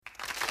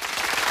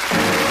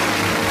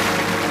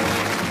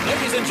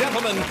and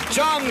gentlemen,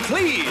 John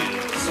Cleese.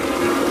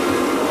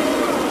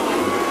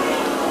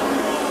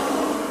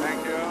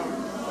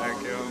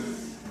 Thank you.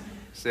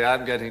 See,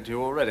 I'm getting to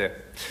you already.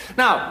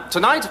 Now,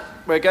 tonight,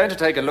 we're going to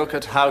take a look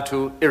at how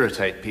to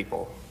irritate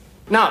people.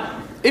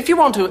 Now, if you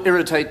want to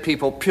irritate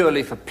people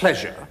purely for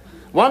pleasure,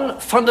 one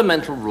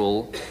fundamental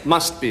rule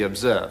must be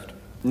observed.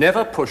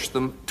 Never push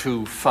them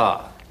too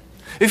far.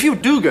 If you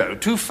do go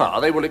too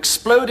far, they will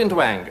explode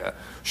into anger,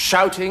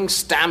 shouting,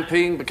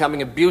 stamping,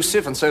 becoming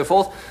abusive, and so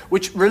forth,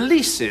 which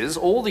releases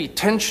all the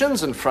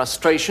tensions and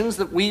frustrations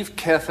that we've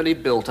carefully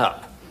built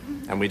up.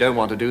 And we don't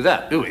want to do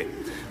that, do we?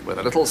 With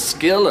a little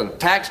skill and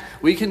tact,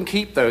 we can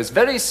keep those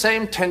very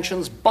same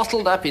tensions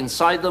bottled up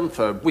inside them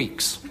for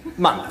weeks,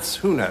 months,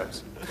 who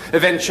knows.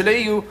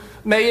 Eventually, you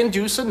may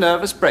induce a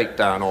nervous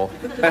breakdown, or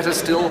better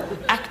still,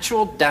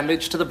 actual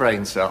damage to the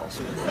brain cells.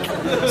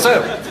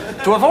 So,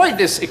 to avoid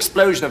this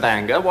explosion of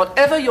anger,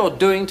 whatever you're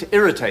doing to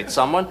irritate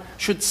someone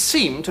should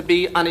seem to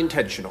be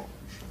unintentional.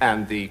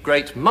 And the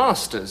great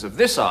masters of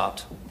this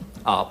art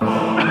are...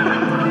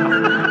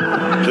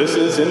 This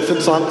is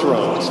Infants on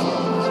Thrones.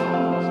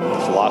 The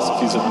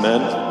philosophies of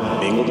men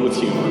mingled with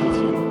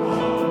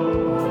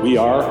humor. We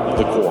are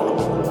the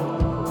Quorum.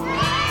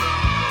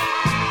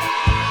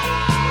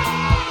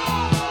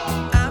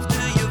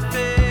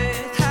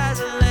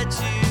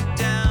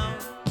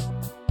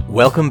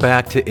 Welcome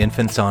back to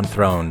Infants on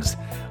Thrones.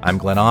 I'm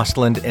Glenn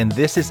Ostland, and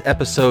this is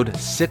episode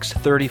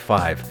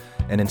 635,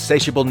 An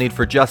Insatiable Need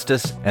for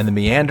Justice and the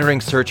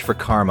Meandering Search for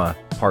Karma,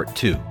 Part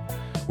 2,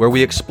 where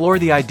we explore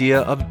the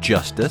idea of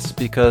justice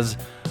because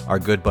our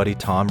good buddy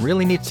Tom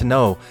really needs to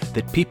know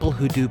that people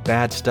who do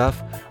bad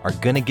stuff are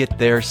gonna get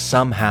there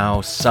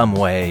somehow, some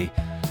way,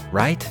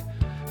 right?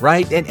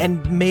 Right?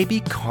 And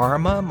maybe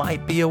karma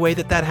might be a way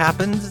that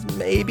happens,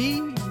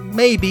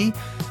 maybe.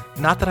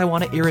 Not that I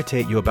want to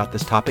irritate you about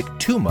this topic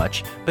too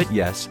much, but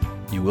yes,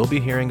 you will be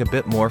hearing a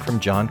bit more from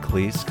John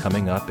Cleese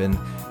coming up in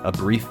a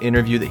brief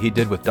interview that he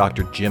did with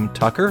Dr. Jim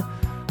Tucker,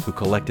 who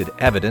collected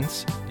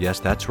evidence,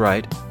 yes, that's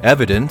right,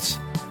 evidence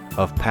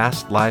of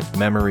past life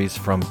memories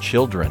from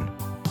children.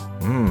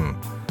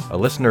 A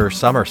listener,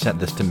 Summer, sent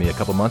this to me a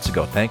couple months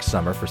ago. Thanks,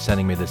 Summer, for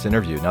sending me this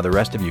interview. Now the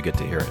rest of you get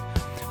to hear it.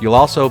 You'll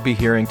also be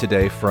hearing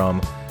today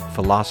from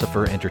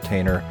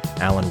philosopher-entertainer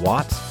Alan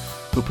Watts,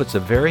 who puts a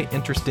very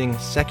interesting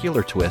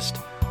secular twist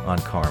on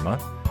karma.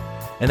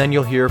 And then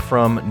you'll hear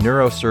from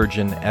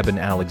neurosurgeon Eben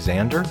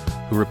Alexander,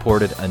 who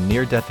reported a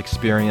near-death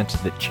experience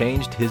that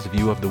changed his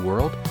view of the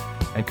world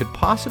and could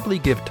possibly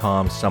give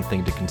Tom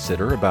something to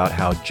consider about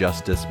how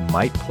justice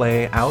might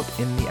play out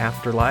in the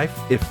afterlife,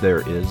 if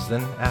there is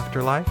an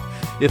afterlife.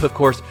 If, of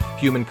course,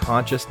 human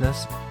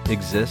consciousness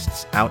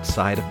exists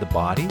outside of the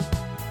body.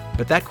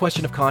 But that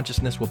question of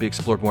consciousness will be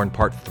explored more in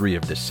part 3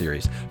 of this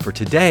series. For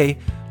today,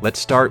 let's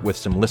start with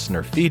some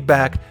listener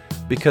feedback,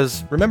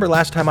 because remember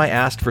last time I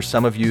asked for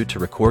some of you to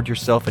record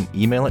yourself and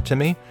email it to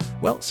me?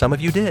 Well, some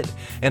of you did,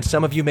 and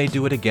some of you may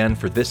do it again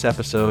for this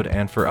episode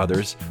and for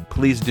others.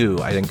 Please do.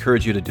 I'd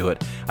encourage you to do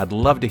it. I'd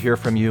love to hear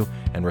from you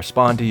and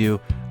respond to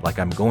you like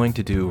I'm going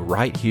to do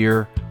right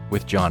here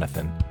with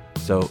Jonathan.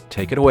 So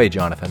take it away,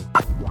 Jonathan.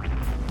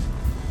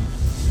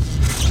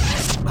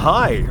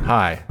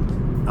 Hi.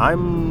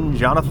 I'm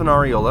Jonathan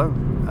Ariola.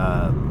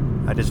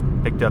 I just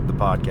picked up the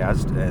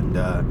podcast,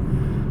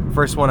 and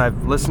first one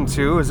I've listened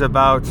to is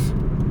about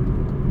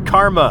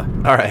karma.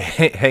 All right,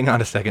 hang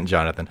on a second,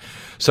 Jonathan.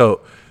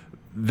 So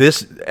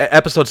this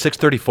episode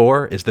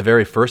 634 is the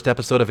very first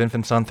episode of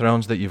Infants on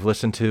Thrones that you've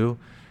listened to,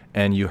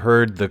 and you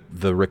heard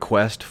the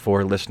request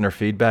for listener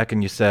feedback,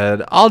 and you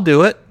said, I'll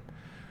do it.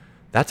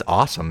 That's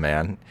awesome,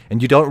 man.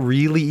 And you don't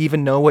really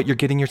even know what you're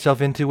getting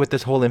yourself into with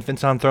this whole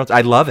Infants on Thrones.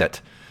 I love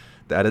it.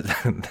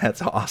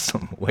 That's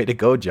awesome. Way to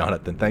go,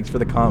 Jonathan. Thanks for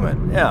the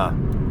comment. Yeah.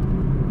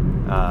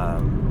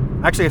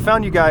 Actually, I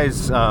found you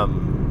guys,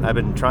 I've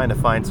been trying to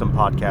find some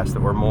podcasts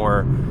that were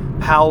more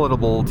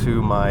palatable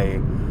to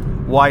my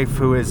wife,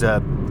 who is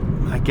I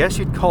guess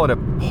you'd call it a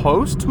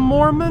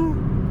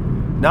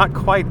post-Mormon? Not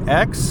quite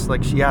ex.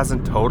 Like, she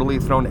hasn't totally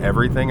thrown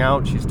everything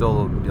out. She's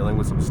still dealing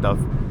with some stuff.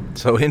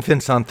 So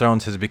Infants on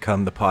Thrones has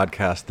become the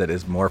podcast that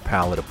is more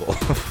palatable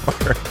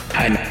for...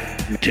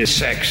 Too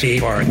sexy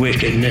for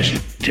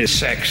wickedness, too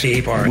sexy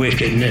for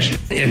wickedness.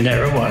 It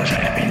never was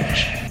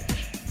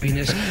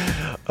happiness.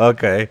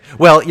 Okay.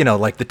 Well,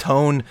 like the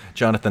tone,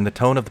 Jonathan, the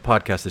tone of the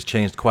podcast has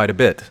changed quite a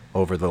bit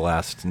over the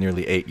last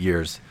nearly 8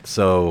 years.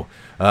 So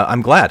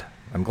I'm glad.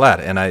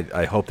 And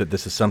I hope that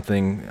this is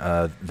something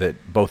that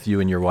both you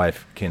and your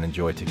wife can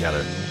enjoy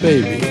together.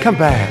 Baby, come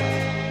back.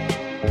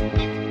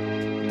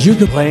 You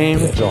can blame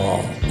it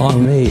all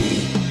on me.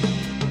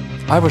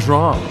 I was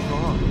wrong.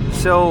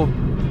 So,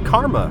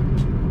 karma.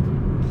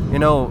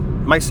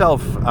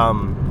 Myself,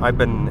 I've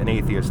been an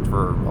atheist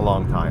for a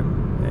long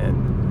time,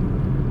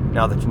 and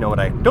now that you know what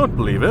I don't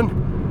believe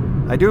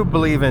in, I do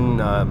believe in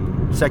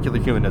secular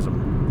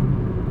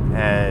humanism,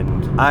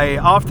 and I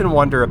often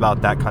wonder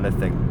about that kind of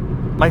thing.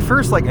 My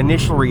first,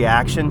 initial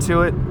reaction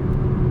to it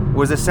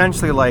was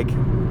essentially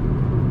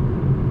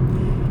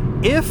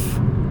if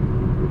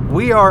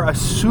we are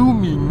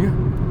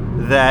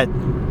assuming that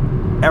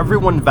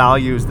everyone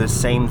values the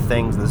same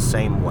things the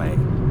same way,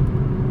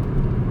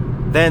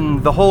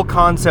 then the whole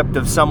concept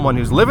of someone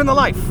who's living the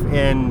life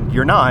and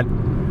you're not,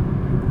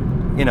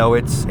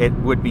 it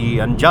would be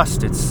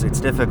unjust. It's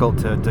difficult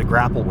to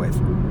grapple with.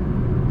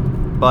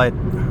 But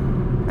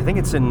I think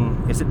is it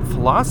in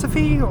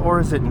philosophy or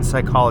is it in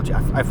psychology?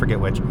 I forget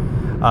which,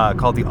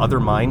 called the other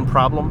mind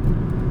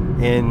problem.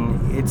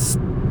 And it's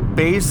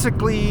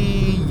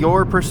basically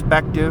your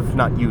perspective,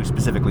 not you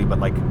specifically, but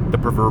like the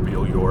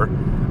proverbial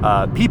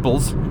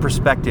people's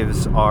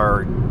perspectives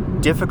are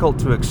difficult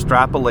to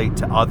extrapolate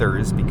to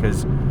others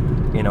because,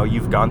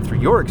 you've gone through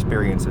your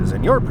experiences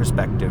and your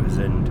perspectives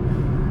and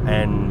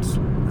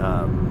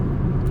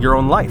your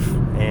own life,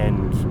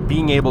 and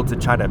being able to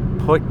try to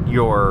put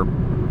your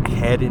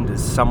head into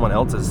someone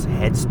else's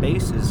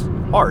headspace is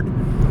hard.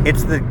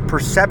 It's the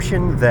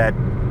perception that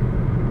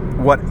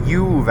what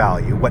you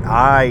value, what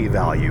I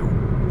value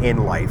in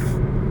life,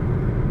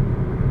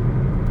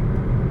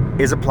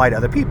 is applied to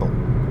other people,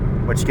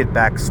 which gets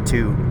back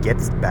to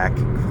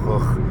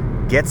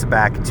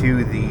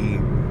the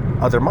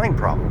other mind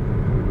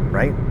problem,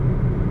 right?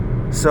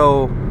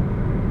 So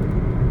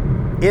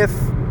if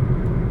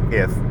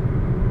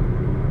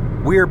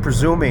we're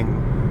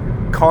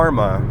presuming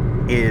karma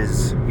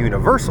is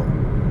universal,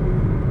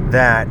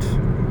 that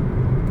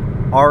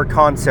our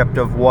concept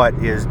of what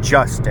is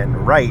just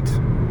and right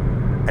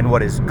and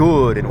what is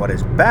good and what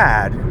is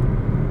bad,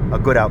 a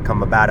good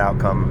outcome, a bad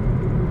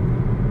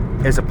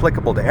outcome, is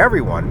applicable to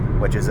everyone,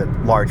 which is a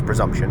large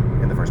presumption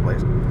in the first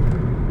place,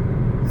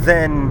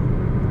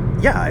 then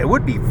yeah, it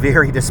would be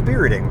very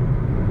dispiriting.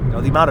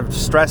 The amount of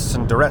stress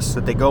and duress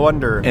that they go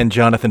under. And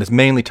Jonathan is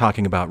mainly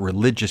talking about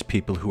religious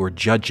people who are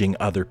judging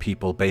other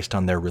people based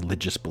on their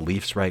religious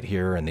beliefs right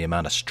here, and the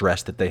amount of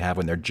stress that they have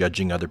when they're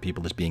judging other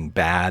people as being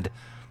bad.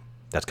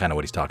 That's kind of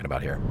what he's talking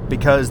about here.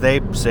 Because they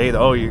say,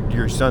 oh,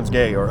 your son's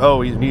gay, or oh,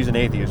 he's an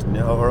atheist,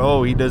 or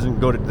oh, he doesn't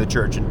go to the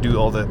church and do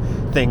all the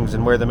things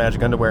and wear the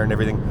magic underwear and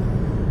everything.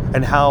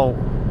 And how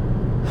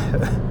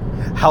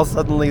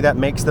suddenly that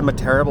makes them a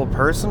terrible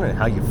person, and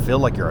how you feel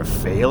like you're a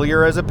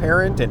failure as a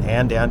parent,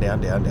 and down the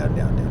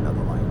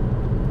line.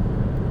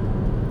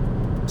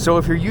 So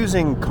if you're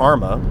using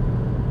karma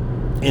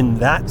in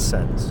that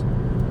sense,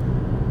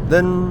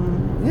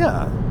 then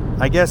yeah,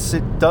 I guess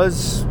it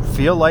does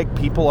feel like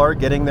people are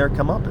getting their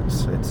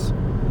comeuppance. It's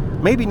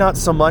maybe not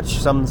so much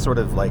some sort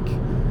of like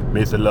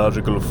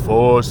mythological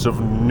force of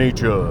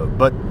nature,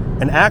 but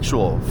an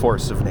actual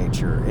force of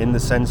nature, in the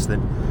sense that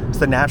it's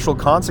the natural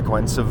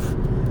consequence of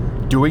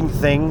doing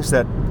things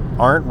that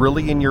aren't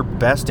really in your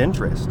best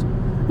interest.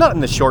 Not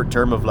in the short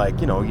term of like,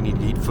 you need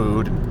to eat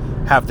food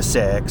and have the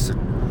sex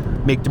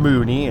and make the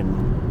money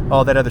and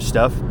all that other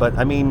stuff, but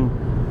I mean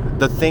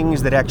the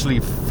things that actually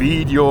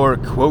feed your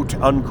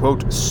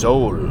quote-unquote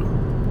soul,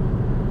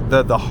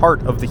 the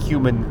heart of the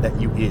human that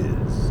you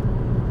is.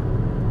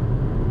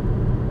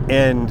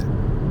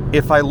 And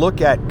if I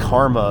look at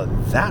karma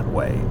that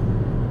way,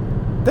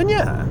 then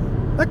yeah,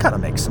 that kind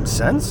of makes some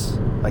sense,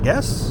 I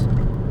guess,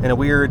 in a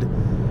weird,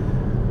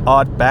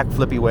 odd,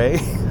 backflippy way.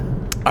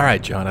 All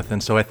right,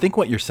 Jonathan. So I think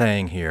what you're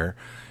saying here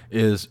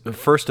is,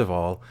 first of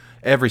all,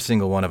 every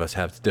single one of us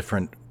has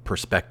different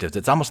perspectives.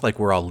 It's almost like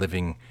we're all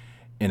living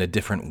in a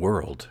different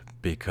world,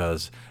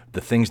 because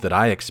the things that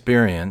I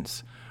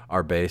experience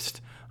are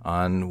based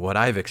on what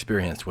I've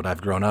experienced, what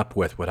I've grown up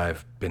with, what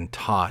I've been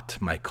taught,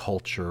 my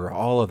culture,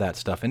 all of that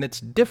stuff. And it's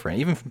different.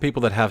 Even from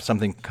people that have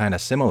something kind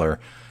of similar,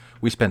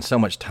 we spend so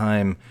much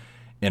time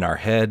in our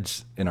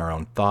heads, in our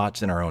own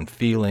thoughts, in our own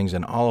feelings,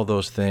 and all of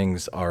those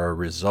things are a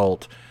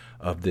result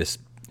of this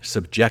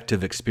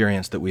subjective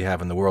experience that we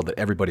have in the world, that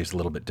everybody's a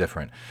little bit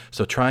different.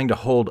 So trying to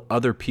hold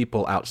other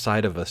people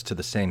outside of us to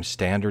the same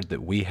standard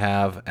that we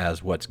have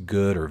as what's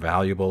good or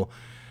valuable,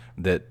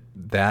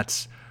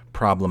 that's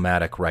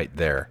problematic right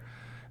there.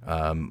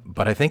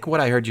 But I think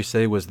what I heard you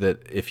say was that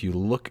if you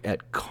look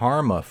at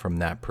karma from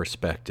that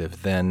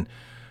perspective, then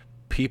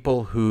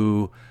people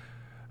who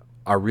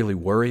are really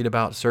worried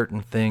about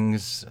certain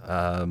things,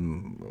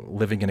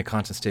 living in a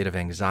constant state of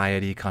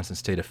anxiety, constant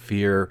state of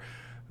fear,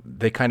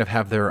 they kind of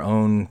have their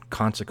own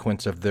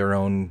consequence of their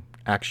own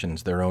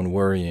actions, their own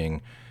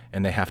worrying,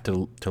 and they have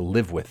to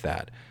live with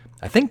that.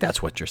 I think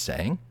that's what you're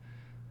saying.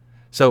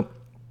 So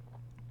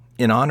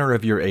in honor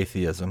of your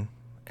atheism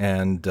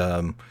and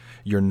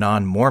your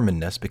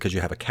non-Mormonness, because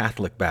you have a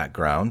Catholic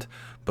background,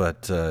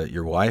 but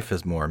your wife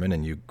is Mormon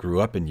and you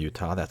grew up in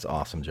Utah. That's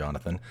awesome,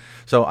 Jonathan.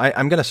 So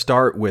I'm going to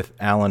start with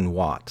Alan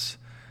Watts,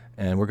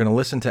 and we're going to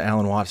listen to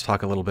Alan Watts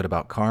talk a little bit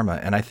about karma.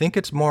 And I think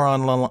it's more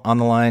on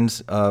the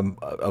lines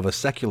of a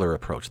secular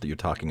approach that you're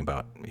talking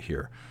about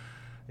here.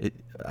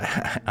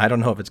 I don't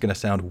know if it's going to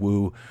sound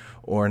woo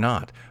or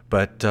not,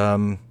 but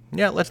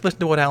yeah, let's listen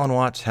to what Alan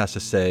Watts has to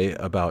say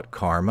about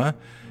karma,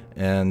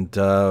 and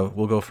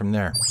we'll go from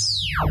there.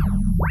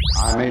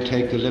 I may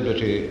take the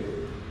liberty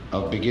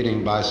of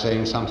beginning by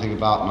saying something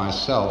about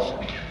myself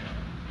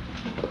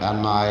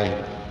and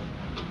my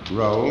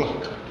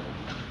role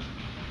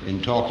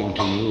in talking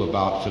to you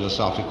about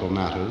philosophical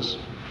matters,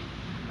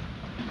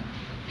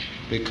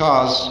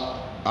 because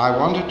I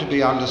want it to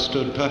be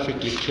understood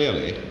perfectly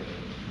clearly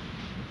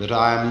that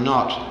I am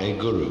not a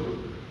guru.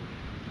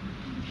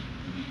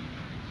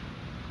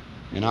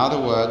 In other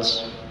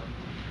words,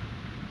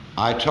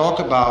 I talk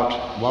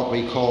about what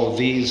we call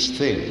these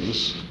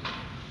things,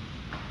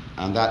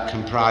 and that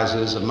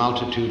comprises a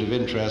multitude of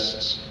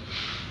interests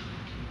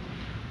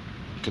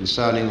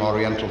concerning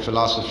Oriental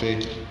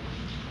philosophy,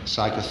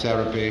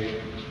 psychotherapy,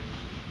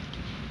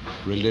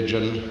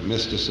 religion,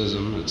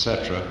 mysticism,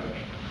 etc.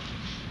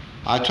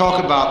 I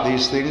talk about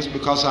these things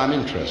because I'm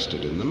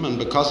interested in them and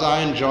because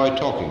I enjoy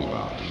talking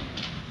about them.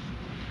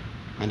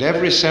 And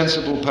every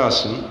sensible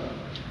person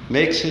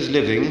makes his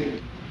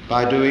living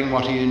by doing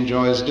what he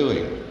enjoys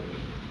doing.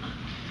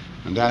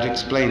 And that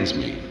explains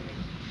me.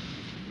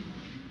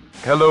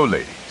 Hello,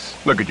 ladies.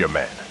 Look at your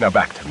man. Now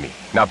back to me.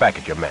 Now back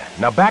at your man.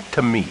 Now back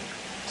to me.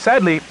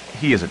 Sadly,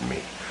 he isn't me.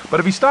 But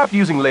if he stopped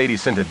using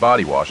lady-scented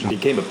body wash and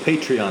became a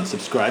Patreon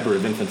subscriber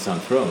of Infants on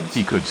Thrones,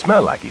 he could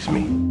smell like he's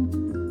me.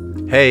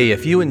 Hey,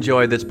 if you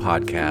enjoy this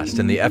podcast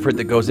and the effort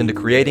that goes into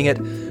creating it,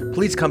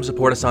 please come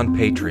support us on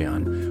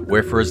Patreon,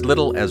 where for as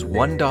little as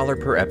 $1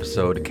 per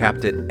episode,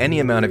 capped at any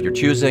amount of your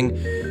choosing,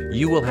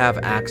 you will have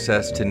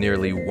access to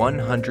nearly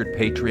 100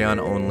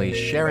 Patreon-only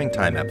sharing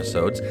time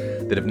episodes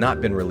that have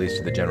not been released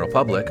to the general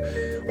public.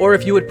 Or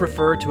if you would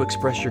prefer to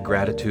express your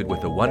gratitude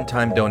with a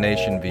one-time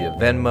donation via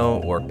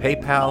Venmo or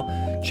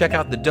PayPal, check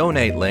out the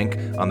donate link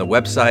on the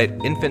website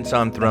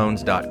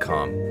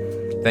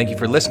infantsonthrones.com. Thank you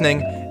for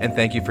listening, and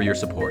thank you for your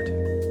support.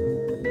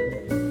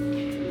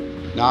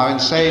 Now, in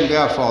saying,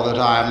 therefore, that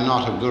I am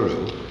not a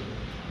guru,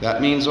 that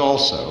means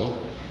also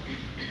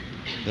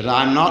that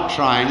I'm not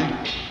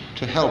trying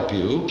to help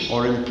you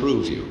or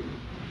improve you.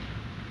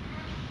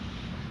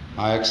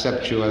 I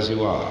accept you as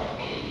you are.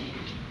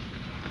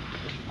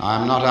 I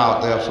am not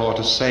out, therefore,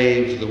 to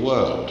save the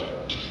world.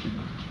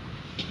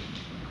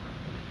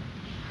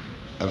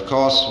 Of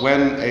course,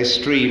 when a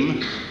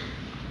stream,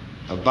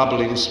 a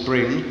bubbling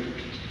spring,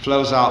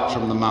 flows out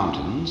from the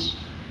mountains,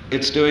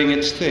 it's doing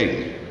its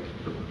thing.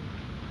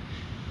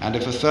 And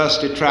if a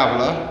thirsty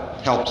traveler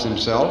helps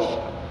himself,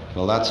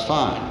 well, that's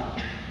fine.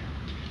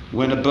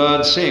 When a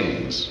bird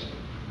sings,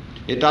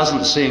 it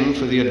doesn't sing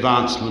for the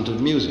advancement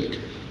of music.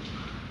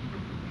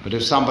 But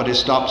if somebody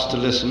stops to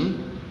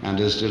listen and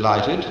is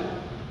delighted,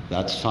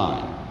 that's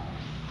fine.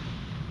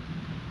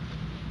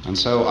 And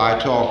so I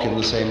talk in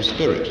the same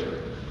spirit.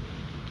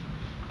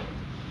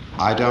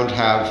 I don't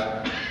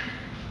have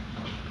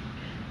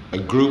a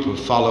group of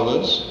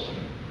followers.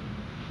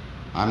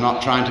 I'm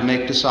not trying to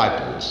make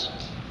disciples,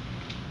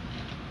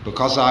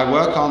 because I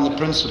work on the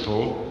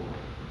principle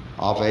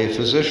of a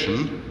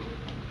physician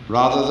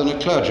rather than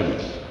a clergyman.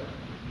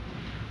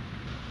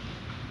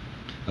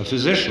 A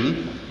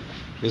physician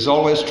is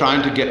always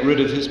trying to get rid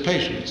of his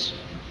patients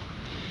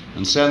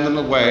and send them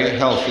away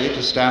healthy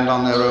to stand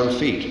on their own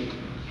feet,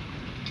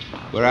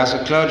 whereas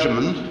a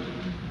clergyman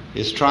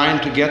is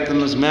trying to get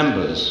them as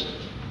members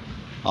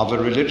of a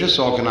religious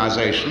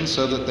organization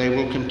so that they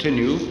will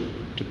continue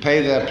to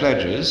pay their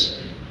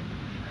pledges,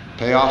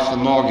 pay off the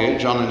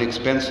mortgage on an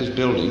expensive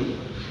building,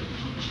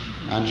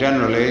 and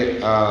generally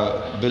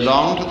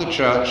belong to the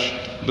church,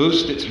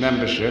 boost its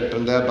membership,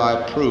 and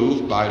thereby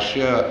prove by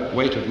sheer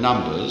weight of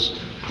numbers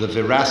the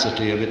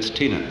veracity of its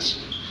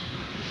tenets.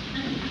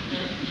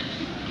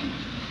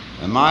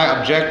 And my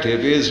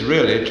objective is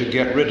really to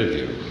get rid of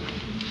you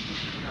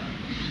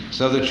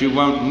so that you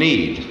won't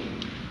need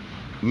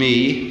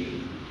me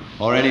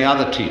or any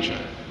other teacher.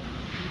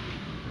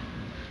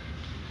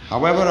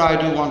 However,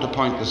 I do want to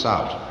point this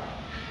out.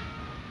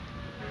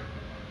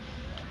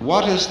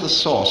 What is the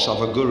source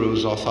of a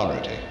guru's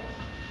authority?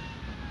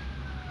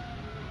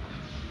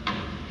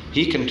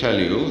 He can tell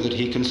you that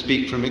he can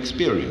speak from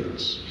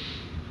experience,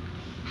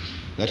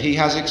 that he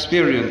has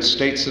experienced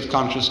states of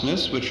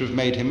consciousness which have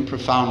made him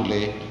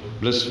profoundly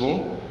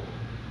blissful,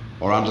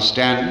 or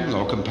understanding,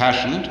 or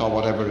compassionate, or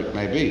whatever it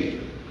may be.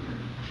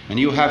 And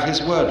you have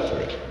his word for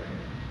it.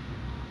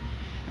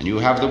 And you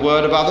have the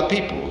word of other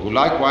people who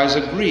likewise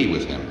agree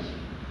with him.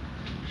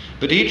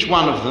 But each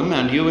one of them,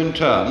 and you in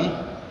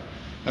turn,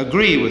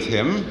 agree with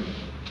him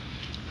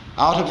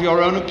out of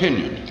your own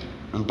opinion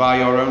and by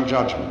your own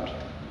judgment.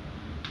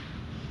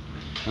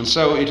 And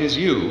so it is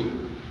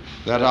you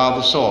that are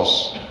the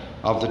source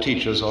of the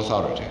teacher's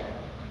authority.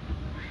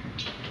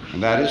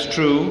 And that is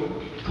true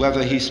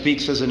whether he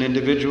speaks as an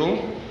individual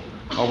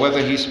or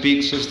whether he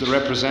speaks as the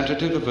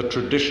representative of a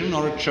tradition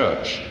or a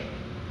church.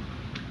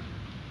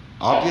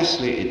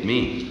 Obviously, it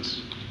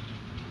means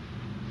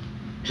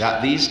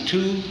that these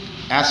two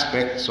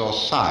aspects or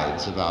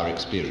sides of our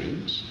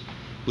experience,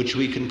 which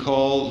we can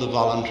call the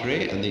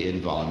voluntary and the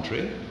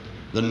involuntary,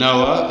 the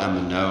knower and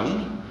the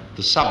known,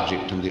 the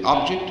subject and the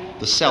object,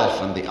 the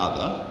self and the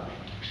other,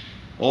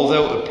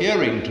 although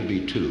appearing to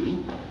be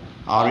two,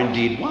 are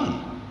indeed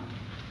one.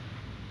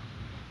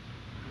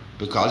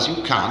 Because you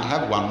can't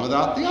have one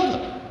without the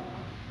other.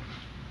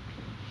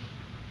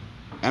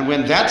 And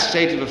when that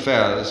state of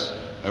affairs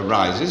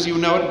arises, you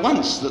know at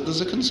once that there's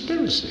a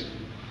conspiracy.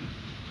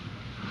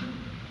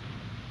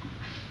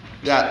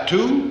 That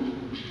two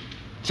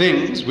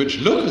things which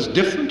look as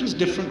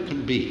different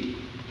can be,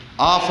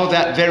 are for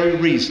that very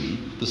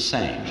reason the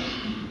same.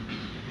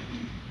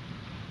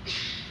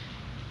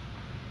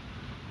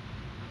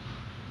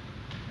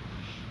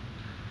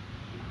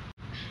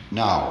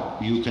 Now,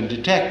 you can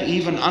detect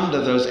even under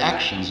those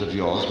actions of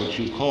yours which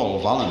you call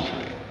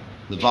voluntary,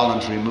 the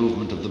voluntary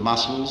movement of the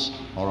muscles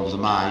or of the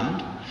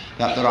mind,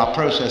 that there are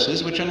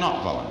processes which are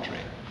not voluntary.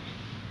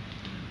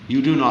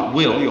 You do not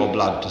will your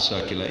blood to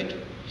circulate.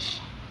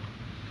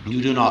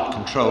 You do not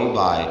control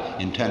by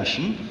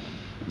intention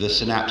the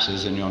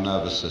synapses in your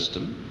nervous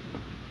system,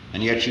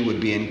 and yet you would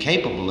be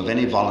incapable of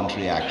any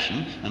voluntary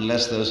action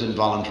unless those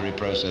involuntary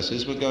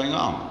processes were going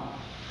on.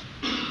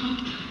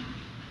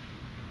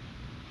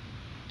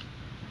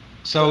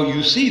 So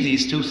you see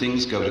these two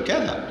things go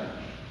together.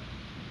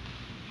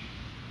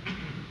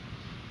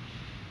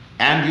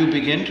 And you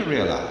begin to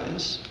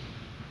realize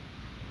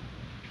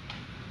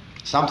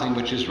something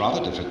which is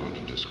rather difficult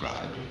to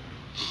describe,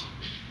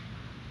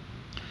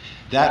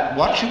 that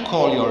what you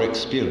call your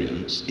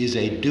experience is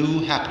a do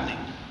happening.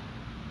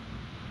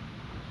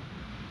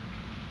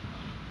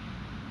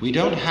 We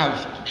don't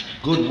have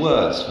good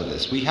words for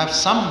this. We have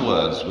some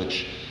words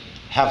which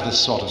have this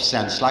sort of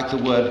sense, like the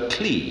word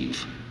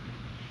cleave,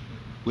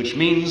 which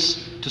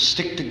means to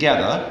stick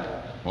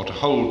together or to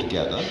hold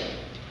together,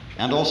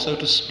 and also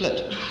to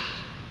split.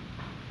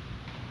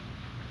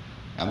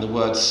 And the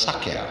word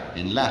sacer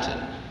in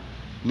Latin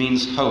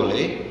means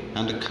holy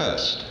and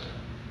accursed.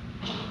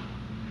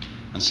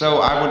 And so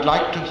I would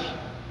like to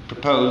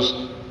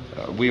propose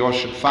we all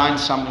should find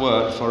some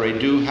word for a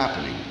do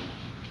happening,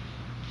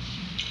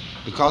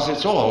 because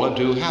it's all a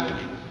do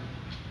happening.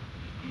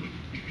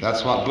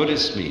 That's what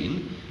Buddhists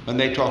mean when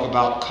they talk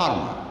about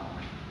karma.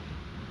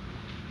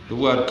 The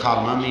word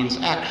karma means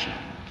action.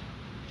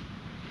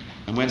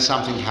 And when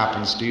something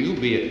happens to you,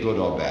 be it good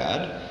or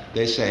bad,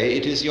 they say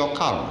it is your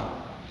karma.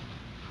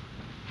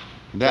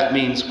 That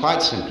means,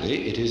 quite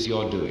simply, it is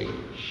your doing.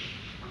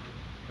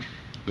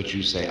 But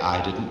you say,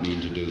 I didn't mean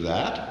to do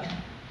that.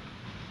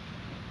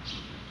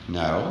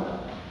 No.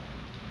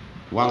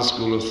 One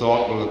school of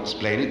thought will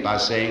explain it by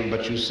saying,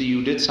 but you see,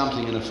 you did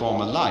something in a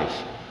former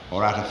life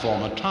or at a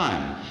former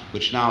time,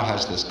 which now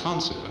has this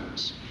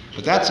consequence.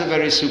 But that's a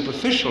very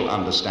superficial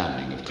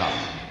understanding of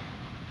karma.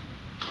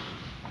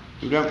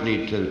 You don't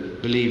need to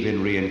believe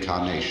in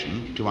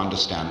reincarnation to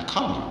understand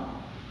karma.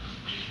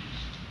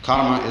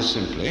 Karma is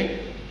simply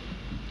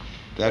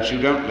that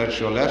you don't let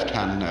your left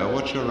hand know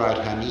what your right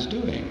hand is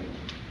doing.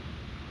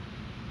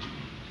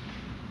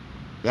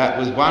 That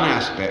with one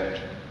aspect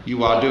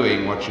you are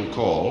doing what you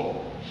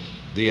call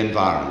the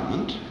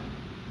environment,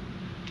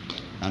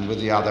 and with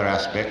the other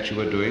aspect you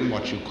are doing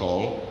what you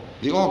call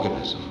the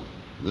organism,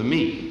 the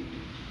me,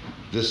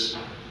 this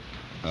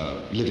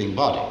living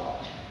body.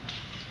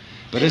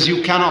 But as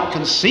you cannot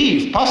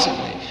conceive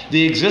possibly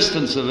the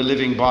existence of a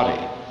living body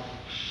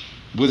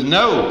with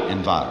no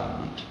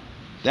environment,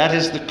 that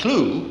is the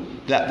clue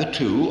that the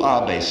two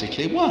are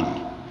basically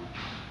one.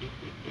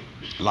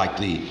 Like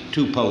the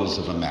two poles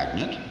of a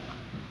magnet,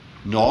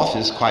 north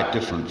is quite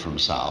different from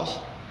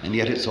south, and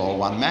yet it's all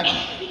one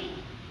magnet.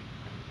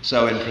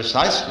 So in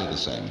precisely the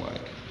same way,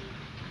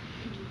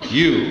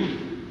 you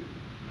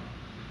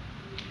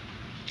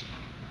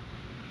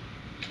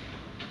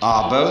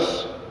are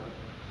both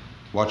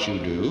what you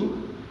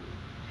do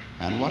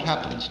and what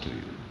happens to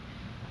you.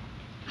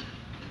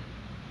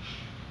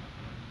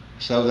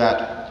 So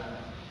that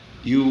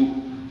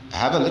you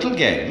have a little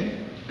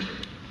game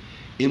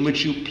in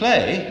which you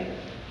play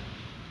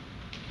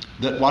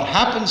that what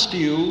happens to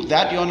you,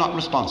 that you're not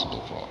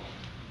responsible for.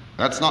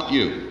 That's not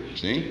you,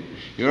 see?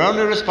 You're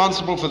only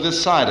responsible for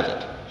this side of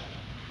it.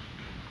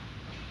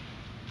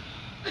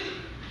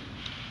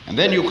 And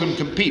then you can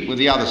compete with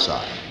the other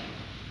side.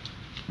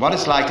 What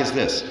it's like is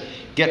this.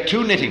 Get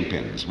 2 knitting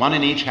pins, one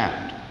in each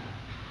hand,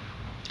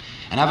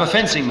 and have a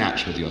fencing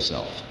match with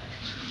yourself.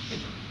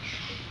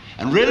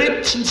 And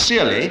really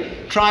sincerely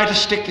try to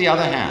stick the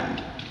other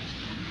hand.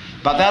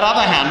 But that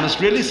other hand must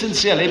really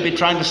sincerely be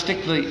trying to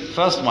stick the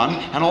first one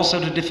and also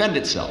to defend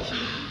itself.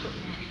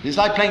 It's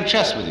like playing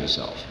chess with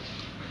yourself,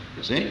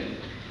 you see?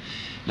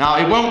 Now,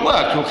 it won't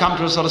work. You'll come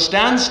to a sort of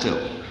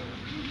standstill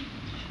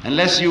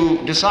unless you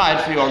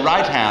decide for your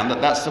right hand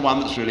that that's the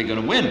one that's really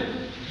going to win.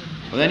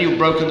 Well, then you've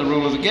broken the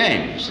rule of the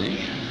game, you see?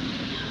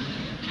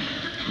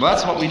 Well,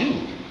 that's what we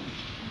do.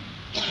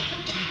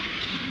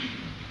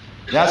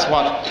 That's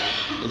what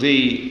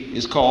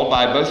is called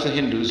by both the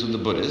Hindus and the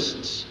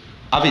Buddhists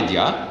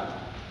avidya,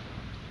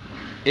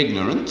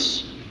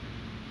 ignorance,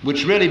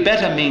 which really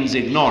better means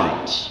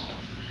ignorance.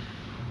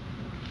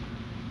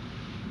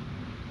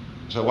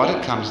 So what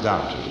it comes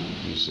down to,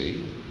 you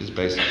see, is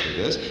basically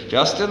this.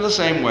 Just in the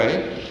same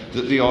way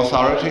that the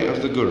authority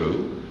of the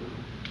Guru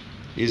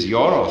is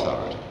your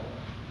authority.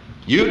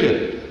 You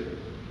did it.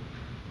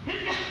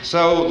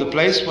 So the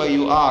place where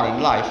you are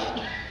in life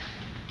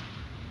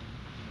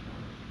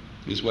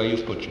is where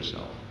you've put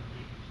yourself.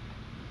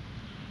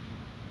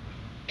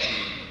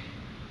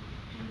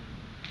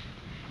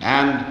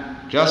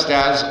 And just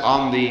as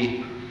on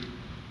the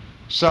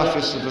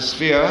surface of a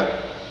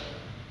sphere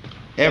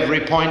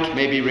every point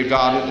may be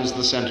regarded as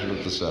the center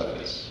of the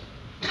surface.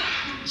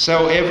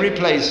 So every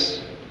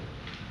place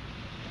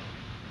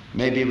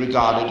may be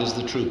regarded as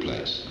the true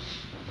place.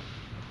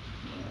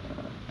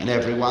 And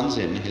everyone's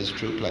in his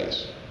true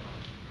place.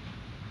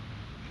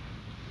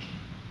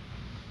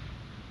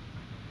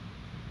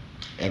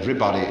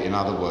 Everybody, in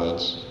other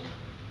words,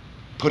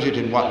 put it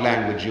in what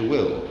language you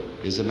will,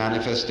 is a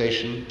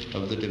manifestation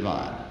of the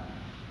divine,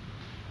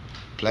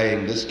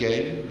 playing this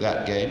game,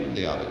 that game, and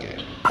the other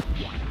game.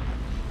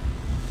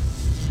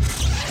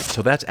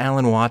 So that's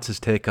Alan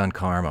Watts' take on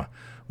karma.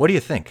 What do you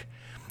think?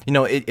 You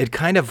know, it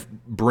kind of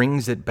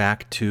brings it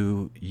back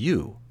to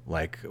you,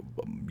 like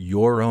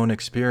your own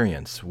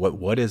experience.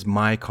 What is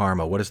my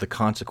karma? What is the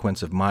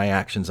consequence of my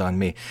actions on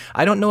me?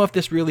 I don't know if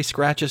this really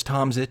scratches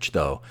Tom's itch,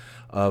 though,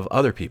 of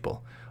other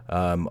people.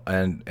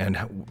 And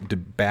do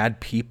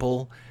bad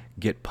people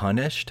get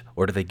punished,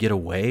 or do they get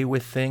away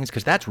with things?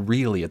 Because that's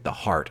really at the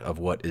heart of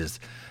what is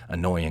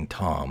annoying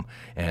Tom,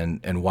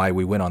 and why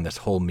we went on this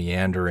whole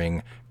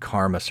meandering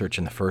karma search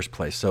in the first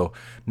place. So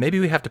maybe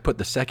we have to put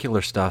the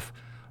secular stuff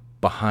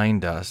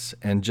behind us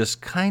and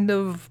just kind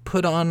of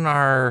put on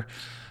our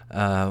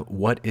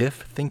what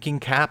if thinking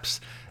caps.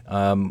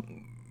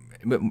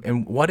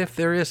 And what if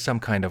there is some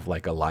kind of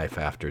like a life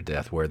after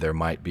death where there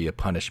might be a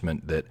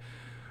punishment that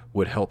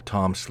would help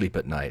Tom sleep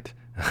at night?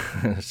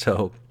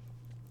 So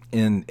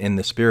in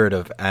the spirit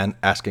of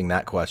asking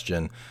that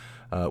question,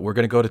 we're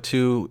going to go to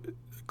two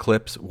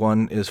clips.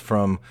 One is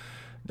from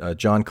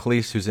John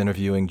Cleese, who's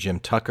interviewing Jim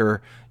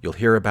Tucker. You'll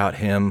hear about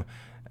him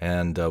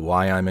and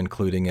why I'm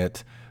including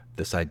it.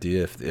 This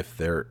idea if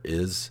there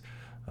is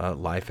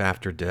life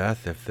after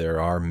death, if there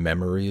are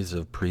memories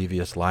of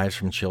previous lives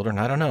from children,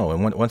 I don't know.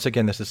 And once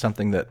again, this is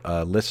something that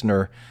a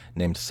listener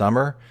named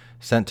Summer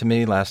sent to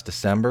me last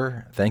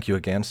December. Thank you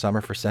again,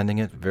 Summer, for sending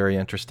it. Very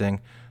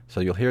interesting. So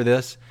you'll hear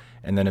this,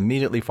 and then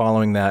immediately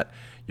following that,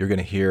 you're going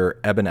to hear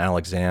Eben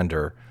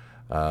Alexander,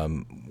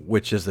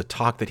 which is the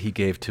talk that he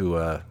gave to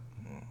a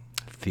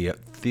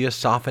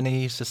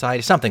Theosophany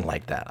Society, something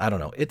like that. I don't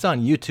know. It's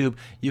on YouTube.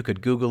 You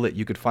could Google it.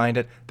 You could find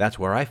it. That's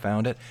where I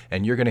found it,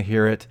 and you're going to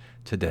hear it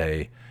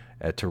today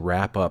to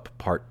wrap up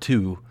part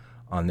 2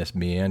 on this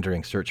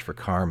meandering search for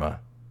karma,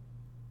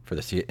 for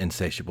the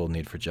insatiable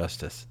need for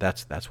justice.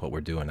 That's what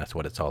we're doing. That's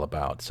what it's all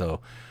about.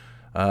 So,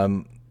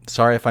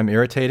 sorry if I'm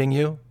irritating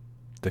you.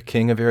 The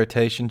king of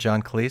irritation,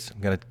 John Cleese. I'm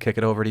going to kick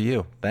it over to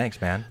you. Thanks,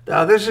 man.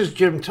 Now, this is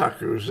Jim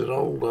Tucker, who's an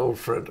old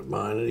friend of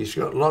mine, and he's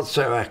got lots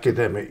of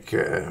academic...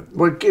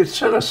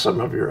 tell us some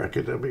of your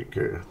academic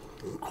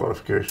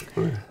qualifications,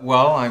 please.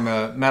 Well, I'm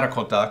a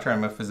medical doctor.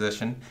 I'm a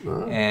physician,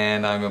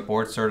 and I'm a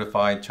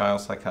board-certified child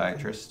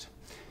psychiatrist.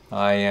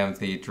 I am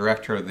the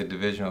director of the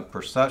Division of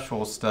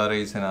Perceptual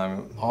Studies, and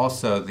I'm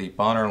also the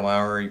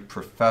Bonner-Lowry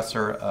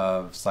Professor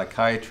of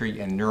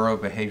Psychiatry and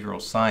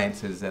Neurobehavioral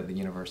Sciences at the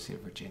University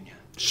of Virginia.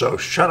 So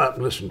shut up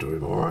and listen to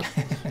him, all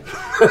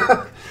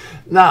right?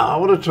 Now, I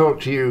want to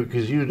talk to you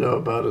because you know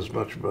about as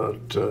much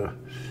about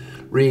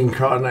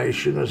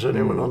reincarnation as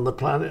anyone on the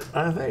planet,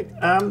 I think.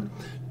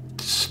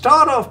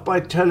 Start off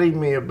by telling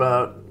me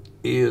about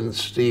Ian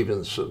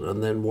Stevenson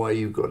and then why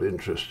you got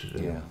interested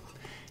in him.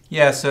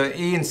 Yeah, so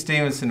Ian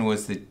Stevenson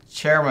was the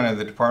chairman of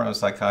the Department of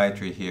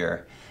Psychiatry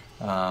here,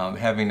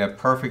 having a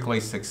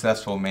perfectly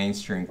successful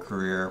mainstream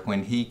career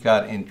when he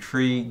got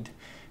intrigued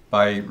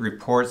by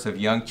reports of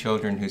young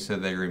children who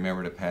said they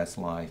remembered a past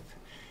life.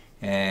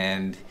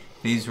 And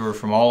these were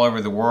from all over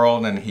the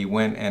world, and he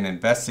went and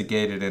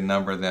investigated a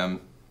number of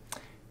them,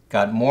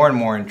 got more and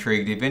more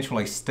intrigued,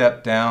 eventually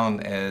stepped down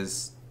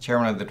as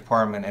chairman of the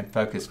department and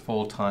focused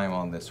full-time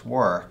on this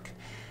work,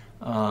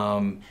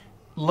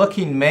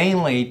 looking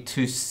mainly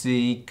to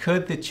see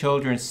could the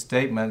children's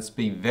statements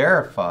be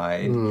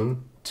verified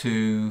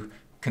to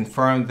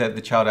confirm that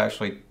the child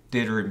actually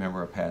did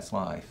remember a past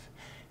life.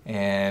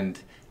 And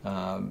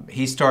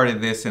he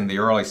started this in the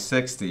early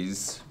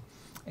 60s,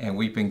 and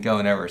we've been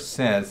going ever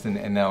since,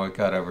 and now we've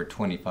got over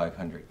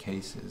 2,500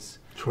 cases.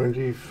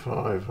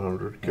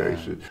 2,500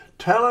 cases.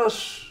 Tell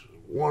us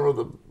one of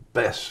the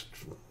best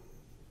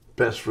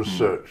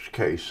research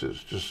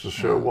cases, just to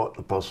show what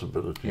the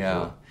possibilities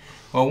are.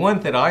 Well, one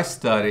that I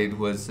studied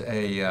was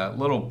a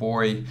little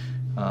boy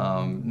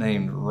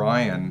named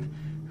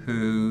Ryan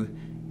who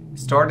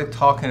started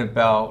talking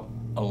about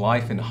a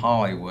life in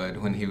Hollywood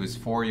when he was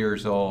 4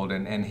 years old,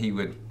 and he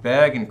would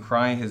beg and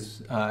cry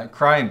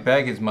and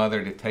beg his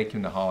mother to take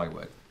him to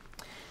Hollywood.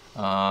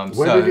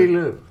 Where did he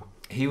live?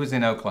 He was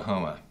in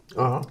Oklahoma.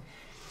 Uh-huh.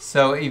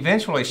 So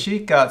eventually she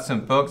got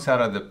some books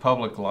out of the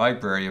public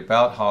library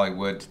about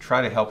Hollywood to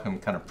try to help him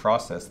kind of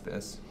process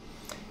this.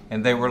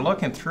 And they were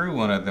looking through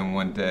one of them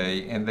one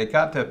day, and they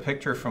got to a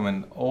picture from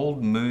an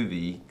old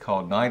movie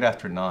called Night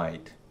After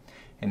Night.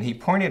 And he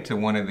pointed to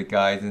one of the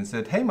guys and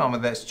said, "Hey, Mama,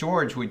 that's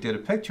George. We did a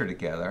picture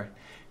together."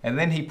 And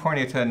then he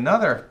pointed to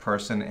another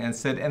person and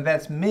said, "And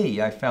that's me.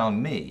 I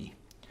found me."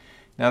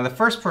 Now, the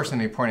first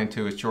person he pointed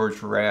to was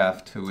George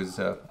Raft, who was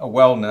a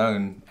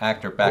well-known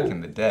actor back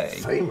in the day.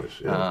 Famous,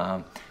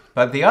 yeah.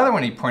 But the other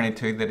one he pointed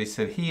to that he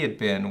said he had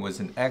been was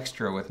an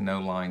extra with no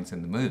lines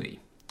in the movie.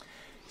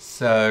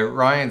 So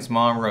Ryan's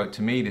mom wrote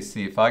to me to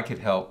see if I could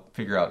help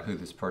figure out who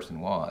this person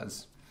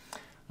was.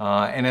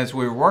 And as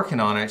we were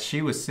working on it,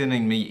 she was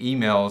sending me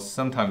emails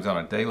sometimes on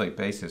a daily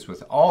basis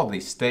with all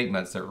these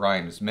statements that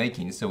Ryan was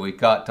making, so we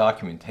got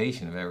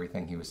documentation of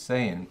everything he was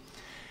saying.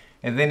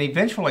 And then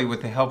eventually,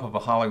 with the help of a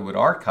Hollywood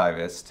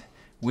archivist,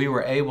 we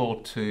were able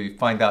to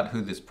find out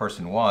who this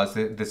person was.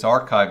 This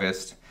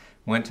archivist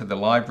went to the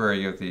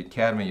library of the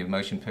Academy of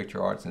Motion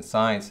Picture Arts and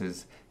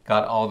Sciences,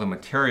 got all the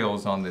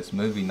materials on this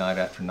movie Night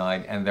After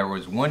Night, and there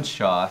was one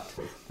shot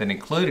that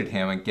included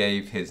him and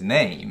gave his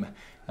name,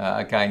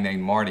 a guy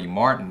named Marty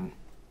Martin.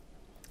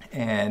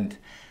 And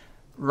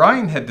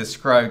Ryan had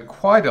described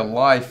quite a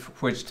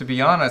life, which, to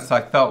be honest,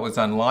 I felt was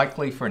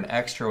unlikely for an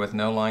extra with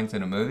no lines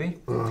in a movie.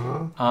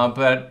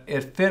 But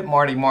it fit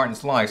Marty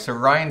Martin's life. So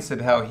Ryan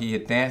said how he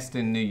had danced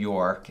in New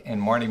York,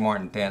 and Marty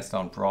Martin danced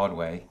on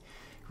Broadway.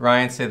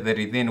 Ryan said that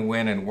he then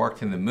went and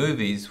worked in the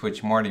movies,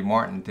 which Marty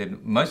Martin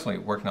did, mostly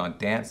working on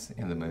dance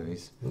in the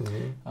movies.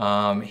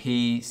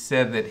 He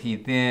said that he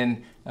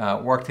then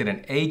worked at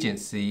an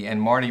agency,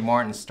 and Marty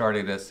Martin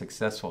started a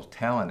successful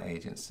talent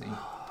agency.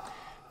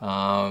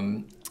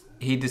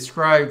 He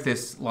described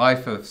this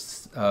life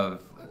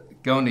of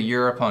going to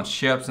Europe on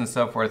ships and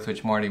so forth,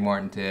 which Marty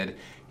Martin did.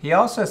 He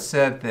also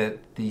said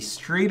that the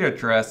street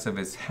address of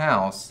his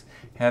house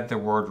had the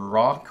word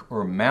Rock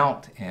or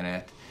Mount in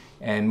it,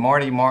 and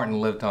Marty Martin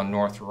lived on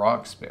North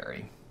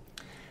Roxbury.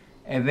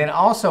 And then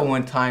also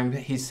one time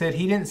he said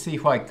he didn't see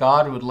why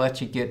God would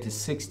let you get to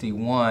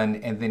 61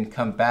 and then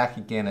come back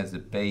again as a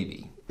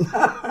baby.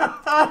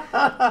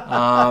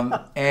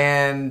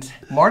 And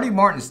Marty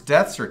Martin's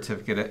death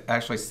certificate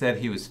actually said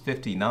he was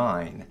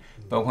 59,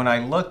 but when I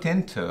looked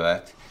into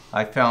it,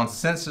 I found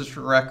census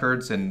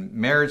records and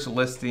marriage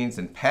listings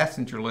and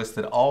passenger lists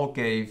that all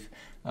gave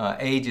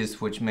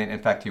ages, which meant, in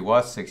fact, he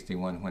was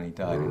 61 when he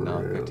died and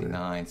not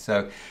 59.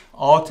 So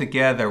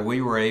altogether, we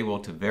were able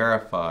to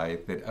verify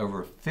that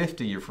over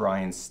 50 of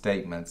Ryan's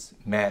statements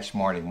matched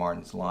Marty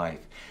Martin's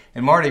life.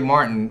 And Marty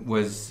Martin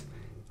was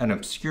an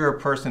obscure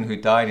person who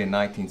died in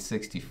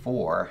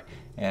 1964,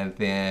 and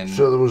then...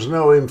 So there was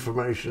no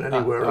information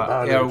anywhere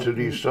about him until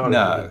you started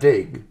to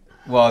dig.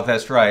 Well,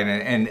 that's right,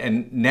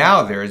 and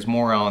now there is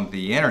more on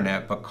the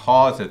internet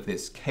because of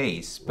this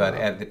case, but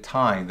at the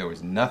time there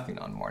was nothing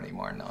on Marty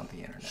Martin on the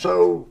internet.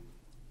 So,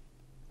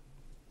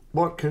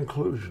 what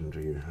conclusion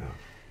do you have?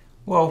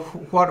 Well,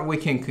 what we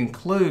can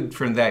conclude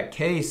from that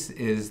case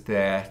is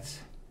that,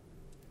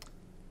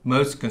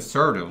 most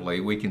conservatively,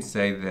 we can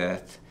say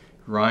that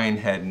Ryan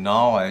had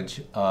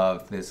knowledge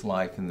of this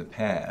life in the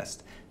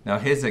past. Now,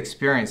 his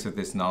experience of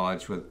this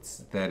knowledge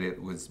was that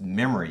it was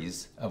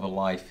memories of a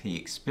life he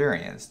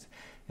experienced.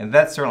 And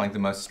that's certainly the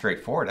most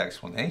straightforward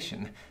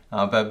explanation.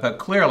 But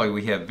clearly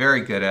we have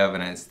very good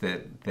evidence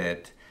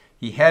that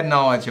he had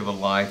knowledge of a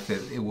life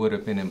that it would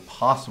have been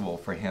impossible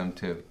for him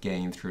to have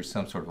gained through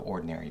some sort of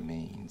ordinary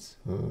means.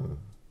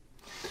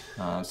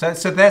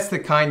 So that's the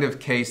kind of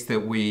case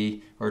that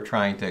we are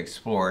trying to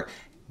explore.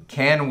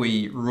 Can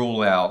we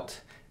rule out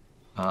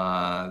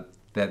that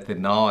the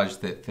knowledge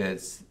that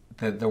fits,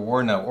 that there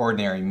were no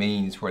ordinary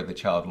means where the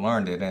child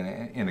learned it,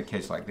 and in a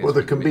case like this, well,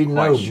 there can be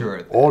no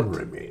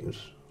ordinary means.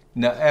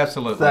 No,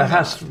 absolutely There not.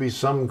 has to be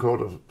some kind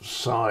of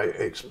psi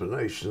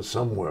explanation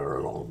somewhere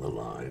along the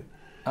line.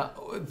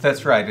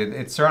 That's right.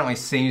 It certainly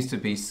seems to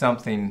be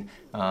something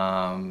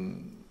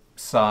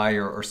psi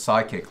or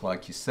psychic,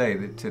 like you say,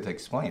 to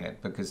explain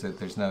it, because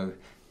there's no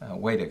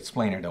way to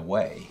explain it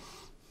away.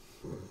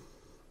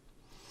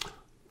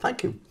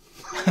 Thank you.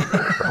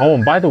 Oh,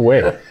 and by the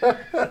way,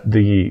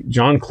 the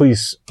John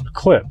Cleese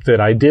clip that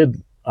I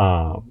did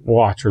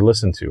watch or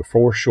listen to,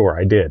 for sure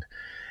I did,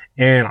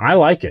 and I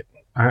like it.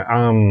 I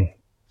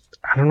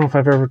don't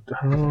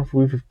know if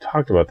we've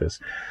talked about this,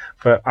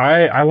 but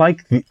I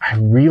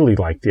really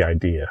like the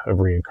idea of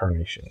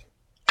reincarnation.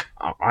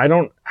 I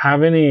don't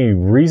have any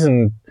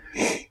reason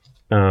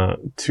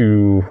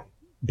to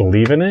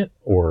believe in it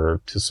or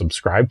to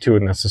subscribe to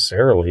it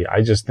necessarily.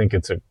 I just think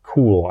it's a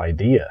cool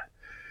idea.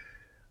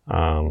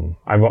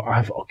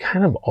 I've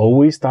kind of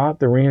always thought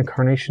the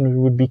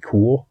reincarnation would be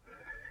cool.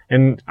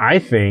 And I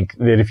think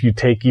that if you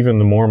take even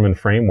the Mormon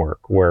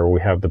framework, where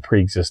we have the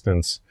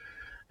pre-existence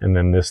and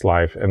then this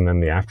life and then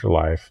the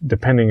afterlife,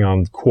 depending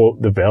on,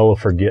 quote, the veil of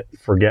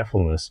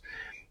forgetfulness,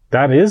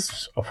 that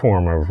is a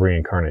form of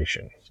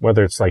reincarnation,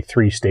 whether it's like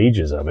 3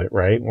 stages of it,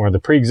 right? Or the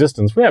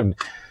pre-existence, we have,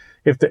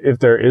 if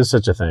there is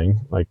such a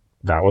thing, like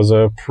that was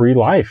a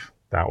pre-life.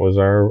 That was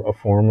a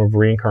form of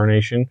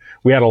reincarnation.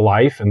 We had a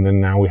life, and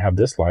then now we have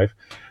this life.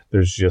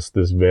 There's just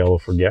this veil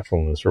of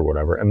forgetfulness or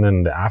whatever. And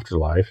then the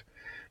afterlife,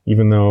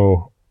 even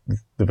though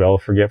the veil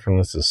of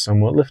forgetfulness is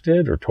somewhat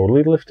lifted or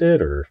totally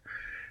lifted or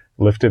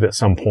lifted at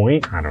some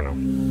point, I don't know.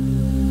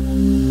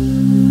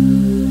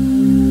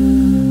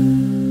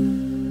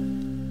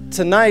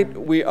 Tonight,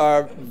 we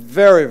are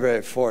very,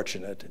 very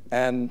fortunate.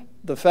 And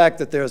the fact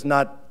that there's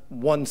not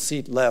one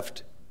seat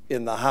left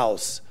in the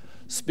House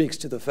speaks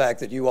to the fact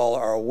that you all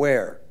are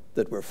aware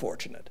that we're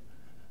fortunate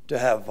to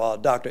have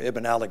Dr.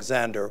 Eben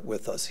Alexander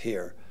with us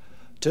here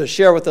to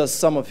share with us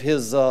some of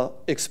his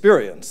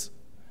experience,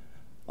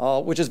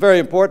 which is very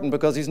important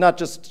because he's not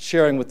just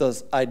sharing with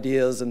us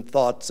ideas and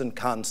thoughts and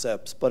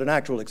concepts, but an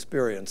actual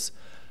experience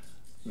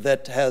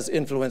that has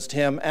influenced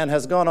him and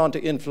has gone on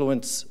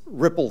to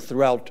ripple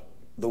throughout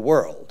the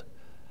world.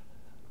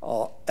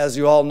 As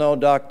you all know,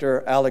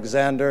 Dr.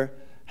 Alexander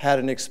had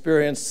an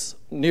experience,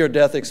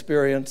 near-death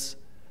experience,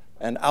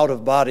 an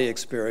out-of-body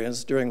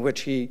experience during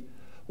which he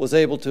was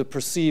able to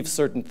perceive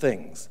certain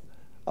things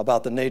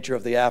about the nature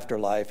of the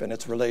afterlife and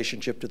its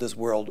relationship to this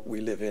world we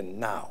live in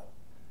now.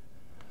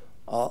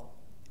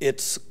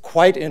 It's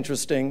quite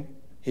interesting.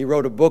 He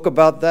wrote a book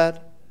about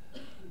that.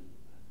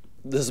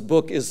 This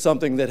book is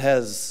something that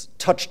has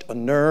touched a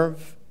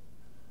nerve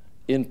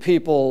in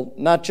people,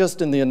 not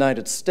just in the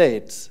United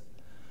States,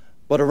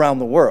 but around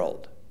the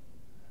world.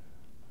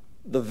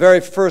 The very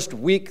first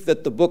week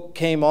that the book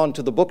came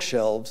onto the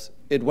bookshelves,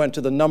 it went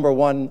to the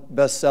 #1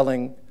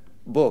 best-selling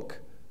book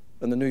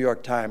in the New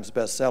York Times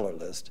bestseller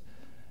list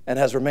and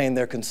has remained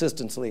there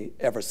consistently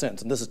ever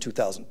since. And this is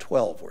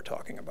 2012 we're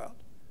talking about.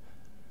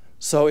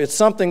 So it's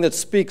something that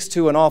speaks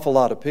to an awful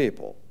lot of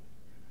people.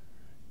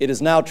 It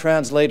is now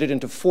translated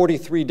into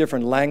 43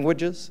 different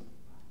languages.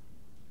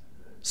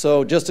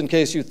 So just in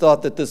case you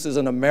thought that this is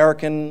an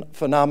American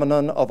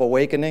phenomenon of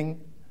awakening,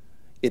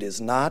 it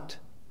is not.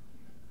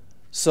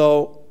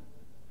 So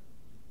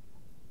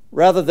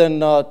rather than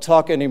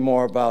talk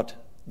anymore about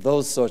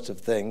those sorts of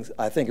things,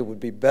 I think it would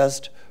be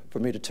best for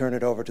me to turn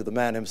it over to the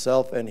man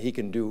himself, and he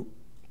can do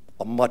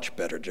a much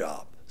better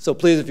job. So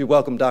please, if you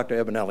welcome Dr.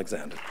 Eben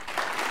Alexander.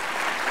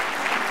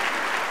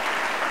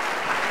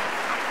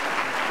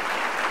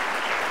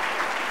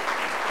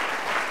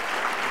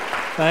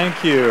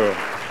 Thank you.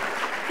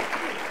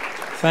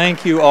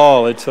 Thank you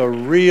all. It's a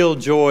real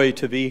joy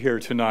to be here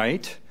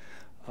tonight.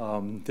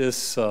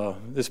 This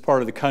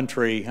part of the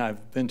country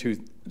I've been to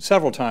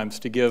several times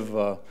to give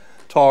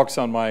talks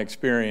on my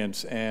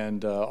experience,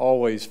 and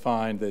always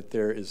find that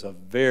there is a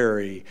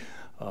very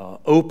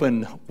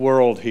open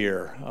world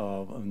here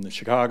in the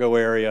Chicago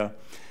area,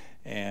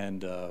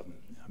 and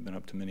I've been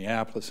up to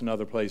Minneapolis and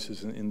other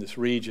places in this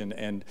region,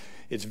 and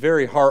it's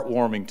very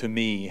heartwarming to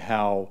me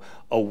how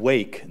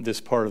awake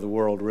this part of the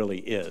world really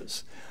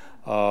is.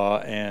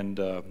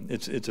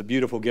 It's a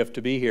beautiful gift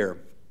to be here.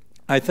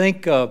 I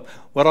think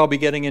what I'll be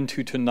getting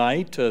into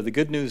tonight, the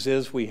good news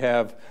is we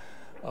have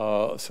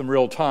some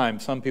real time.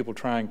 Some people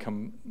try and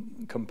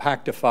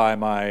compactify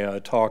my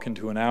talk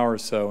into an hour or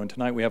so, and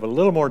tonight we have a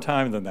little more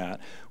time than that,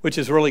 which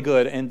is really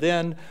good. And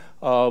then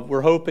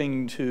we're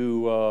hoping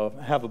to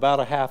have about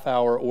a half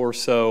hour or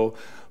so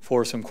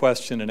for some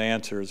question and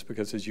answers,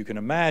 because as you can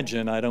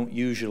imagine, I don't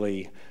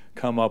usually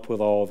come up with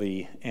all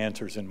the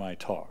answers in my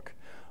talk.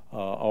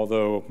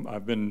 Although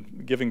I've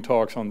been giving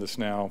talks on this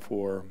now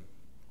for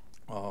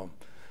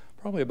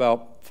probably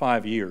about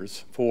 5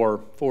 years,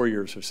 4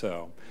 years or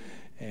so.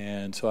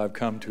 And so I've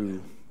come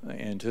to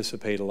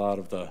anticipate a lot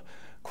of the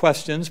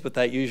questions, but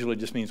that usually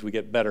just means we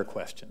get better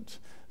questions.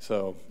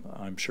 So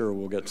I'm sure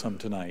we'll get some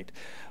tonight.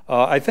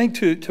 I think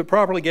to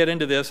properly get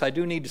into this, I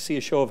do need to see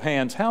a show of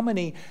hands. How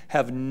many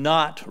have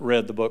not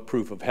read the book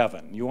Proof of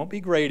Heaven? You won't be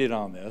graded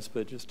on this,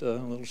 but just a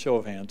little show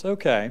of hands.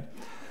 Okay.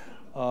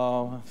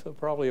 So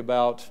probably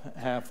about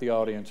half the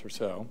audience or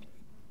so.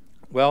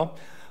 Well,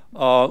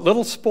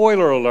 little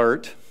spoiler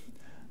alert.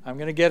 I'm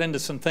going to get into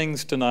some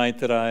things tonight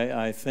that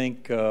I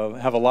think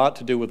have a lot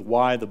to do with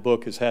why the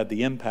book has had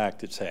the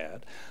impact it's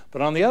had.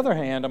 But on the other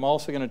hand, I'm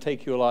also going to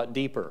take you a lot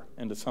deeper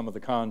into some of the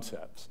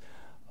concepts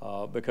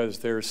because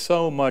there's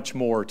so much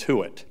more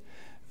to it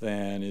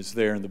than is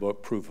there in the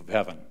book Proof of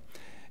Heaven.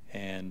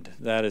 And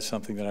that is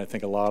something that I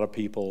think a lot of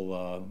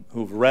people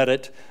who've read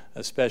it,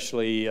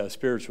 especially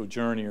spiritual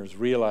journeyers,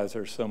 realize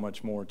there's so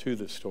much more to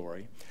this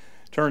story.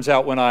 Turns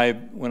out when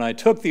I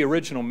took the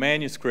original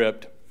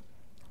manuscript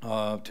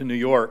to New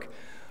York,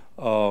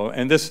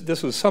 and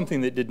this was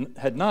something that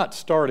had not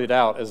started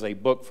out as a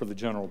book for the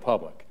general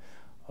public.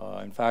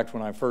 In fact,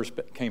 when I first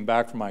came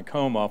back from my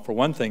coma, for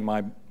one thing,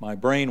 my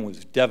brain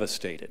was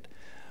devastated.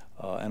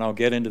 And I'll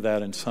get into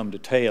that in some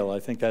detail.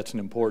 I think that's an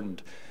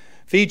important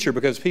feature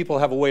because people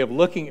have a way of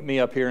looking at me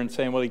up here and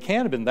saying, well, he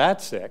can't have been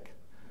that sick.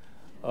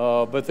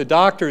 But the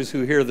doctors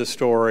who hear the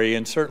story,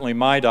 and certainly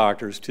my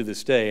doctors to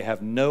this day,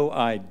 have no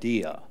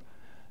idea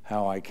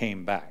how I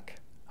came back.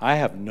 I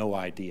have no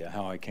idea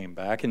how I came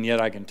back, and yet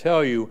I can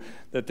tell you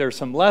that there's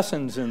some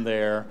lessons in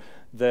there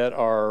that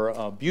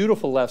are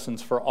beautiful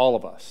lessons for all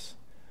of us,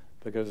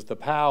 because the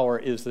power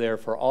is there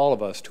for all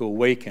of us to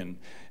awaken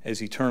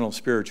as eternal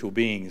spiritual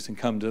beings and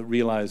come to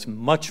realize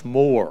much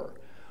more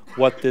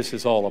what this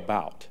is all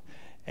about.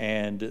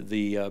 And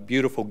the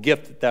beautiful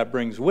gift that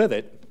brings with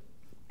it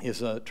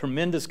is a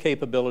tremendous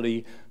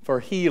capability for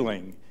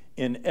healing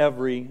in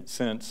every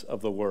sense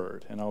of the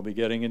word. And I'll be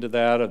getting into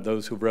that.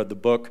 Those who've read the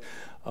book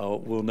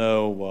will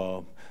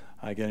know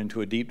I get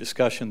into a deep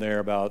discussion there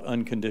about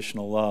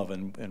unconditional love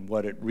and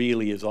what it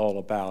really is all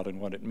about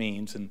and what it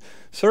means. And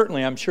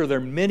certainly I'm sure there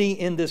are many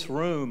in this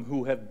room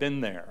who have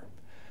been there.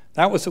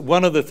 That was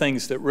one of the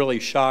things that really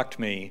shocked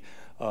me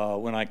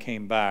when I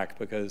came back,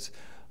 because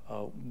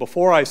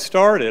Before I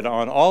started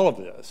on all of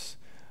this,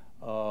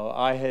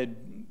 I had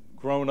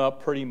grown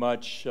up pretty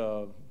much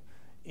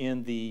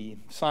in the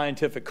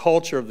scientific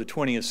culture of the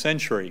 20th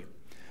century,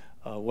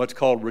 what's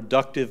called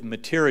reductive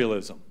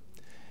materialism.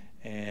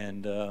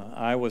 And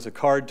I was a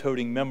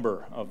card-toting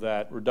member of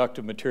that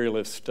reductive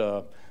materialist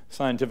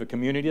scientific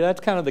community.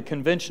 That's kind of the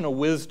conventional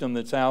wisdom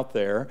that's out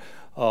there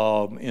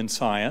in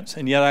science.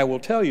 And yet I will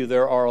tell you,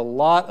 there are a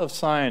lot of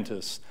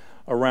scientists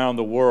around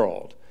the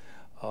world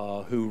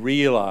who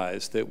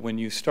realize that when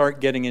you start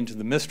getting into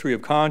the mystery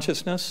of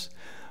consciousness,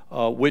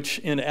 which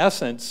in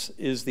essence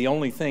is the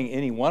only thing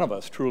any one of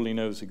us truly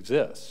knows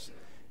exists,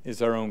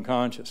 is our own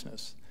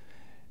consciousness.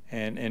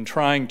 And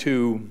trying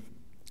to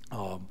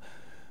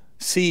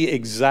see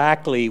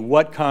exactly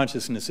what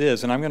consciousness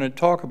is, and I'm going to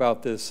talk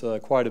about this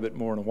quite a bit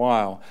more in a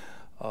while,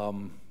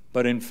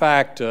 but in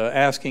fact,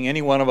 asking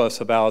any one of us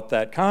about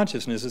that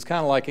consciousness is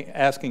kind of like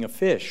asking a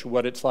fish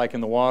what it's like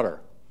in the water.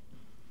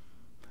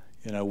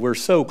 You know, we're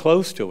so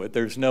close to it,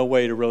 there's no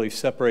way to really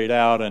separate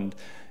out,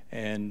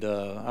 and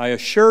I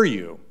assure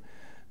you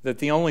that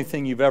the only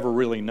thing you've ever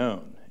really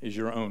known is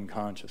your own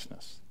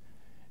consciousness.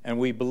 And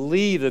we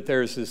believe that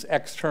there's this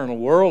external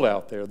world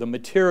out there, the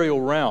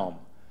material realm.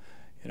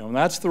 You know, and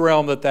that's the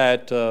realm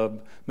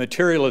that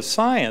materialist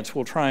science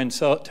will try and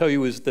tell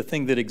you is the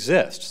thing that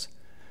exists.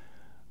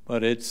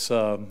 But it's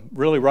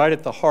really right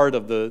at the heart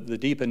of the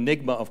deep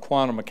enigma of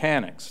quantum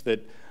mechanics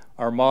that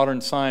our modern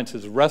science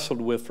has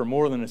wrestled with for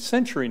more than a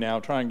century now,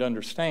 trying to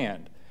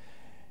understand.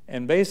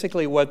 And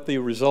basically what the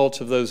results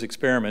of those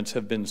experiments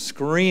have been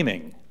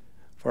screaming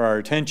for our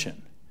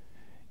attention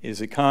is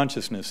that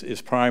consciousness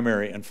is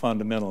primary and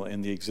fundamental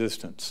in the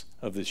existence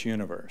of this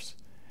universe.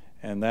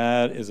 And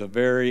that is a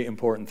very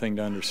important thing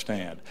to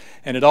understand.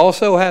 And it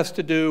also has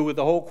to do with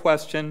the whole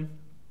question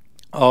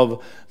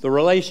of the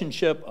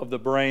relationship of the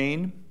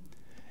brain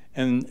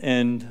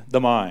and the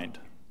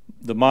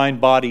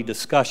mind-body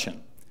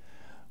discussion,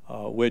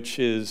 which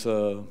is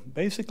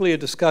basically a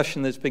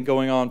discussion that's been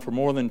going on for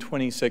more than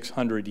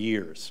 2,600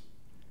 years.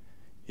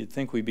 You'd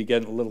think we'd be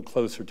getting a little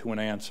closer to an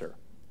answer.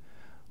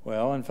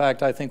 Well, in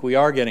fact, I think we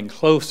are getting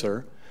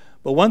closer.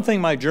 But one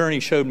thing my journey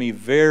showed me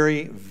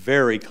very,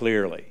 very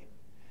clearly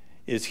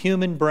is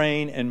human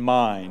brain and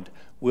mind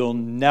will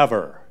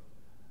never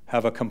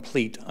have a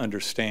complete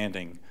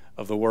understanding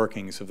of the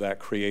workings of that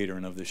creator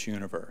and of this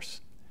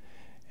universe.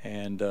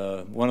 And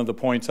one of the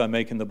points I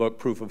make in the book,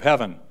 Proof of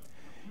Heaven,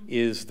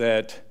 is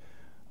that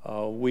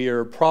we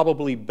are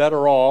probably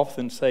better off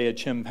than, say, a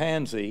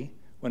chimpanzee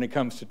when it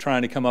comes to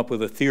trying to come up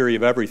with a theory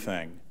of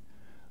everything,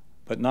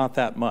 but not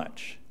that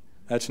much.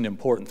 That's an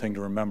important thing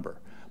to remember.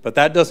 But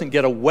that doesn't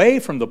get away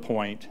from the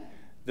point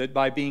that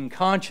by being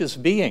conscious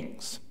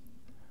beings,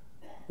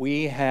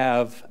 we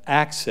have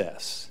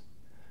access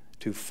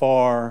to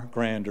far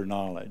grander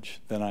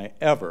knowledge than I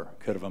ever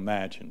could have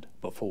imagined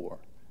before.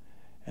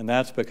 And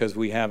that's because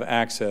we have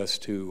access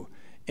to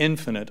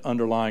infinite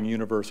underlying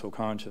universal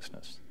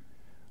consciousness,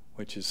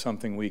 which is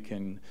something we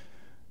can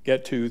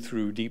get to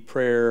through deep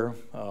prayer,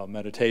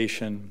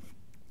 meditation,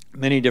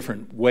 many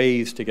different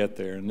ways to get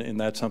there, and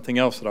that's something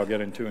else that I'll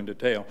get into in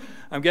detail.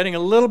 I'm getting a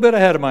little bit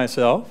ahead of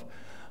myself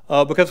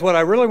because what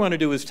I really want to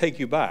do is take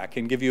you back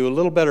and give you a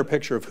little better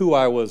picture of who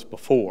I was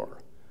before,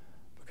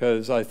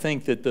 because I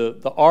think that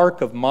the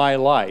arc of my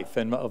life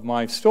and of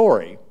my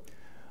story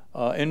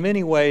in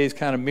many ways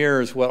kind of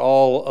mirrors what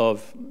all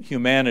of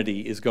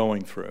humanity is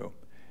going through,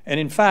 and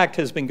in fact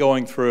has been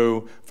going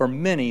through for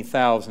many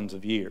thousands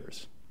of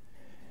years.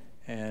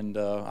 And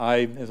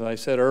as I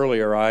said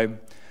earlier,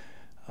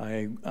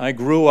 I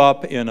grew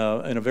up in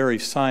a very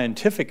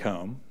scientific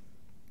home.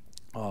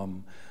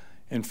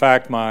 In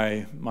fact,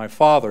 my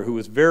father, who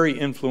was very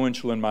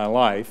influential in my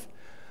life,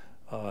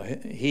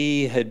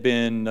 he had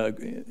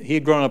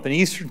grown up in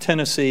eastern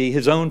Tennessee.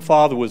 His own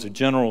father was a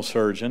general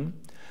surgeon.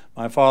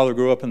 My father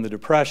grew up in the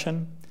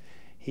Depression.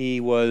 He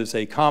was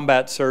a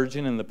combat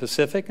surgeon in the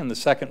Pacific in the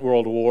Second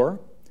World War.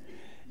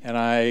 And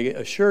I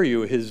assure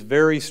you, his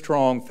very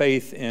strong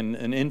faith in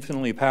an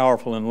infinitely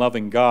powerful and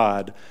loving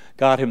God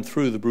got him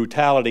through the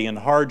brutality and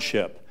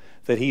hardship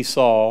that he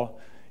saw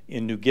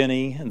in New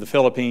Guinea and the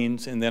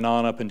Philippines and then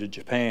on up into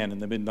Japan in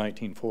the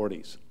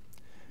mid-1940s.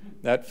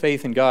 That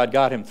faith in God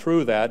got him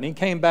through that, and he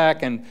came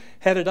back and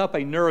headed up a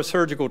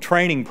neurosurgical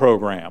training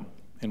program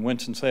in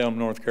Winston-Salem,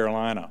 North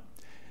Carolina.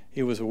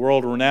 He was a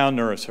world-renowned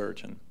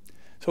neurosurgeon.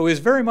 So he was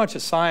very much a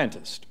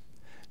scientist.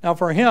 Now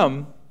for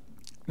him,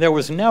 there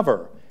was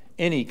never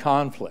any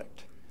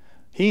conflict.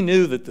 He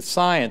knew that the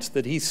science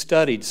that he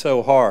studied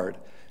so hard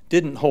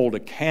didn't hold a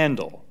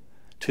candle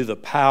to the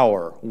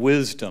power,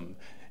 wisdom,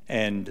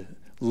 and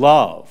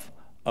love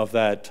of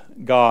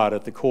that God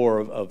at the core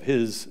of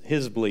his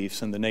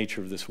beliefs and the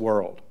nature of this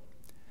world.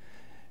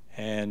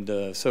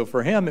 And so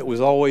for him, it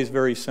was always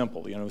very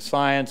simple. You know,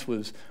 science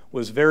was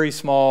very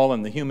small,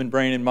 and the human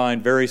brain and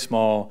mind very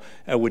small,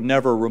 and would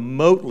never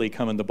remotely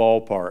come in the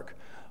ballpark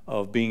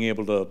of being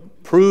able to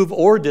prove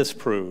or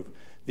disprove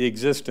the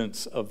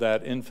existence of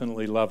that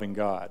infinitely loving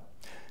God.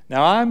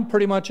 Now, I'm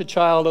pretty much a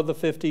child of the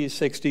 50s,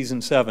 60s,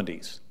 and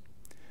 70s.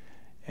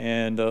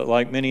 and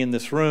like many in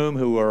this room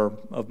who are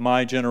of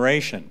my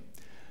generation,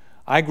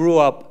 I grew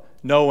up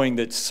knowing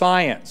that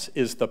science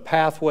is the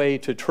pathway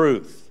to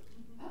truth.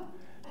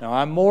 Now,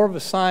 I'm more of a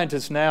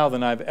scientist now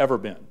than I've ever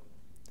been.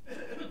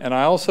 And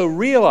I also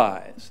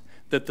realize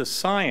that the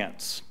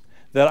science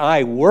that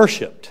I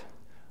worshipped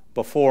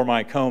before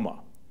my coma,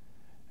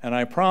 and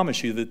I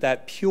promise you that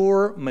that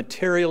pure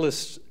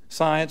materialist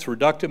science,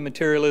 reductive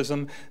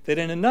materialism, that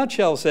in a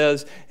nutshell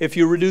says if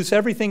you reduce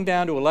everything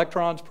down to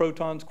electrons,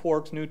 protons,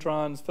 quarks,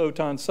 neutrons,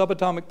 photons,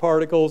 subatomic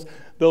particles,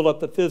 build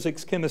up the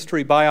physics,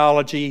 chemistry,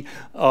 biology,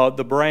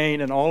 the brain,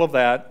 and all of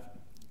that,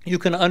 you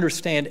can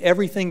understand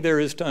everything there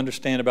is to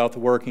understand about the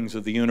workings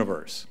of the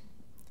universe.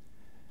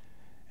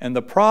 And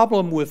the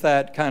problem with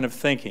that kind of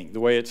thinking,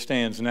 the way it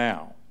stands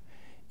now,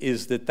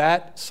 is that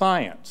that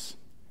science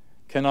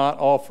cannot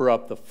offer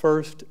up the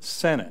first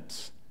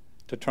sentence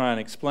to try and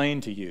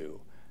explain to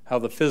you how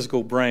the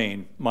physical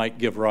brain might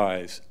give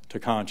rise to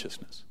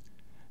consciousness.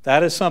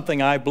 That is something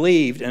I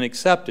believed and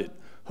accepted,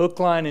 hook,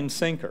 line, and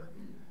sinker,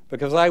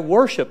 because I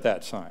worship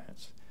that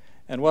science.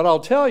 And what I'll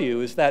tell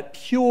you is that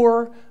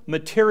pure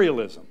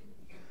materialism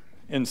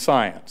in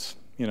science,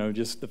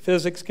 just the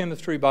physics,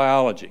 chemistry,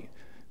 biology,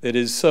 that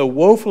is so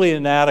woefully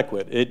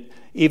inadequate,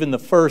 even the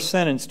first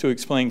sentence to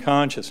explain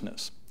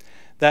consciousness.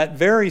 That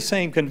very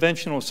same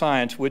conventional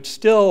science, which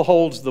still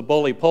holds the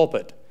bully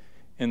pulpit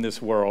in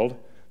this world,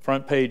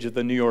 front page of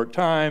the New York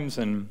Times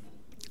and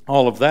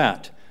all of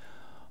that,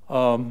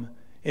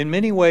 in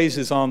many ways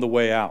is on the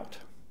way out.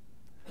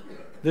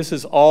 This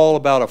is all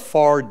about a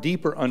far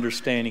deeper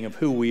understanding of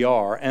who we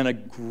are and a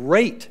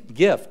great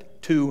gift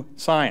to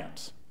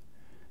science.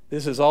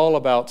 This is all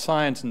about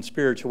science and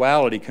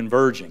spirituality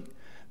converging.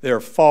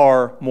 They're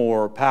far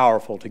more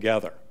powerful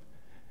together.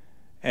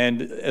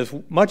 And as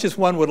much as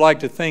one would like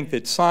to think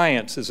that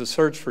science is a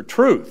search for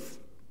truth,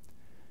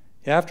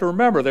 you have to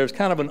remember there's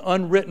kind of an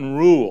unwritten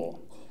rule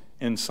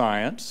in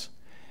science,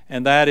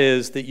 and that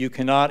is that you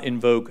cannot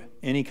invoke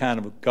any kind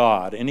of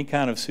God, any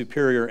kind of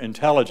superior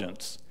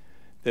intelligence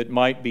that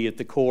might be at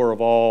the core of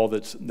all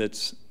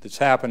that's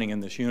happening in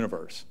this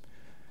universe.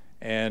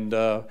 And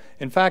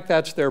in fact,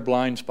 that's their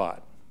blind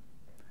spot.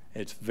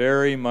 It's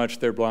very much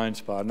their blind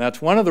spot. And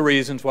that's one of the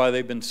reasons why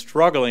they've been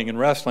struggling and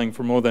wrestling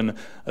for more than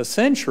a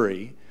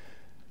century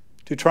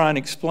to try and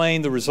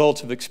explain the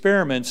results of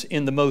experiments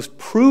in the most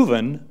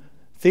proven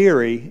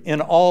theory in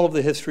all of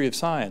the history of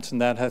science,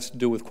 and that has to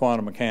do with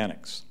quantum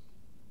mechanics.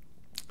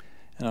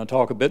 And I'll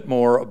talk a bit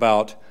more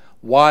about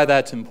why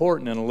that's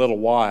important in a little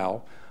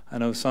while. I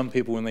know some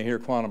people, when they hear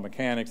quantum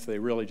mechanics, they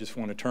really just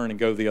want to turn and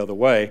go the other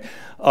way.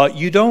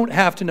 You don't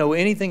have to know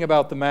anything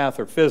about the math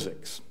or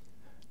physics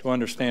to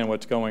understand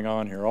what's going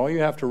on here. All you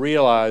have to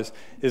realize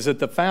is that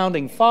the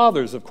founding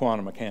fathers of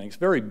quantum mechanics,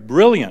 very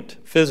brilliant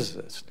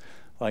physicists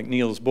like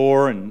Niels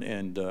Bohr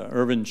and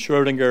Erwin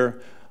Schrödinger,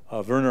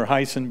 Werner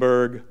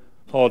Heisenberg,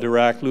 Paul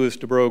Dirac, Louis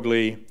de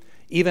Broglie,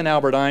 even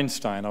Albert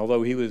Einstein,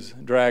 although he was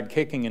dragged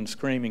kicking and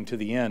screaming to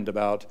the end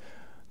about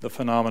the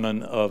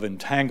phenomenon of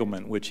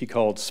entanglement, which he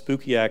called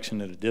spooky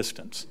action at a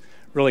distance,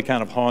 really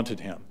kind of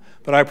haunted him.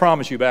 But I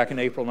promise you, back in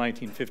April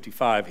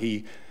 1955,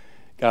 he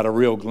got a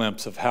real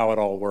glimpse of how it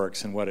all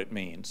works and what it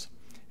means.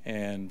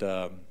 And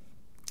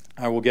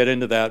I will get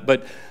into that.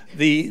 But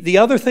the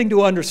other thing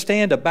to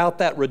understand about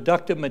that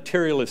reductive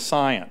materialist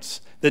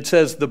science that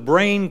says the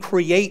brain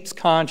creates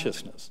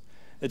consciousness,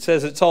 it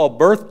says it's all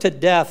birth to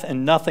death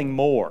and nothing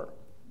more.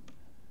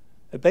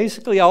 It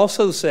basically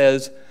also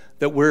says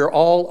that we're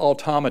all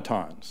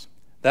automatons.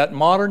 That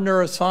modern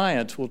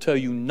neuroscience will tell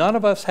you none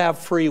of us have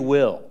free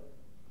will.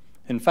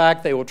 In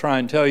fact, they will try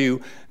and tell you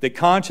that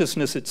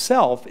consciousness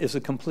itself is a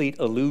complete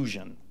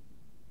illusion.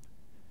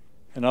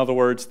 In other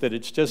words, that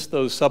it's just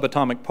those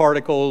subatomic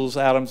particles,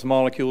 atoms,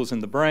 molecules in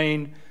the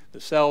brain, the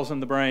cells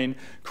in the brain,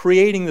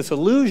 creating this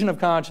illusion of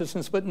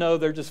consciousness, but no,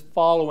 they're just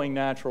following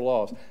natural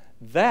laws.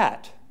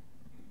 That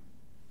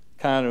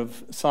kind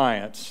of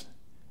science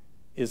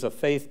is a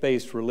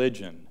faith-based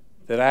religion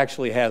that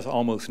actually has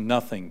almost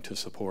nothing to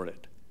support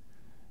it.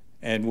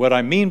 And what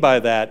I mean by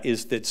that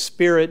is that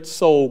spirit,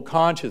 soul,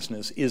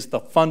 consciousness is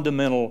the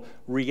fundamental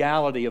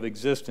reality of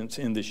existence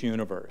in this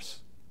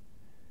universe.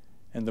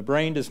 And the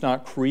brain does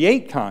not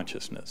create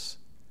consciousness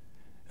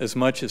as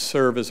much as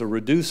serve as a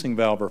reducing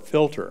valve or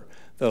filter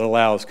that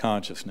allows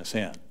consciousness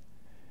in.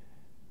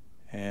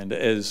 And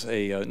as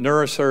a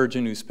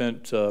neurosurgeon who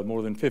spent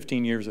more than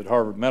 15 years at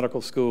Harvard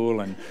Medical School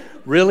and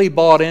really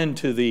bought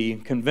into the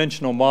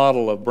conventional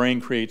model of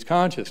brain creates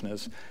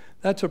consciousness,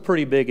 that's a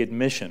pretty big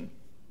admission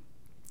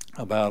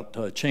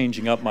about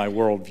changing up my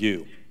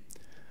worldview.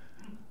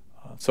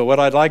 So what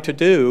I'd like to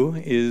do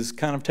is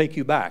kind of take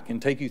you back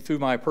and take you through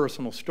my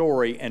personal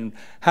story and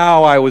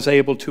how I was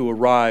able to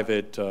arrive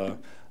at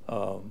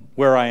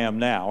where I am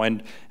now.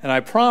 And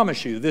I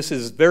promise you, this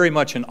is very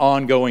much an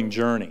ongoing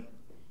journey.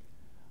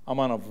 I'm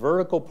on a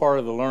vertical part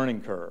of the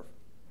learning curve.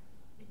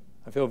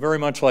 I feel very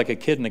much like a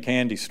kid in a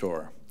candy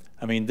store.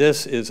 I mean,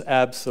 this is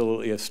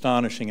absolutely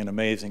astonishing and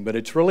amazing, but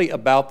it's really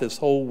about this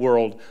whole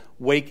world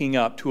waking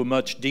up to a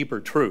much deeper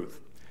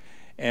truth.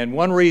 And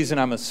one reason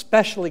I'm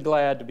especially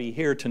glad to be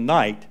here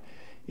tonight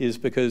is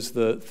because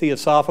the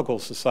Theosophical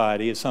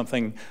Society is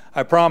something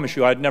I promise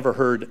you I'd never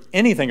heard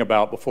anything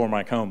about before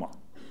my coma.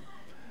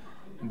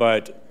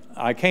 But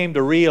I came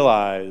to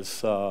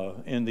realize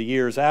in the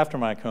years after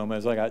my coma,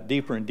 as I got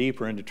deeper and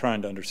deeper into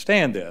trying to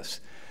understand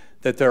this,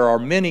 that there are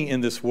many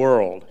in this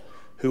world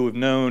who have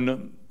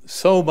known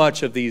so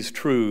much of these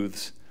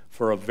truths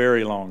for a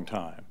very long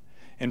time.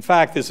 In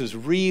fact, this is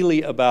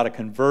really about a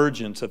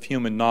convergence of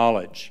human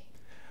knowledge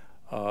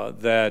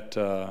that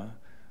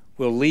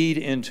will lead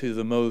into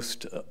the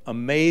most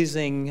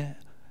amazing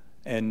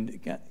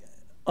and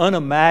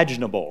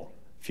unimaginable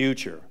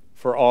future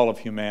for all of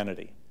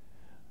humanity.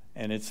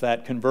 And it's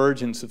that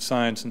convergence of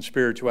science and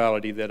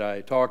spirituality that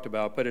I talked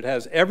about, but it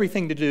has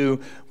everything to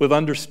do with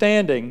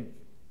understanding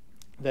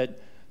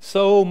that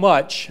so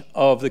much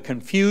of the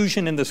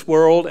confusion in this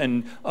world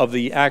and of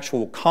the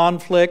actual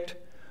conflict,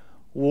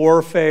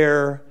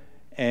 warfare,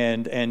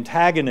 and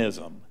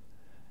antagonism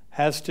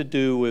has to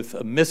do with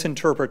a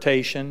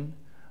misinterpretation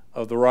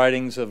of the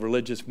writings of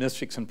religious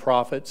mystics and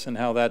prophets, and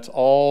how that's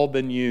all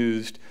been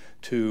used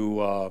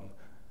to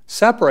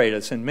separate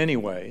us in many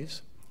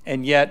ways.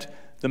 And yet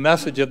the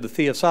message of the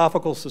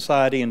Theosophical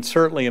Society, and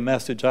certainly a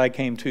message I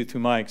came to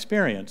through my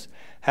experience,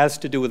 has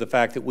to do with the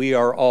fact that we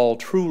are all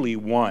truly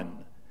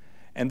one.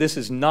 And this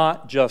is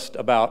not just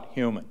about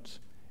humans.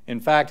 In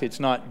fact, it's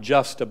not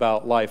just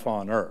about life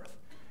on Earth.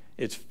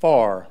 It's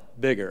far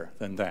bigger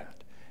than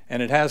that.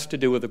 And it has to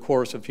do with the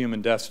course of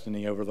human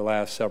destiny over the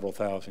last several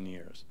thousand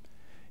years.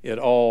 It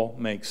all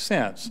makes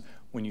sense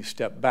when you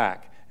step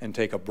back and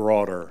take a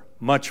broader,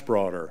 much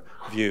broader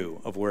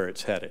view of where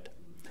it's headed.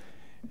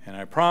 And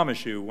I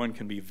promise you, one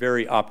can be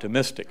very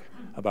optimistic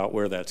about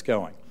where that's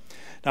going.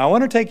 Now, I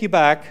want to take you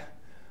back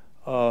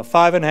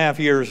 5.5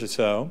 years or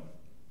so,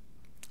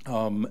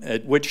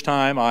 at which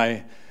time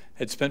I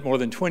had spent more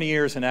than 20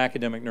 years in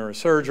academic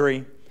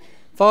neurosurgery,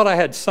 thought I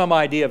had some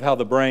idea of how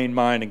the brain,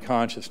 mind, and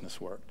consciousness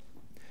worked.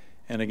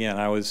 And again,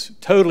 I was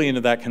totally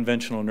into that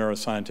conventional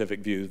neuroscientific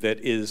view that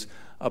is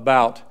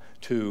about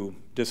to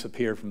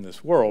disappear from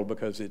this world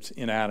because it's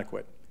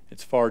inadequate.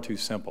 It's far too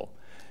simple,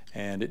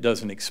 and it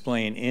doesn't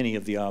explain any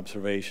of the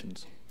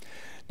observations.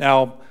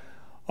 Now,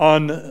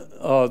 on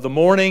the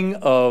morning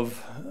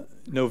of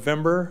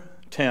November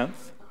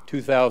 10th,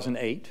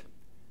 2008,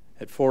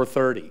 at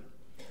 4:30,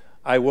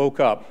 I woke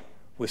up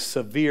with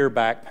severe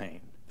back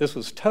pain. This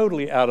was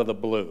totally out of the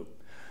blue.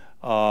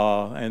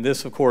 And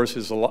this, of course,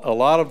 is a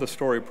lot of the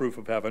story Proof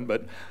of Heaven,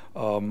 but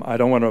I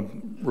don't want to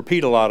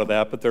repeat a lot of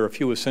that, but there are a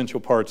few essential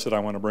parts that I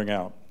want to bring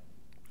out.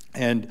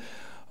 And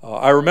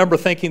I remember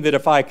thinking that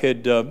if I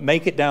could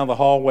make it down the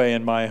hallway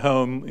in my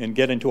home and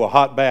get into a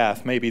hot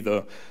bath, maybe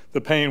the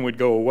pain would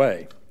go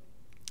away.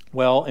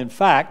 Well, in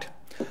fact,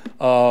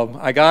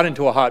 I got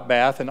into a hot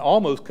bath and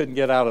almost couldn't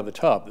get out of the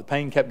tub. The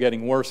pain kept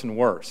getting worse and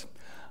worse.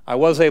 I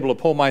was able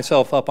to pull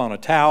myself up on a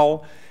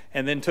towel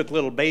and then took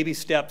little baby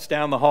steps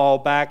down the hall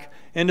back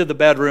into the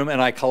bedroom,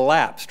 and I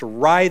collapsed,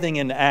 writhing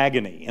in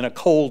agony, in a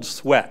cold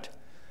sweat.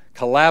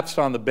 Collapsed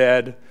on the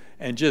bed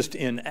and just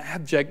in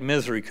abject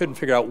misery, couldn't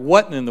figure out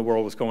what in the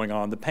world was going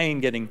on, the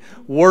pain getting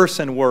worse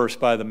and worse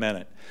by the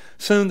minute.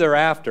 Soon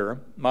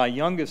thereafter, my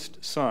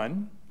youngest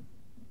son,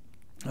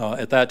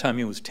 at that time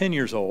he was 10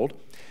 years old,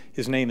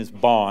 his name is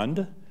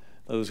Bond.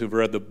 Those who've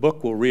read the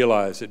book will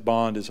realize that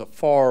Bond is a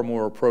far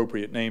more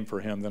appropriate name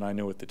for him than I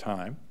knew at the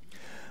time.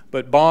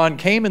 But Bond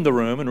came in the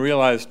room and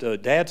realized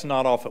Dad's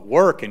not off at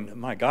work, and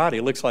my God, he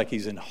looks like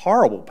he's in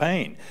horrible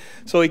pain.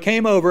 So he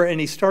came over and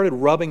he started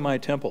rubbing my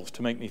temples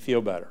to make me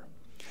feel better.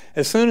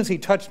 As soon as he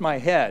touched my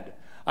head,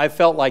 I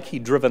felt like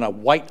he'd driven a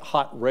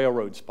white-hot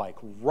railroad spike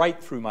right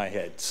through my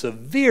head.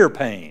 Severe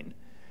pain.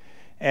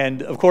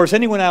 And, of course,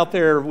 anyone out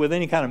there with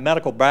any kind of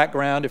medical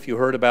background, if you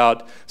heard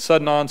about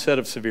sudden onset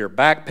of severe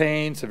back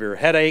pain, severe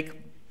headache,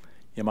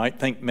 you might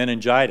think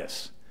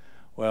meningitis.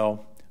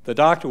 Well, the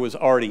doctor was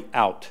already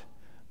out.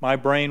 My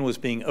brain was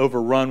being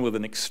overrun with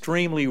an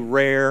extremely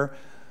rare,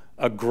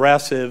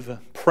 aggressive,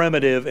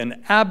 primitive,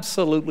 and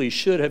absolutely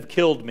should have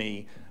killed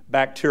me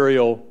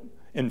bacterial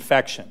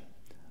infection,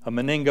 a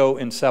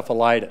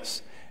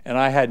meningoencephalitis. And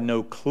I had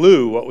no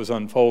clue what was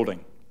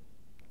unfolding.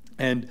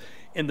 And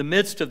in the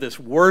midst of this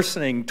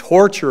worsening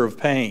torture of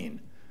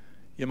pain,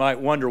 you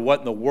might wonder what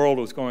in the world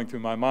was going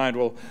through my mind.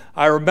 Well,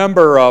 I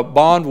remember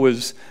Bond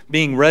was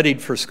being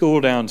readied for school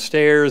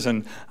downstairs,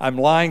 and I'm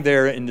lying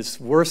there in this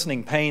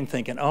worsening pain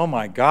thinking, oh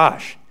my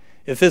gosh,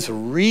 if this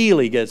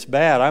really gets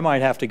bad, I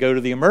might have to go to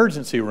the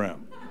emergency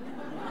room.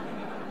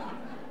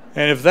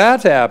 And if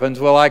that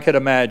happens, well, I could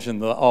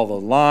imagine all the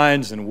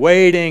lines and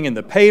waiting and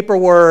the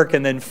paperwork,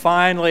 and then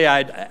finally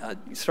I'd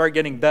start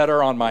getting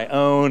better on my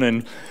own,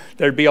 and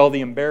there'd be all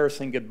the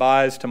embarrassing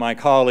goodbyes to my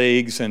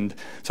colleagues. And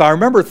so I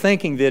remember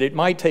thinking that it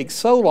might take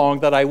so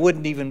long that I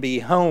wouldn't even be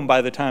home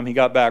by the time he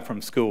got back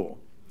from school.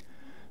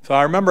 So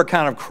I remember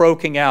kind of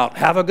croaking out,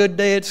 "Have a good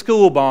day at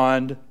school,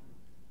 Bond."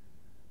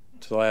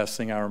 It's the last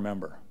thing I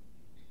remember.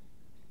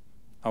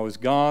 I was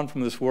gone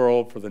from this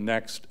world for the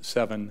next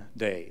 7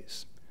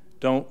 days.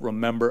 Don't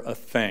remember a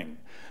thing.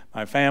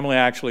 My family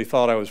actually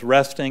thought I was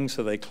resting,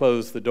 so they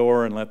closed the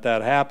door and let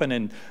that happen.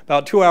 And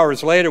about 2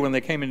 hours later, when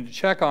they came in to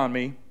check on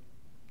me,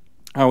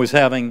 I was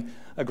having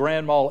a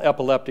grand mal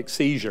epileptic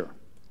seizure.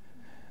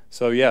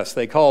 So yes,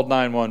 they called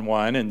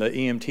 911, and the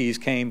EMTs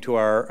came to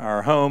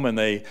our home, and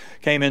they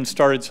came in,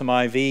 started some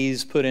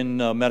IVs, put in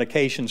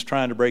medications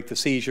trying to break the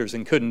seizures,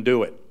 and couldn't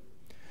do it.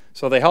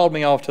 So they hauled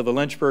me off to the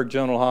Lynchburg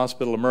General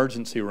Hospital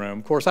emergency room.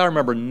 Of course, I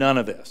remember none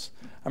of this.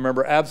 I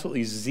remember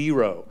absolutely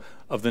zero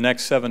of the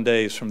next 7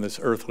 days from this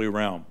earthly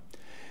realm.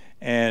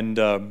 And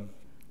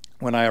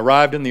when I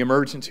arrived in the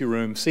emergency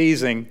room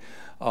seizing,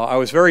 I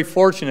was very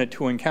fortunate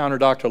to encounter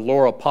Dr.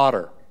 Laura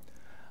Potter.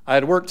 I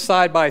had worked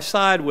side by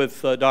side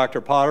with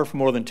Dr. Potter for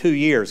more than 2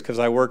 years because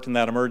I worked in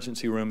that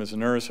emergency room as a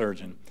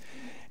neurosurgeon.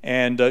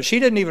 And she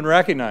didn't even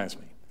recognize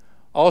me.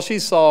 All she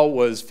saw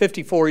was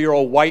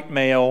 54-year-old white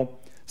male,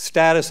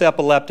 status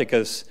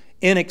epilepticus,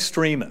 in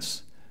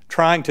extremis,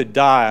 trying to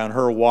die on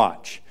her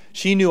watch.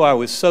 She knew I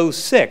was so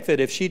sick that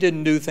if she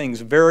didn't do things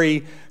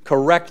very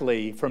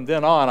correctly from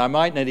then on, I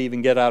might not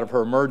even get out of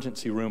her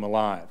emergency room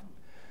alive.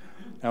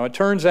 Now, it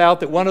turns out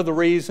that one of the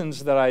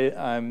reasons that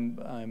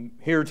I'm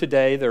here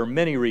today, there are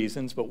many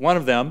reasons, but one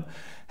of them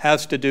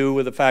has to do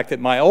with the fact that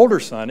my older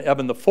son,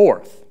 Eben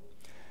IV,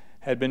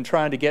 had been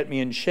trying to get me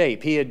in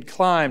shape. He had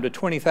climbed a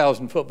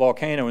 20,000-foot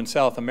volcano in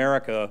South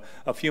America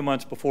a few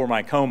months before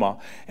my coma,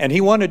 and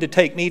he wanted to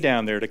take me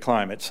down there to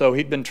climb it. So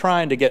he'd been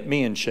trying to get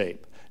me in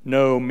shape.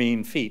 No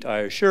mean feat, I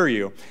assure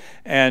you.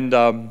 And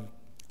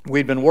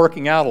we'd been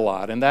working out a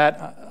lot, and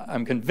that,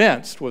 I'm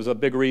convinced, was a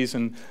big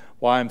reason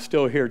why I'm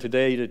still here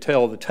today to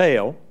tell the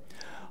tale.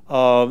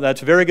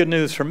 That's very good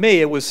news for me.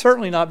 It was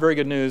certainly not very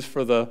good news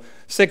for the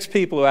 6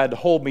 people who had to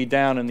hold me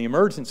down in the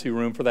emergency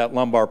room for that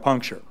lumbar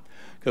puncture,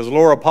 because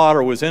Laura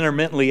Potter was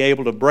intermittently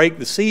able to break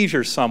the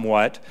seizure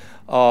somewhat,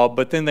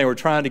 but then they were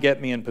trying to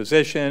get me in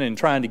position and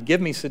trying to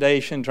give me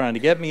sedation, trying to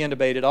get me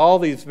intubated, all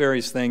these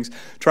various things,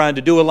 trying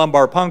to do a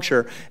lumbar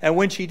puncture. And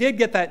when she did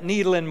get that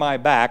needle in my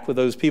back with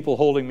those people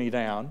holding me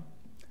down,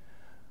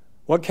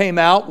 what came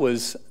out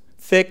was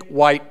thick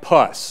white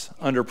pus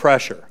under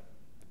pressure.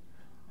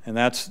 And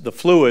that's the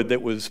fluid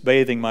that was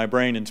bathing my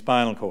brain and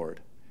spinal cord.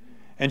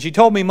 And she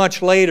told me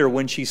much later,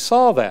 when she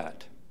saw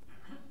that,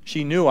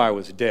 she knew I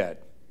was dead.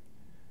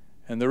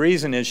 And the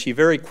reason is she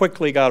very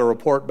quickly got a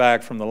report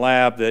back from the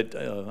lab that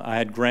I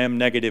had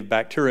gram-negative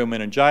bacterial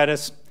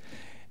meningitis.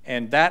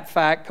 And that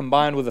fact,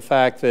 combined with the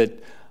fact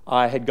that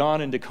I had gone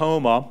into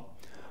coma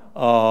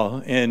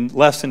in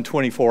less than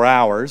 24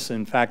 hours.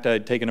 In fact, I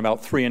had taken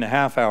about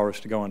 3.5 hours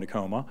to go into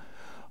coma.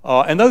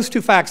 And those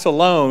two facts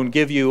alone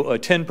give you a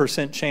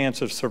 10%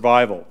 chance of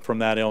survival from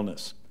that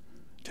illness,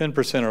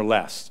 10% or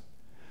less.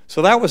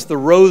 So that was the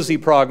rosy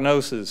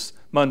prognosis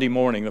Monday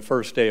morning, the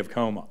first day of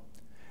coma.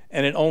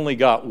 And it only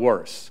got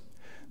worse.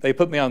 They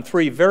put me on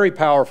 3 very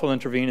powerful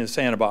intravenous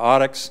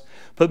antibiotics,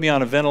 put me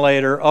on a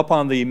ventilator, up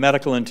on the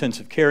medical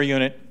intensive care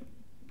unit.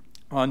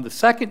 On the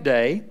second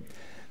day,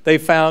 they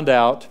found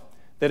out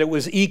that it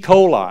was E.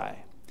 coli.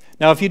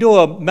 Now, if you do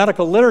a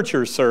medical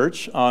literature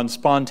search on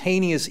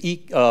spontaneous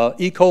E.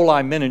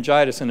 coli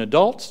meningitis in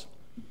adults,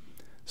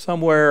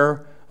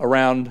 somewhere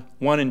around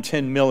 1 in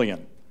 10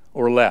 million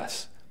or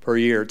less per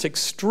year. It's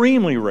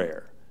extremely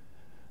rare.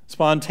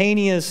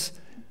 Spontaneous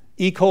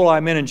E.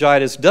 coli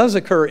meningitis does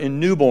occur in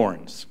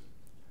newborns,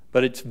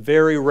 but it's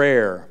very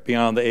rare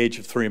beyond the age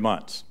of 3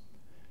 months.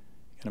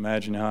 You can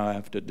imagine how I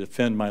have to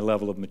defend my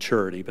level of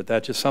maturity, but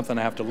that's just something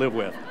I have to live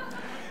with.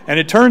 And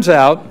it turns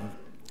out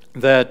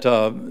that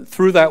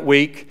through that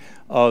week,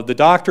 the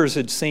doctors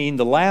had seen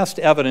the last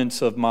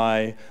evidence of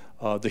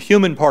the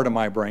human part of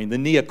my brain, the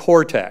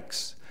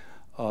neocortex,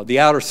 the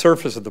outer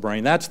surface of the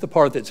brain. That's the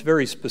part that's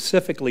very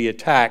specifically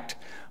attacked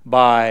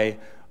by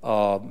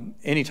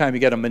anytime you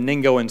get a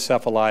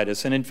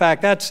meningoencephalitis. And in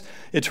fact,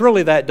 it's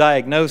really that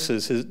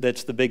diagnosis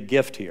that's the big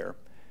gift here.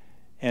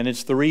 And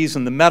it's the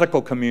reason the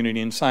medical community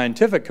and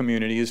scientific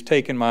community has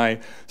taken my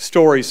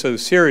story so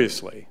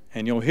seriously.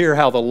 And you'll hear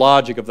how the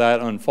logic of that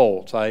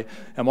unfolds. I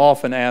am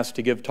often asked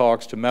to give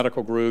talks to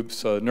medical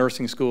groups,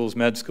 nursing schools,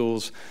 med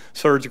schools,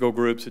 surgical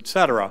groups,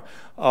 etc.,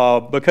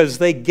 because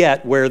they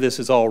get where this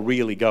is all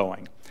really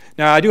going.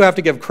 Now, I do have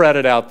to give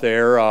credit out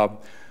there.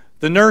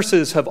 The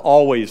nurses have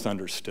always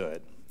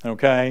understood,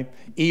 okay?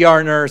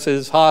 ER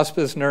nurses,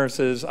 hospice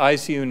nurses,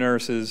 ICU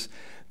nurses,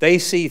 they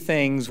see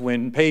things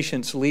when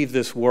patients leave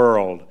this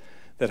world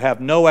that have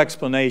no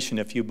explanation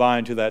if you buy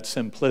into that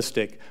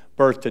simplistic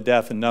birth to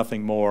death and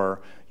nothing more,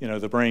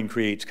 the brain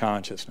creates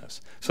consciousness.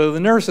 So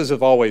the nurses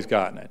have always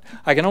gotten it.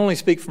 I can only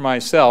speak for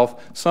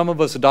myself. Some of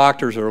us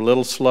doctors are a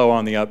little slow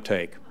on the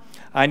uptake.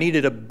 I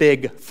needed a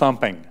big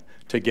thumping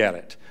to get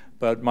it.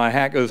 But my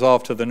hat goes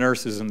off to the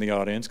nurses in the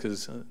audience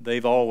because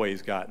they've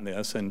always gotten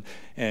this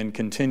and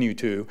continue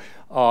to.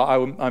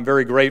 I'm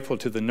very grateful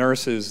to the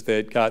nurses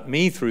that got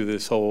me through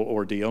this whole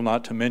ordeal,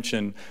 not to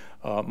mention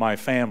my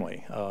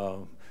family.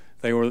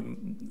 They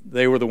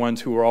were the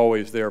ones who were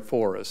always there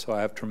for us, so I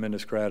have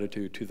tremendous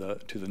gratitude to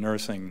the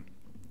nursing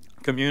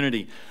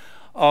community.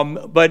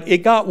 But it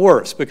got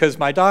worse because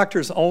my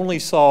doctors only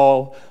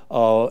saw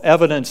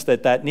evidence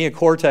that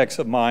neocortex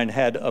of mine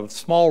had a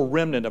small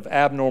remnant of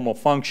abnormal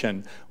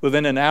function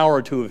within an hour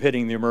or two of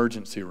hitting the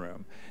emergency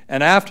room.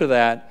 And after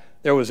that,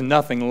 there was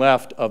nothing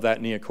left of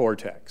that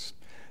neocortex.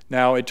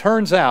 Now, it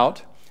turns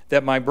out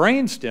that my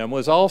brainstem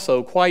was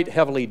also quite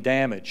heavily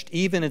damaged,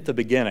 even at the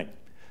beginning.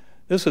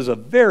 This is a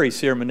very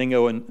severe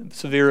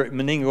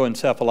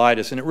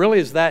meningoencephalitis, and it really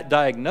is that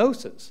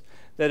diagnosis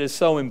that is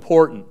so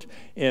important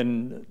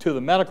to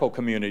the medical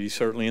community,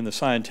 certainly in the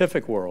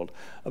scientific world,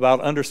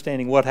 about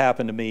understanding what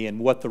happened to me and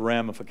what the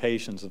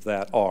ramifications of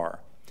that are.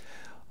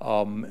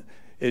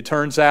 It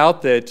turns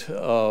out that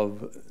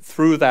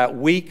through that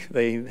week,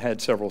 they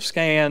had several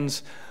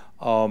scans.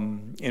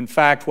 In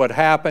fact, what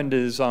happened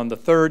is on the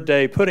third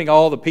day, putting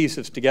all the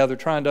pieces together,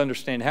 trying to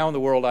understand how in the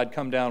world I'd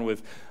come down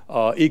with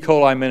E.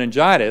 coli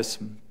meningitis,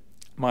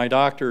 my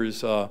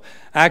doctors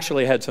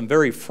actually had some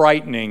very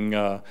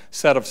frightening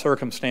set of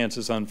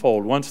circumstances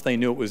unfold once they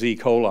knew it was E.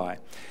 coli.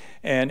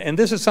 And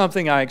this is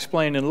something I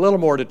explain in a little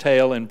more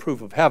detail in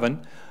Proof of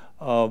Heaven,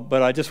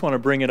 but I just want to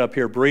bring it up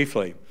here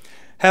briefly.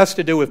 Has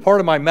to do with part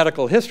of my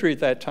medical history at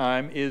that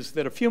time is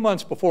that a few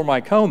months before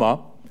my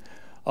coma,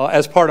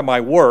 as part of my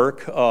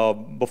work,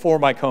 before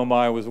my coma,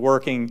 I was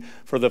working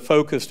for the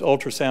Focused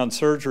Ultrasound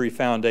Surgery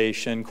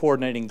Foundation,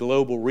 coordinating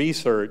global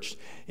research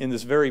in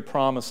this very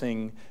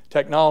promising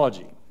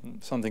technology,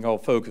 something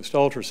called focused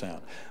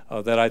ultrasound,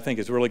 that I think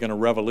is really going to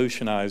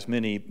revolutionize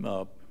many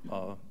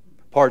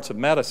parts of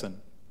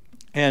medicine.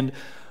 And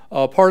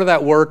part of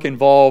that work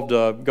involved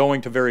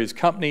going to various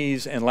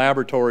companies and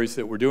laboratories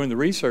that were doing the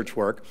research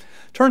work.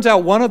 Turns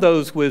out one of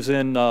those was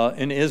in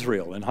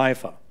Israel, in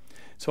Haifa.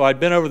 So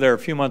I'd been over there a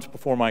few months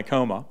before my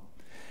coma.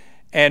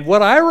 And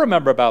what I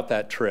remember about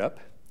that trip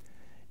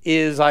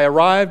is I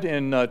arrived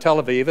in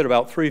Tel Aviv at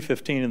about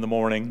 3:15 in the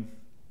morning,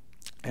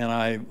 and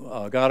I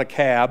got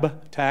a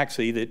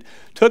taxi that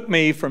took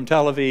me from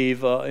Tel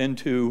Aviv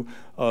into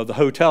the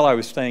hotel I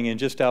was staying in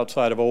just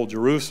outside of Old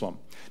Jerusalem.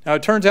 Now,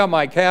 it turns out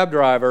my cab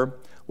driver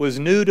was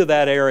new to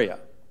that area,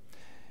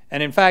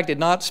 and in fact did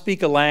not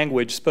speak a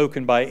language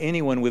spoken by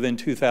anyone within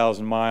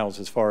 2,000 miles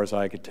as far as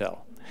I could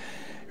tell.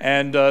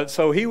 And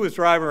so he was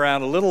driving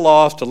around a little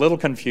lost, a little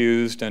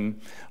confused, and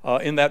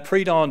in that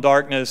pre-dawn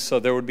darkness,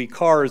 there would be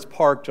cars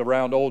parked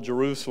around Old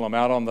Jerusalem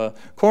out on the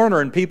corner,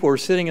 and people were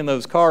sitting in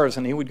those cars,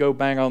 and he would go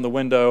bang on the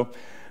window,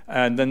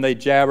 and then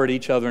they'd jabber at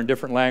each other in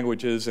different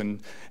languages.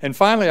 And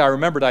finally, I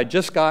remembered I'd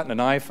just gotten an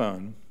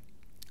iPhone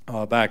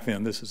back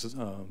then. This is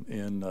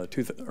in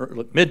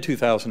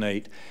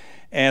mid-2008.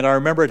 And I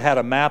remember it had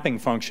a mapping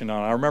function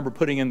on it. I remember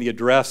putting in the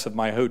address of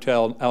my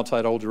hotel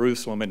outside Old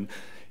Jerusalem and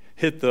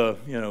hit the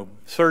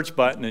search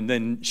button and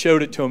then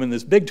showed it to him in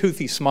this big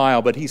toothy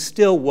smile, but he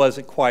still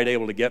wasn't quite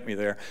able to get me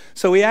there.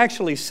 So he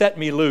actually set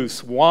me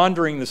loose,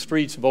 wandering the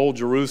streets of Old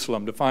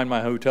Jerusalem to find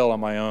my hotel on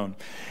my own.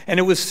 And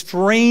it was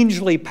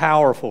strangely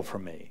powerful for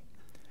me.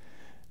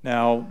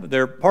 Now,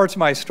 there are parts of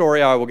my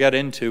story I will get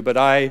into, but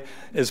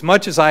as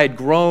much as I had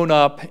grown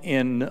up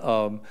in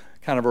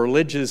kind of a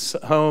religious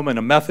home in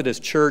a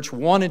Methodist church,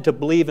 wanted to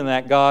believe in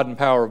that God and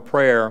power of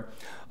prayer,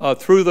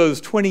 through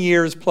those 20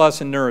 years plus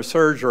in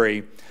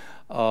neurosurgery,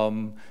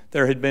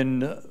 there had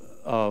been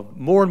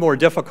more and more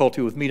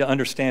difficulty with me to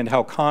understand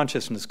how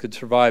consciousness could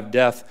survive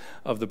death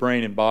of the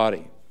brain and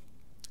body.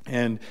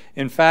 And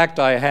in fact,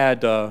 I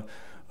had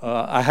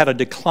a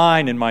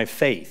decline in my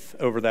faith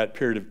over that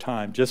period of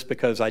time just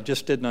because I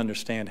just didn't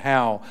understand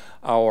how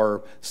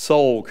our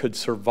soul could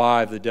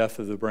survive the death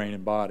of the brain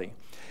and body.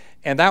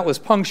 And that was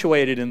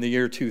punctuated in the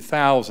year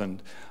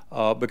 2000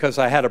 because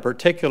I had a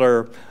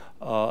particular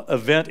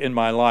event in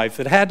my life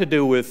that had to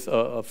do with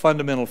a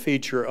fundamental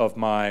feature of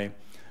my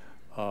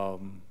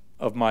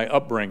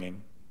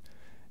upbringing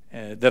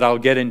that I'll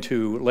get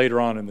into later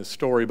on in the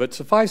story. But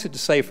suffice it to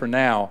say for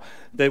now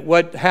that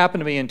what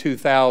happened to me in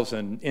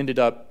 2000 ended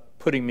up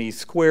putting me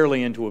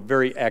squarely into a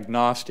very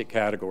agnostic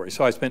category.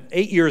 So I spent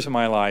 8 years of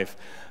my life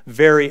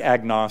very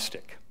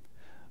agnostic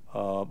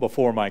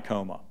before my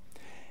coma.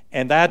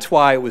 And that's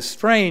why it was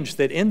strange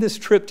that in this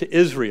trip to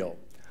Israel,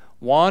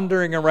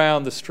 wandering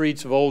around the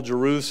streets of Old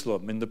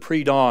Jerusalem in the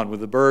pre-dawn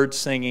with the birds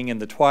singing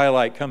and the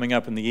twilight coming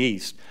up in the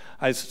east,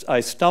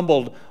 I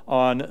stumbled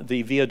on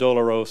the Via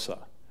Dolorosa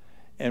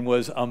and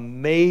was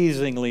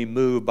amazingly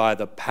moved by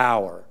the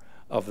power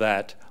of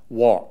that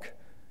walk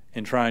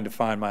in trying to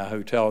find my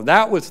hotel.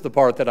 That was the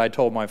part that I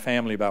told my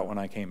family about when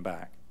I came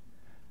back.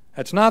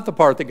 That's not the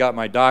part that got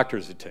my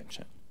doctor's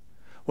attention.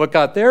 What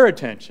got their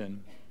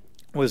attention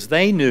was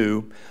they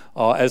knew,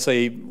 as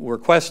they were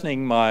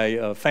questioning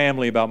my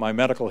family about my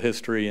medical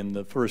history in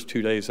the first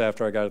 2 days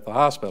after I got at the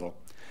hospital,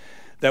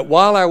 that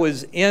while I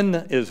was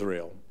in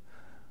Israel,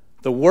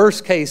 the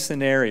worst case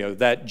scenario,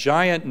 that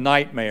giant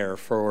nightmare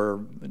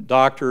for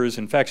doctors,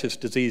 infectious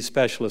disease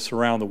specialists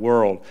around the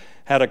world,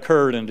 had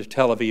occurred in the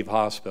Tel Aviv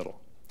hospital.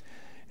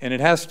 And it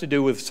has to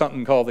do with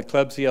something called the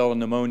Klebsiella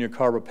pneumonia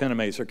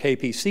carbapenemase, or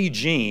KPC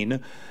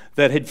gene,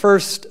 that had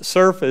first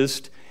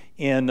surfaced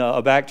in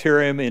a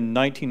bacterium in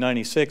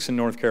 1996 in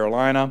North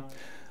Carolina,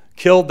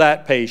 killed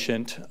that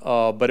patient,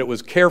 but it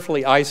was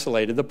carefully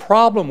isolated. The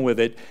problem with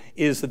it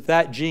is that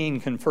that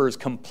gene confers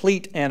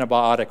complete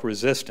antibiotic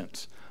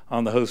resistance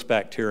on the host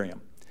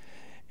bacterium.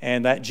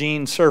 And that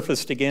gene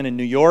surfaced again in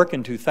New York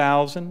in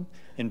 2000,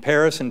 in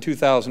Paris in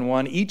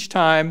 2001. Each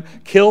time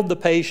killed the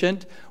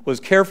patient,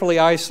 was carefully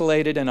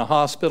isolated in a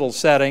hospital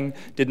setting,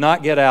 did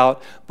not get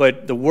out,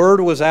 but the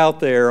word was out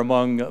there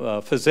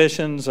among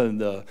physicians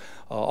and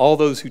all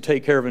those who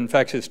take care of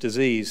infectious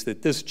disease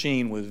that this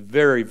gene was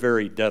very,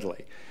 very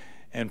deadly.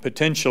 And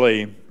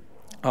potentially,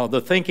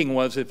 the thinking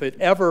was if it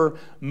ever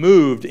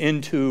moved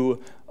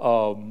into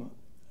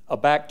a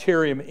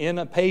bacterium in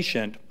a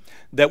patient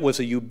that was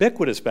a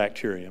ubiquitous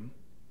bacterium,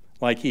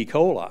 like E.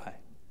 coli,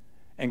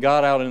 and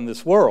got out in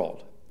this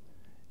world,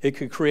 it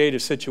could create a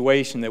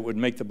situation that would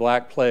make the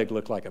Black Plague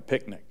look like a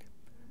picnic,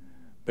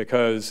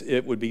 because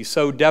it would be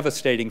so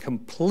devastating,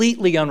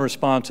 completely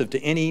unresponsive to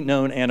any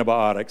known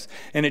antibiotics,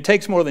 and it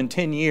takes more than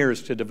 10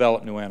 years to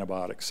develop new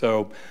antibiotics.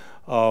 So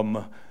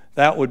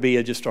that would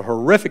be just a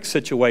horrific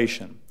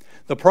situation.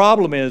 The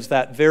problem is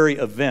that very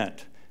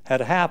event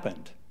had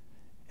happened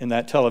in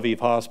that Tel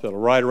Aviv hospital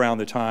right around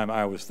the time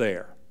I was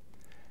there.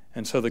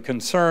 And so the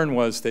concern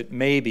was that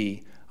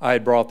maybe I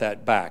had brought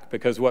that back,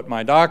 because what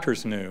my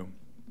doctors knew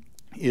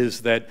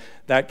is that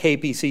that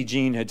KPC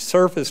gene had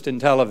surfaced in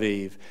Tel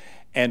Aviv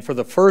and for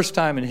the first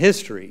time in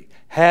history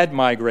had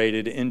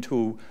migrated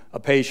into a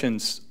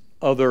patient's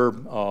other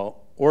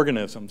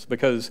organisms,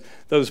 because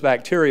those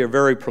bacteria are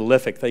very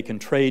prolific. They can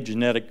trade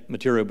genetic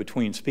material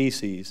between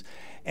species.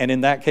 And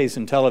in that case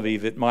in Tel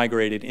Aviv, it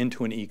migrated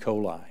into an E.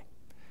 coli.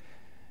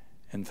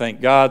 And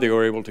thank God they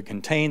were able to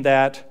contain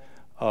that.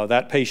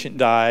 That patient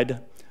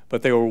died,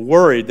 but they were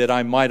worried that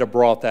I might have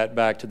brought that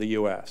back to the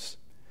U.S.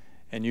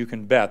 And you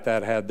can bet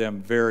that had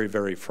them very,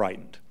 very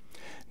frightened.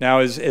 Now,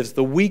 as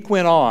the week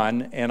went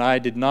on and I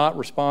did not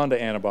respond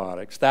to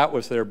antibiotics, that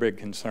was their big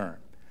concern.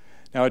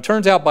 Now, it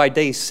turns out by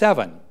day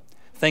 7,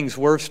 things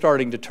were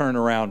starting to turn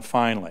around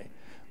finally.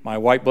 My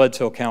white blood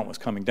cell count was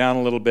coming down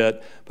a little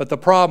bit, but the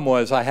problem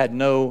was I had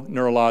no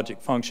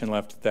neurologic function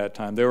left at that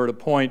time. They were at a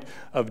point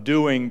of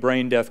doing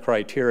brain death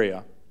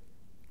criteria.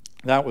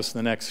 That was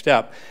the next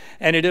step.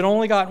 And it had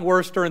only gotten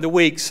worse during the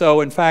week,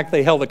 so in fact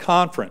they held a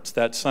conference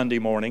that Sunday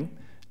morning,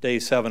 day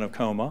 7 of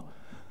coma.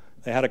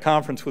 They had a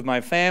conference with my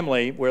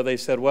family where they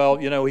said,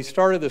 well, you know, he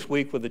started this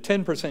week with a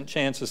 10%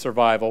 chance of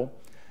survival.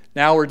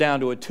 Now we're down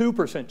to a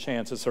 2%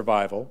 chance of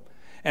survival.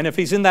 And if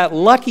he's in that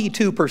lucky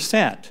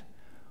 2%,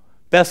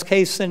 best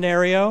case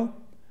scenario,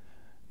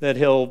 that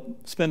he'll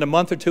spend a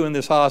month or 2 in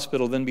this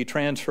hospital, then be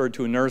transferred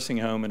to a nursing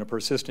home in a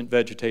persistent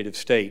vegetative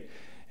state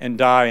and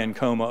die in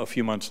coma a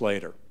few months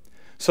later.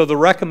 So the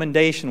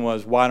recommendation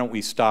was, why don't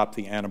we stop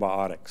the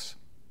antibiotics?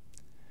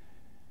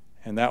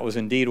 And that was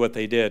indeed what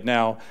they did.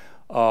 Now,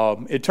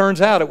 it turns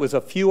out it was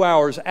a few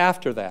hours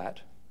after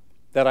that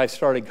I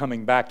started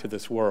coming back to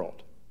this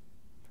world.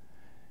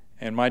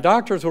 And my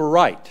doctors were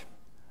right.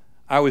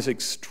 I was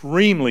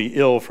extremely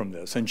ill from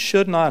this and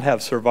should not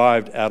have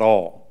survived at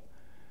all,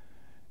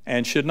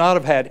 and should not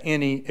have had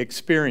any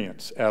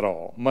experience at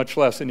all, much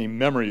less any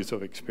memories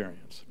of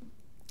experience.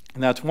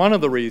 And that's one of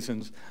the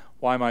reasons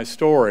why my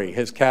story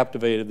has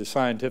captivated the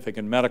scientific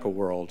and medical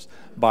worlds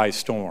by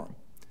storm,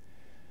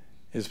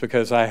 is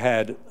because I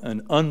had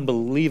an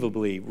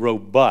unbelievably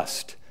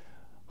robust,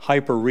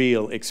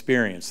 hyper-real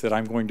experience that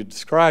I'm going to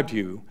describe to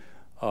you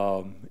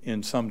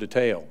in some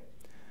detail.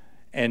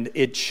 And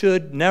it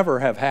should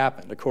never have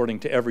happened, according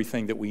to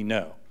everything that we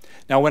know.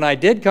 Now, when I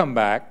did come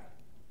back,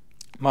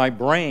 my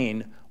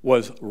brain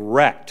was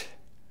wrecked.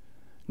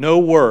 No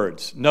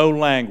words, no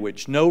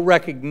language, no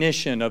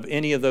recognition of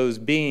any of those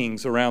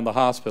beings around the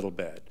hospital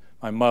bed.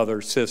 My mother,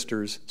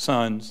 sisters,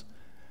 sons.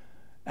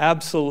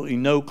 Absolutely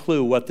no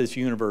clue what this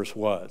universe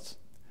was.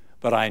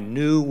 But I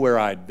knew where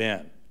I'd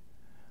been.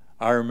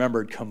 I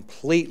remembered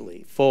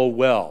completely, full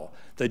well,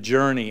 the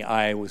journey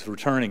I was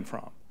returning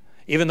from,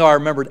 even though I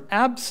remembered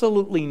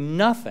absolutely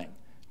nothing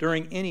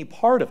during any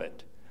part of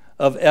it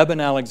of Eben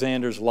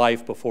Alexander's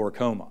life before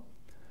coma.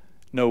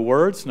 No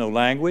words, no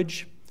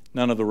language,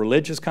 none of the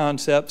religious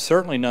concepts,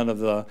 certainly none of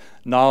the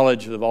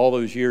knowledge of all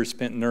those years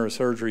spent in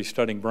neurosurgery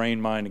studying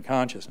brain, mind, and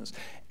consciousness.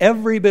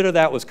 Every bit of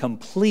that was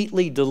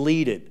completely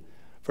deleted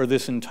for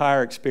this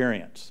entire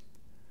experience,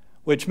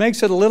 which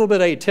makes it a little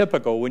bit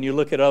atypical when you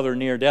look at other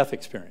near-death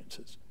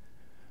experiences.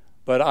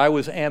 But I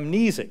was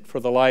amnesic for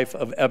the life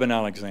of Eben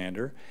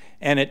Alexander,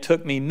 and it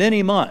took me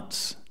many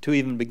months to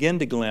even begin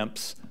to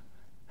glimpse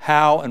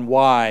how and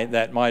why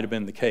that might have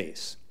been the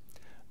case.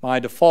 My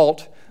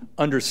default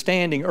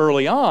understanding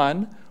early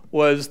on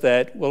was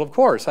that, well, of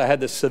course, I had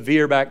this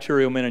severe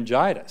bacterial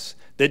meningitis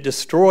that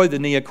destroyed the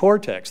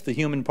neocortex, the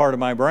human part of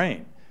my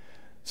brain.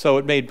 So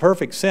it made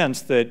perfect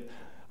sense that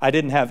I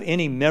didn't have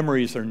any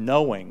memories or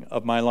knowing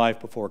of my life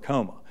before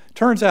coma.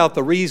 Turns out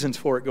the reasons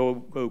for it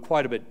go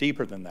quite a bit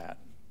deeper than that.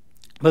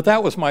 But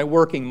that was my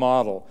working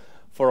model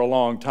for a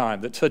long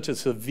time, that such a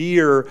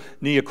severe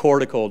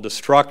neocortical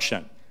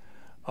destruction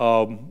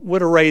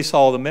would erase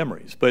all the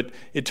memories. But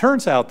it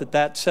turns out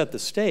that set the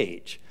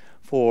stage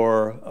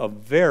for a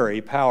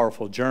very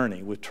powerful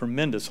journey with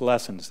tremendous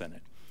lessons in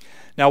it.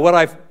 Now,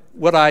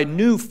 what I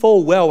knew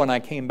full well when I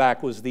came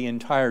back was the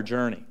entire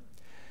journey.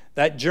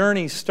 That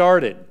journey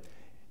started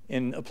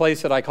in a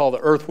place that I call the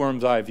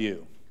earthworm's eye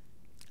view.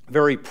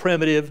 Very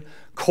primitive,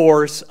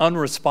 coarse,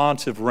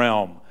 unresponsive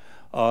realm,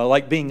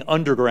 like being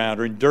underground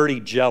or in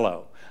dirty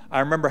jello. I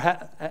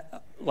remember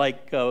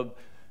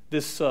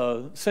this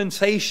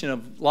sensation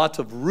of lots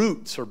of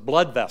roots or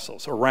blood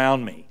vessels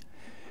around me.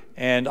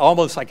 And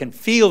almost I can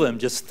feel them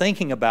just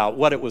thinking about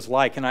what it was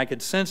like, and I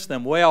could sense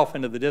them way off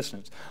into the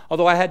distance.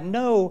 Although I had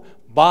no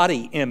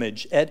body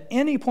image at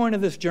any point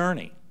of this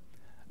journey.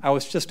 I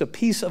was just a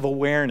piece of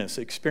awareness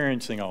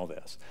experiencing all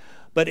this.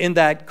 But in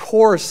that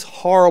coarse,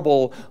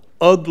 horrible,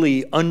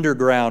 ugly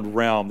underground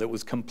realm that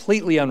was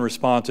completely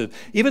unresponsive,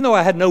 even though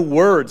I had no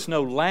words,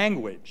 no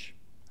language,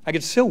 I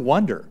could still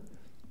wonder,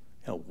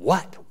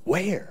 what,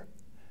 where?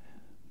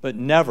 But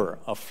never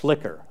a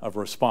flicker of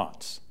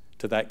response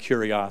to that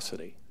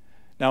curiosity.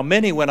 Now,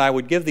 many, when I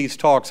would give these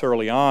talks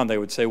early on, they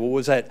would say, well,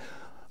 was that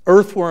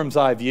earthworm's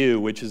eye view,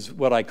 which is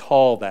what I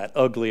call that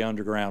ugly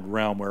underground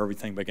realm where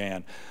everything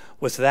began,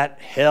 was that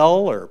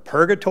hell or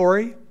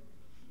purgatory?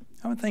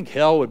 I would think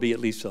hell would be at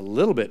least a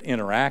little bit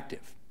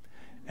interactive.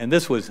 And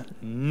this was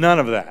none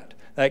of that.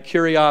 That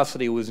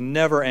curiosity was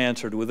never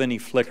answered with any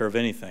flicker of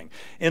anything.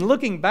 In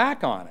looking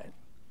back on it,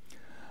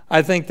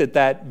 I think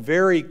that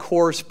very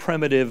coarse,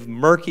 primitive,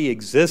 murky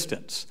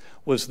existence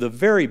was the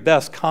very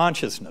best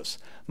consciousness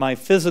my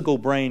physical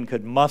brain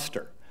could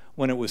muster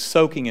when it was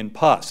soaking in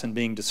pus and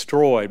being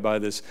destroyed by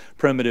this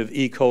primitive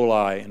E.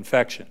 coli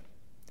infection.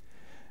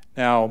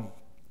 Now,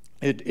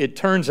 it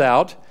turns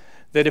out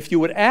that if you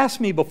would ask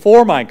me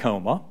before my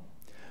coma,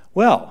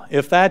 well,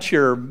 if that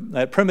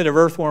primitive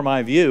earthworm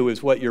eye view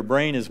is what your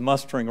brain is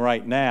mustering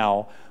right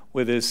now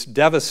with this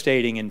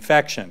devastating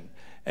infection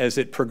as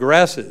it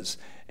progresses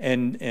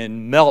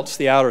and melts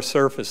the outer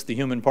surface, the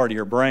human part of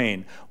your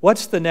brain,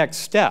 what's the next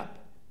step?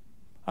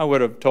 I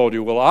would have told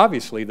you, well,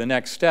 obviously, the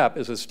next step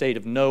is a state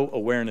of no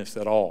awareness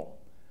at all.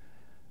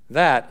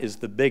 That is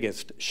the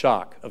biggest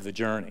shock of the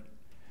journey,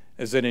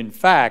 is that, in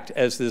fact,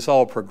 as this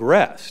all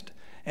progressed,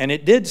 and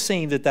it did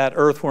seem that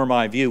earthworm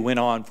eye view went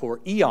on for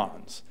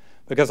eons,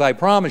 because I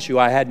promise you,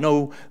 I had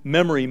no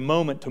memory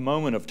moment to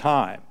moment of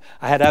time.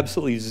 I had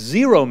absolutely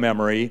zero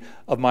memory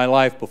of my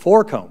life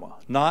before coma,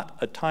 not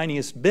a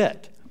tiniest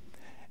bit.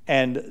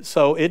 And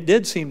so it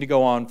did seem to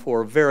go on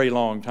for a very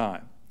long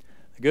time.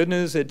 The good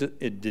news,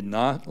 it did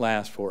not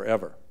last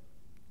forever.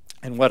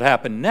 And what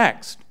happened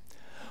next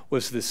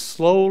was this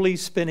slowly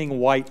spinning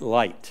white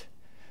light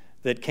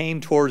that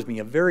came towards me,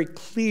 a very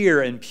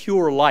clear and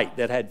pure light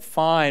that had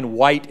fine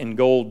white and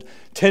gold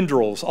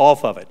tendrils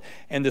off of it.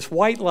 And this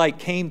white light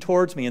came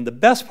towards me, and the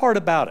best part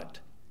about it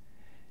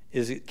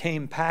is it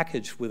came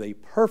packaged with a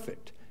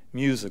perfect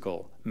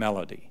musical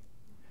melody.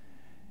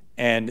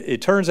 And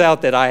it turns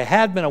out that I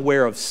had been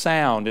aware of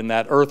sound in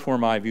that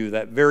earthworm eye view,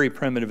 that very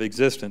primitive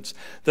existence.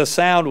 The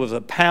sound was a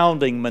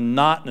pounding,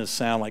 monotonous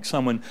sound, like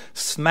someone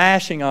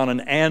smashing on an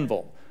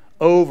anvil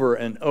over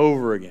and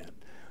over again.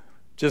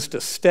 Just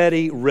a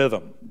steady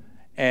rhythm.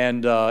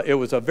 And it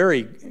was a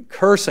very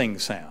cursing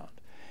sound.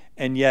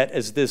 And yet,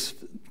 as this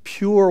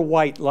pure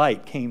white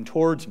light came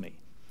towards me,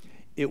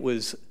 it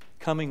was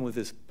coming with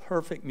this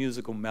perfect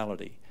musical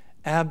melody.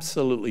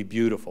 Absolutely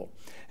beautiful.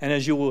 And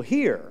as you will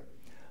hear,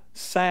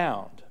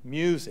 sound,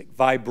 music,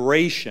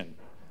 vibration,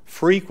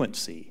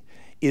 frequency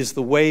is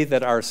the way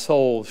that our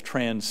souls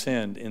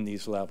transcend in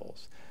these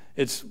levels.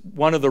 It's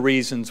one of the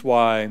reasons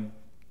why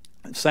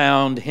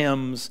sound,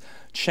 hymns,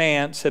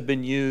 chants have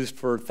been used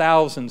for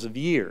thousands of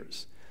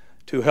years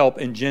to help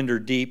engender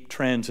deep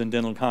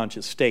transcendental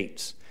conscious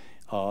states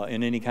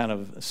in any kind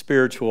of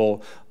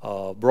spiritual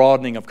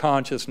broadening of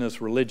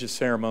consciousness, religious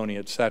ceremony,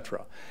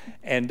 etc.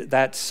 And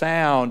that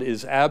sound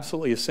is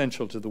absolutely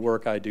essential to the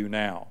work I do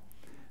now.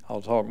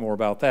 I'll talk more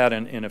about that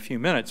in a few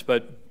minutes,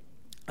 but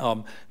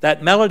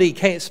that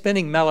melody,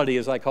 spinning melody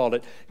as I called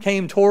it,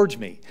 came towards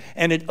me,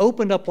 and it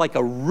opened up like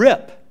a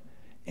rip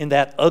in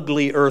that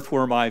ugly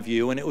earthworm eye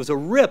view, and it was a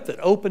rip that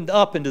opened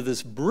up into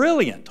this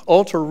brilliant,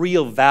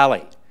 ultra-real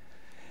valley.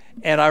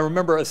 And I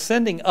remember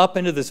ascending up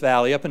into this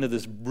valley, up into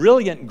this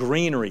brilliant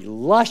greenery,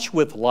 lush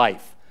with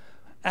life,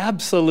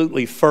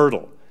 absolutely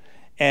fertile.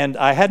 And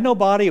I had no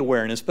body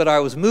awareness, but I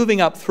was moving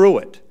up through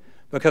it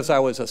because I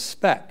was a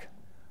speck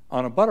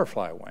on a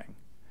butterfly wing.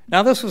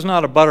 Now, this was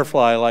not a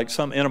butterfly like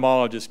some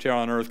entomologist here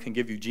on Earth can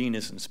give you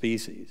genus and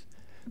species.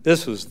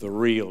 This was the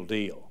real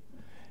deal.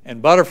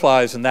 And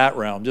butterflies in that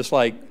realm, just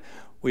like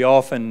we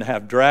often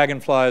have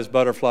dragonflies,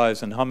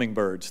 butterflies, and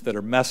hummingbirds that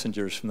are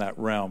messengers from that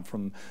realm,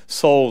 from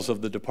souls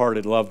of the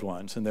departed loved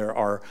ones. And there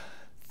are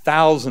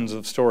thousands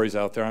of stories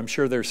out there. I'm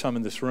sure there's some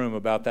in this room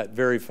about that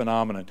very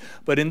phenomenon.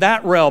 But in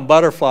that realm,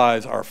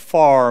 butterflies are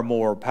far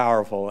more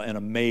powerful and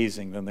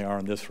amazing than they are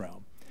in this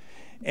realm.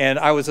 And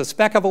I was a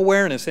speck of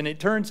awareness, and it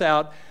turns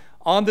out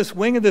on this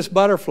wing of this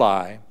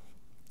butterfly,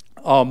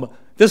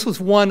 this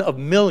was one of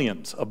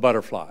millions of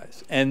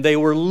butterflies, and they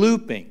were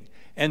looping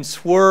and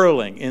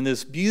swirling in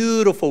this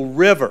beautiful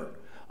river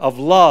of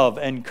love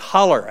and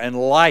color and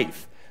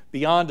life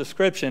beyond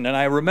description. And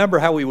I remember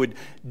how we would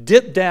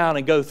dip down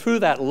and go through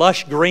that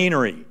lush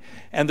greenery,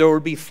 and there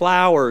would be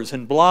flowers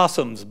and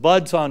blossoms,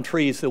 buds on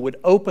trees that would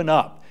open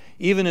up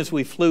even as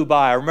we flew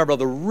by. I remember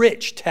the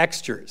rich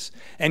textures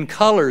and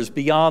colors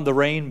beyond the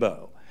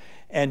rainbow.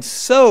 And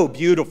so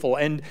beautiful.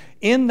 And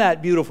in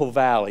that beautiful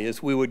valley,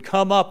 as we would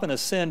come up and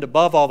ascend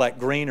above all that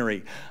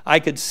greenery, I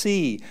could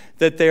see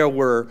that there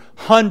were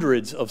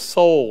hundreds of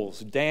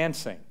souls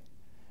dancing.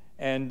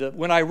 And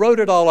when I wrote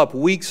it all up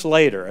weeks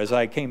later, as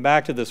I came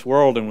back to this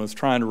world and was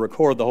trying to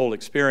record the whole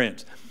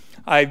experience,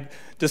 I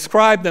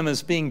described them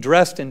as being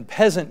dressed in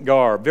peasant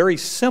garb, very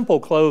simple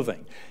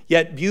clothing,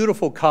 yet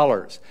beautiful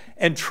colors,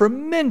 and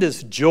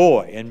tremendous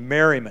joy and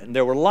merriment. And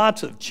there were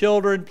lots of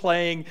children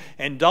playing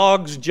and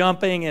dogs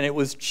jumping, and it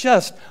was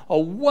just a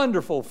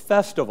wonderful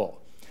festival.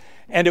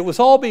 And it was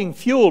all being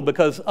fueled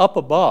because up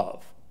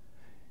above,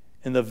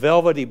 in the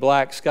velvety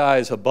black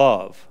skies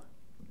above,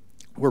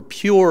 were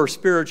pure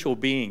spiritual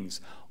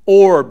beings,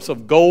 orbs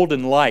of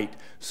golden light,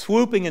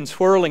 swooping and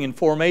swirling in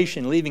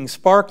formation, leaving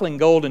sparkling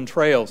golden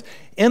trails,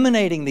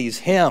 emanating these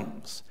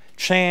hymns,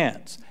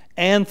 chants,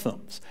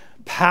 anthems,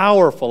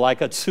 powerful like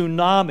a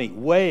tsunami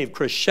wave,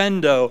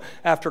 crescendo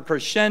after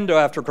crescendo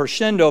after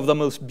crescendo of the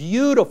most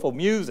beautiful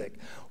music,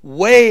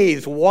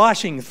 waves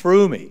washing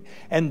through me.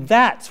 And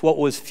that's what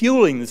was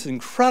fueling this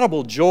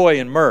incredible joy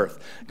and mirth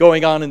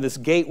going on in this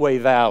Gateway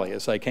Valley,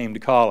 as I came to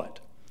call it.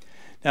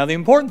 Now, the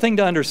important thing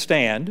to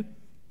understand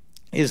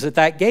is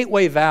that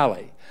Gateway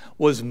Valley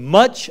was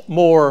much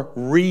more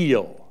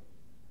real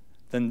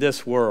than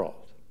this world.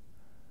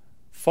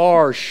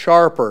 Far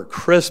sharper,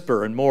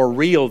 crisper, and more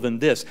real than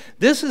this.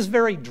 This is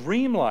very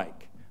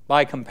dreamlike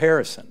by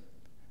comparison.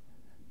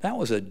 That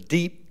was a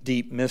deep,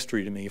 deep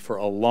mystery to me for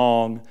a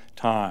long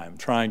time,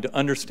 trying to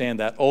understand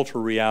that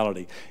ultra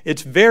reality.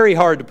 It's very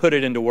hard to put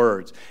it into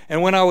words.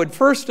 And when I would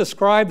first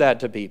describe that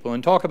to people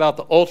and talk about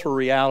the ultra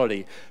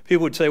reality,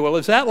 people would say, well,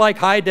 is that like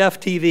high-def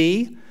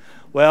TV?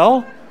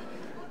 Well,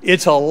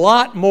 it's a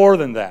lot more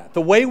than that.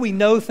 The way we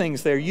know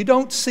things there, you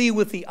don't see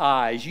with the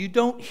eyes, you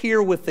don't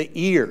hear with the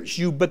ears,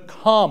 you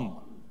become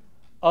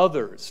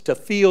others to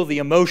feel the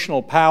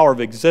emotional power of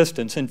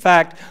existence. In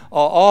fact,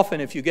 often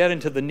if you get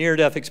into the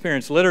near-death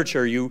experience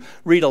literature, you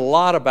read a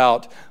lot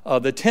about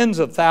the tens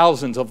of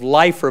thousands of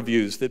life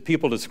reviews that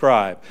people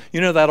describe. You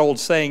know that old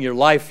saying, your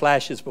life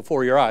flashes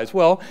before your eyes?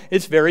 Well,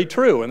 it's very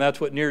true, and that's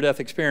what near-death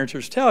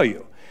experiencers tell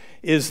you,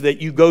 is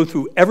that you go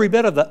through every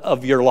bit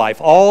of your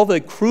life, all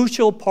the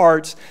crucial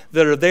parts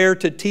that are there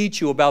to teach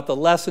you about the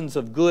lessons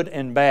of good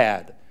and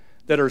bad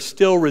that are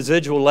still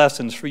residual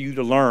lessons for you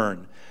to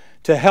learn,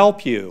 to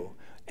help you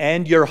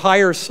and your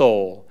higher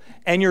soul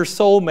and your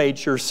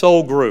soulmates, your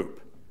soul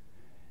group.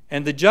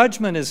 And the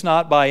judgment is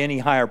not by any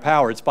higher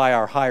power, it's by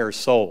our higher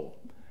soul.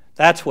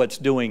 That's what's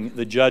doing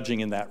the judging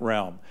in that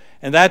realm.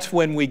 And that's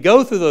when we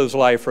go through those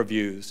life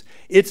reviews,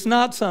 it's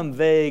not some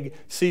vague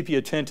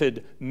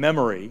sepia-tinted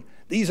memory.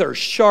 These are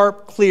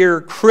sharp,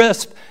 clear,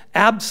 crisp,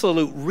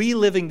 absolute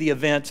reliving the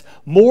events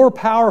more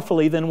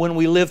powerfully than when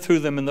we live through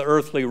them in the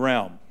earthly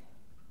realm.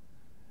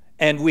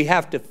 And we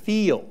have to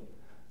feel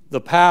the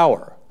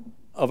power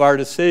of our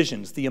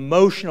decisions, the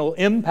emotional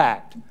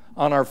impact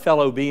on our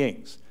fellow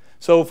beings.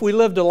 So if we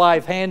lived a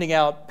life handing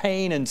out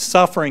pain and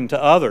suffering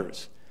to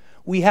others,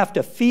 we have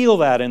to feel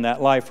that in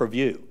that life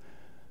review.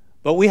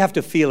 But we have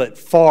to feel it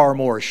far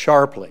more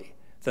sharply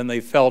than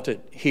they felt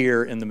it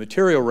here in the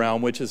material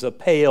realm, which is a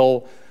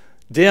pale,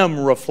 dim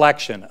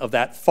reflection of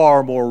that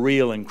far more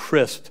real and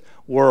crisp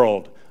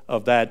world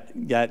of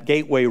that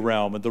gateway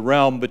realm, of the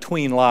realm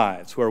between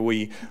lives, where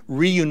we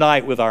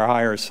reunite with our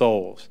higher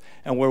souls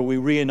and where we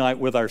reunite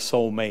with our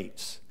soul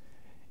mates.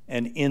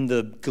 And in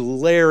the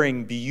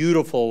glaring,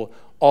 beautiful,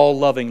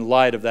 all-loving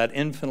light of that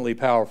infinitely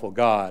powerful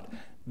God,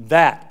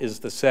 that is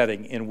the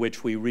setting in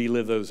which we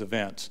relive those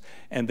events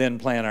and then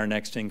plan our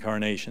next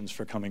incarnations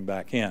for coming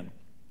back in.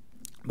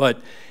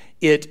 But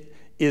it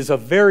is a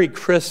very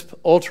crisp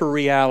ultra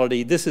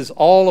reality. This is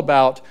all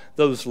about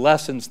those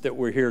lessons that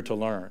we're here to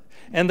learn.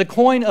 And the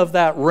coin of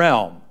that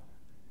realm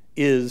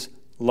is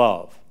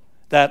love.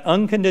 That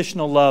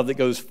unconditional love that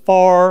goes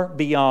far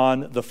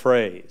beyond the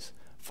phrase,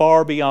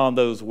 far beyond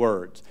those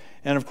words.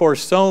 And of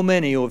course, so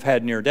many who have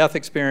had near-death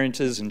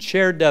experiences and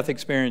shared death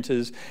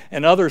experiences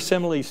and other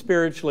similarly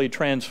spiritually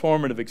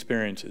transformative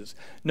experiences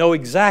know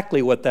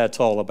exactly what that's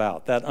all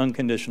about, that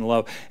unconditional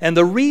love. And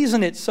the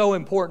reason it's so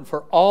important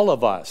for all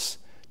of us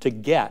to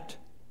get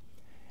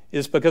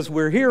is because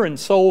we're here in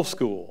Soul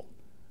School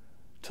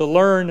to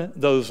learn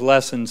those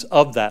lessons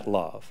of that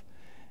love.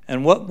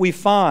 And what we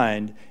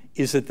find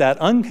is that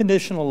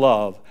unconditional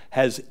love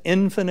has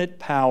infinite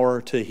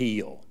power to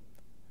heal.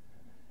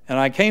 And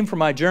I came from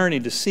my journey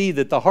to see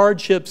that the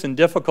hardships and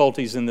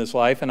difficulties in this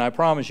life, and I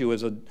promise you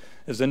as a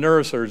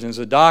neurosurgeon, as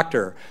a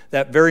doctor,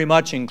 that very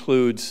much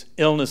includes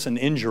illness and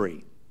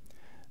injury.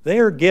 They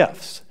are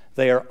gifts.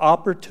 They are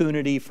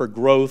opportunity for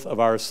growth of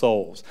our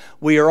souls.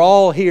 We are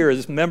all here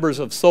as members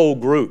of soul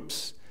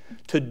groups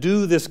to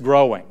do this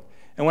growing.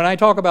 And when I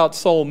talk about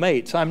soul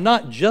mates, I'm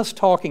not just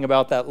talking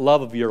about that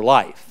love of your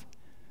life,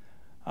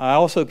 I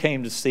also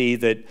came to see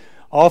that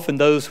often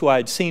those who I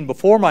had seen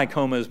before my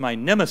coma as my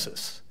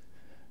nemesis,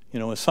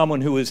 as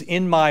someone who was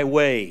in my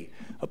way,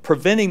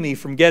 preventing me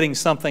from getting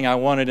something I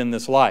wanted in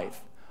this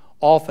life,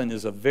 often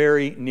is a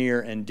very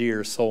near and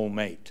dear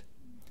soulmate.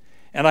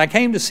 And I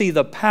came to see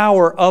the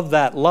power of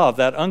that love,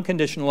 that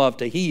unconditional love,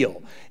 to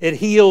heal. It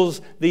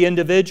heals the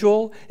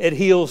individual, it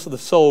heals the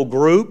soul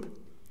group,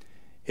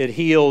 it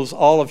heals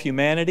all of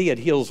humanity, it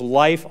heals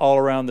life all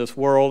around this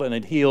world, and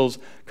it heals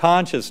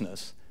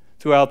consciousness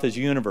throughout this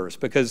universe,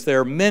 because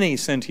there are many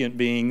sentient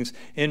beings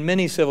in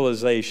many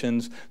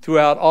civilizations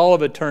throughout all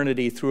of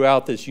eternity,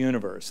 throughout this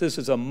universe. This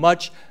is a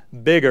much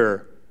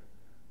bigger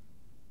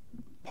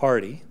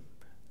party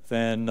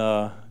than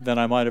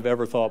I might have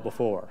ever thought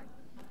before.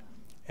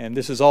 And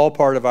this is all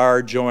part of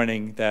our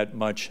joining that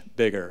much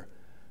bigger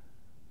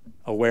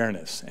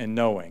awareness and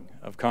knowing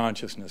of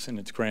consciousness in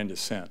its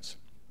grandest sense.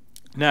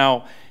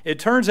 Now, it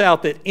turns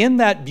out that in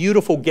that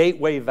beautiful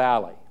Gateway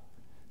Valley,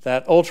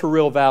 that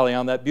ultra-real valley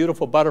on that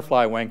beautiful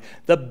butterfly wing,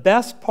 the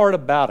best part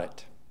about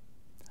it,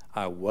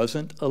 I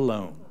wasn't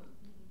alone.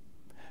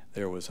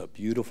 There was a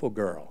beautiful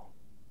girl,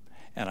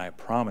 and I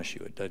promise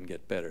you it doesn't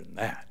get better than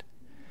that.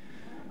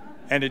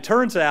 And it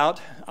turns out,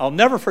 I'll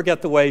never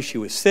forget the way she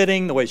was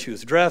sitting, the way she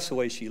was dressed, the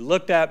way she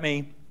looked at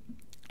me.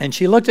 And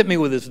she looked at me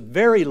with this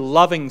very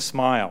loving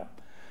smile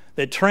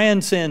that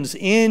transcends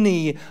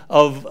any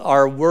of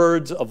our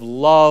words of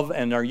love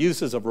and our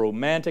uses of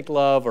romantic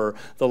love or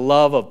the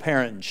love of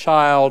parent and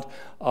child,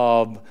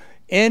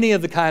 any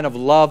of the kind of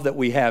love that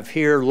we have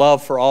here,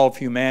 love for all of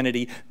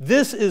humanity.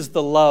 This is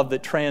the love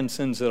that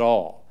transcends it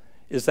all,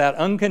 is that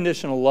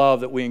unconditional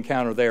love that we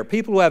encounter there.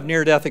 People who have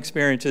near-death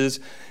experiences,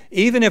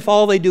 even if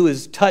all they do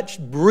is touch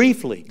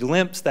briefly,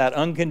 glimpse that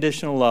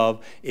unconditional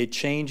love, it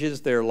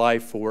changes their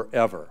life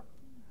forever.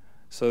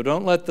 So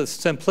don't let the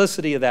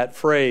simplicity of that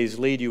phrase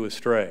lead you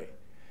astray.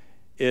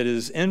 It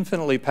is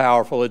infinitely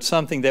powerful. It's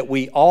something that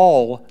we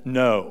all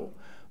know,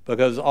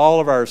 because all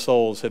of our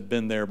souls have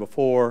been there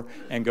before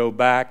and go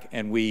back,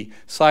 and we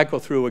cycle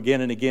through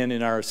again and again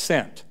in our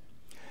ascent.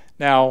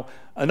 Now,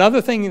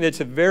 another thing that's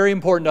very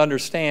important to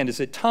understand is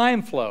that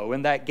time flow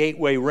in that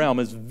gateway realm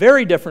is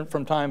very different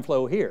from time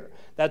flow here.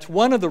 That's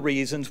one of the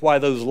reasons why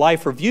those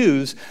life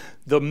reviews,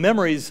 the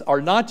memories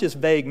are not just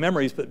vague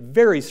memories, but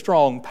very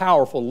strong,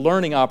 powerful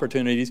learning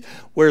opportunities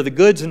where the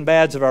goods and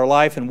bads of our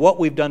life and what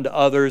we've done to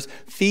others,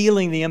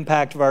 feeling the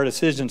impact of our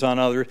decisions on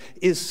others,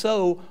 is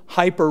so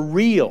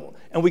hyper-real.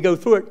 And we go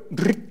through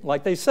it,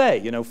 like they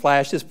say,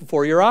 flashes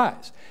before your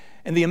eyes.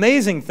 And the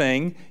amazing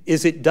thing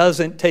is it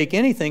doesn't take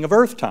anything of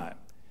Earth time.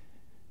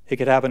 It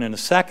could happen in a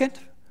second,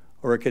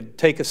 or it could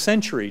take a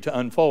century to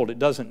unfold. It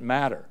doesn't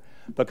matter,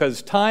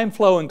 because time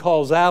flow and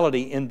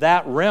causality in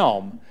that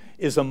realm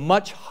is a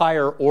much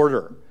higher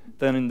order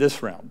than in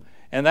this realm.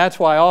 And that's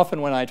why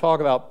often when I talk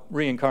about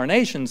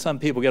reincarnation, some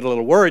people get a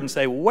little worried and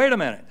say, well, wait a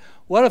minute,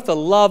 what if the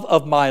love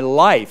of my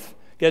life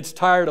gets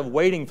tired of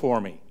waiting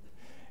for me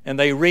and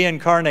they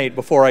reincarnate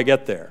before I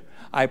get there?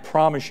 I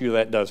promise you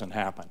that doesn't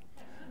happen,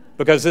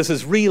 because this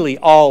is really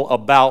all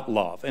about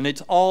love, and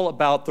it's all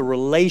about the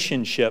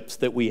relationships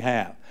that we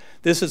have.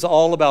 This is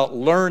all about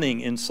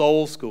learning in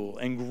soul school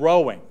and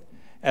growing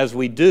as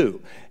we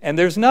do. And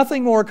there's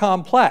nothing more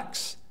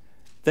complex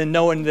than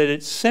knowing that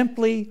it's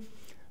simply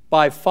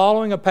by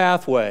following a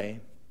pathway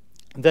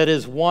that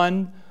is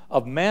one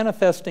of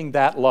manifesting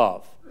that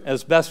love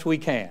as best we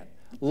can.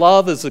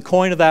 Love is the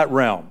coin of that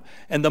realm.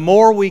 And the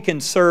more we can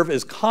serve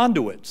as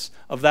conduits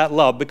of that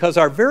love, because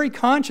our very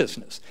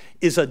consciousness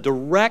is a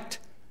direct,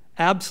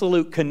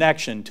 absolute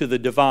connection to the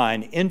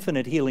divine,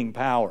 infinite healing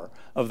power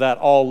of that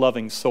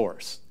all-loving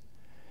source.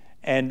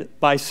 And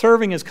by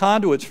serving as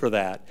conduits for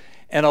that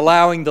and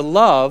allowing the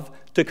love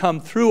to come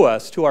through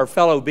us to our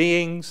fellow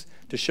beings,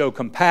 to show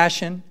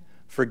compassion,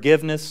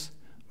 forgiveness,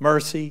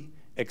 mercy,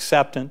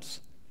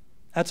 acceptance,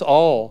 that's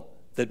all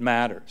that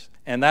matters.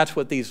 And that's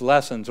what these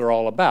lessons are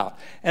all about.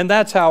 And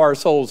that's how our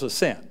souls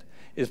ascend,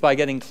 is by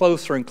getting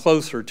closer and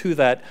closer to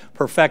that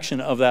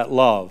perfection of that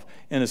love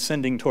and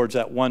ascending towards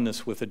that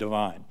oneness with the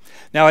divine.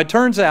 Now, it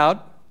turns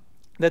out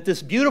that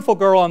this beautiful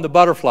girl on the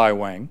butterfly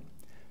wing,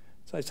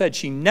 as I said,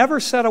 she never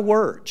said a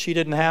word. She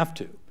didn't have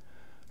to.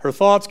 Her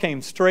thoughts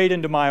came straight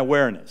into my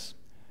awareness.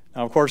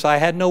 Now, of course, I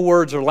had no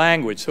words or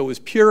language, so it was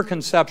pure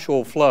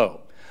conceptual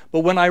flow.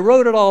 But when I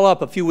wrote it all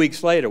up a few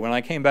weeks later, when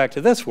I came back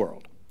to this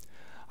world,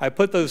 I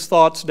put those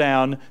thoughts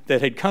down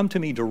that had come to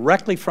me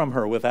directly from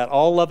her with that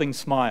all-loving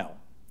smile.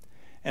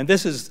 And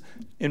this is,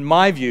 in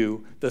my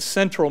view, the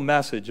central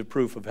message of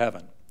Proof of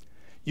Heaven.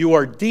 You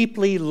are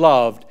deeply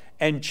loved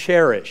and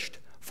cherished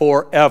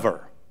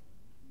forever.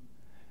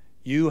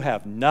 You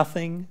have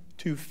nothing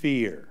to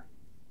fear.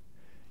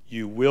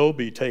 You will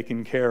be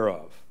taken care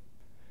of.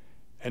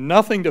 And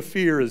nothing to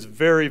fear is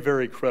very,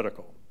 very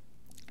critical,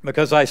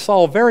 because I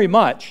saw very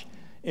much,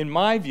 in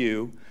my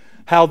view,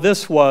 how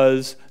this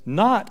was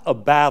not a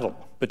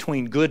battle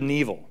between good and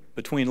evil,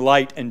 between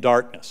light and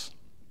darkness.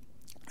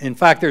 In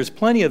fact, there's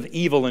plenty of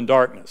evil and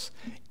darkness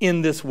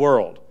in this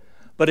world,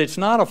 but it's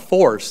not a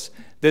force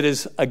that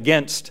is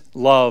against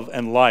love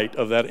and light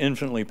of that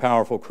infinitely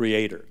powerful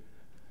Creator.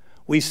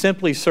 We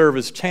simply serve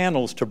as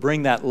channels to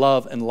bring that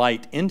love and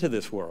light into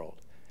this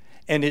world,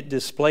 and it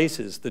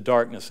displaces the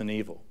darkness and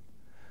evil.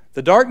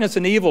 The darkness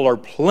and evil are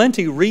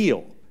plenty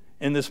real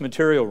in this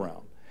material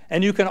realm,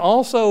 and you can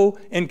also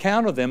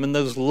encounter them in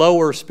those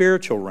lower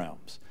spiritual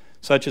realms,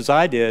 such as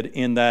I did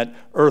in that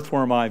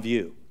earthworm eye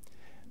view.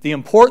 The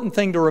important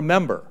thing to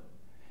remember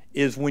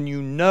is when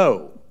you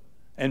know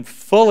and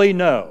fully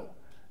know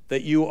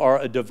that you are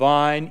a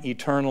divine,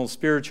 eternal,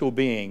 spiritual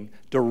being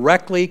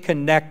directly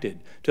connected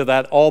to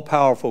that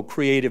all-powerful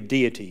creative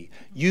deity,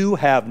 you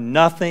have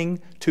nothing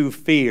to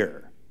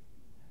fear.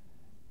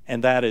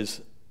 And that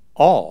is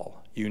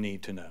all you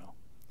need to know.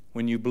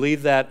 When you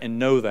believe that and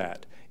know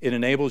that, it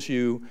enables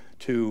you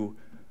to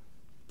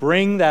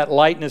bring that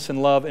lightness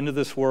and love into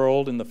this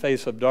world in the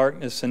face of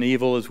darkness and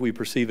evil as we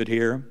perceive it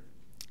here,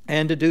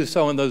 and to do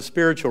so in those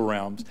spiritual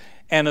realms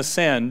and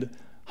ascend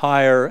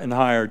higher and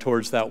higher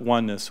towards that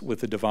oneness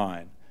with the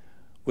divine,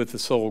 with the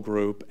soul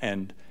group,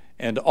 and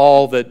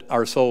all that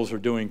our souls are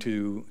doing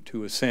to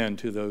ascend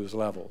to those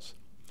levels.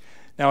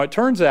 Now, it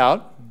turns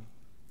out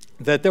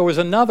that there was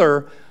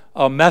another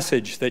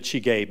message that she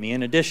gave me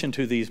in addition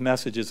to these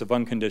messages of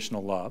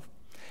unconditional love.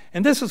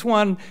 And this is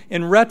one,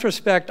 in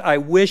retrospect, I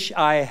wish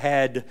I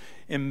had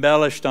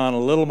embellished on a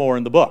little more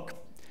in the book.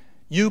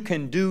 You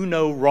can do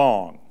no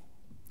wrong.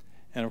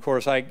 And of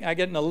course, I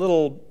get in a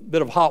little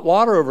bit of hot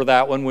water over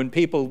that one when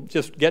people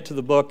just get to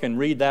the book and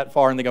read that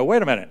far and they go,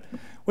 wait a minute,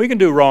 we can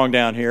do wrong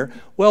down here.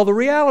 Well, the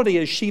reality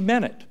is she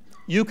meant it.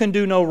 You can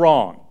do no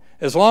wrong,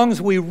 as long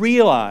as we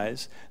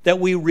realize that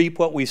we reap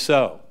what we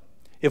sow.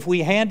 If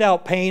we hand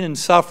out pain and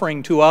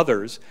suffering to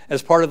others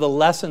as part of the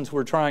lessons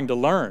we're trying to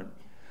learn,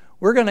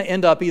 we're going to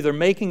end up either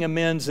making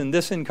amends in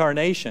this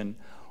incarnation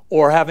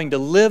or having to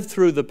live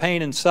through the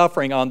pain and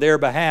suffering on their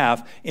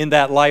behalf in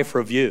that life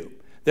review.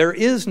 There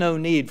is no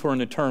need for an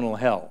eternal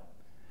hell.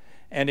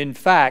 And in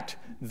fact,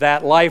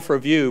 that life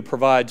review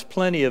provides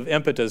plenty of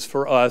impetus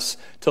for us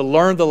to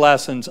learn the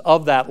lessons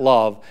of that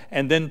love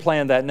and then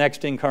plan that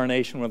next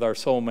incarnation with our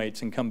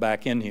soulmates and come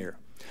back in here.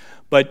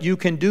 But you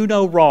can do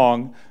no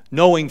wrong,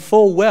 knowing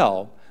full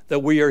well that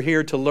we are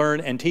here to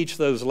learn and teach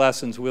those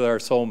lessons with our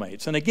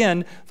soulmates. And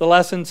again, the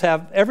lessons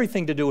have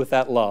everything to do with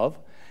that love,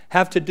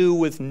 have to do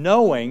with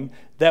knowing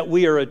that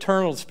we are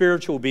eternal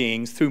spiritual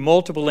beings through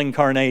multiple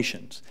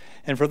incarnations.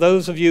 And for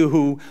those of you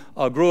who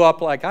grew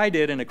up like I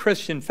did in a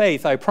Christian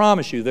faith, I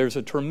promise you there's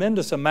a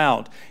tremendous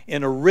amount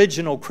in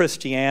original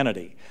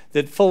Christianity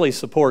that fully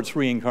supports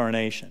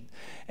reincarnation.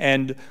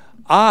 And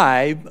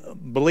I,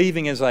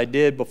 believing as I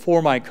did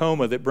before my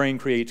coma that brain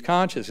creates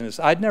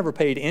consciousness, I'd never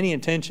paid any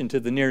attention to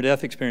the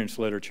near-death experience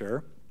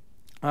literature.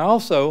 I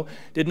also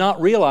did not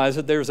realize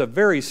that there's a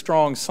very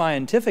strong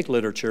scientific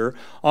literature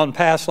on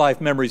past life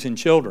memories in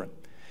children.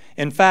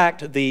 In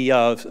fact, the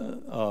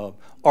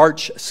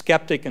arch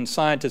skeptic and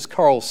scientist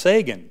Carl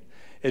Sagan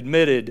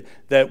admitted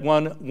that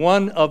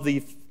one of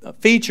the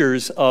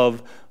features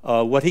of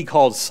what he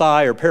called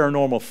psi or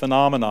paranormal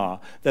phenomena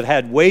that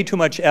had way too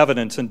much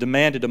evidence and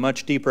demanded a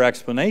much deeper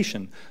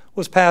explanation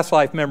was past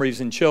life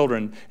memories in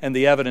children and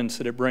the evidence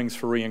that it brings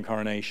for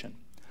reincarnation.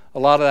 A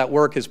lot of that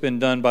work has been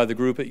done by the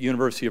group at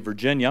University of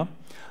Virginia,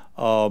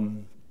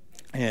 and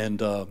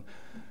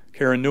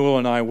Karen Newell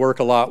and I work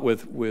a lot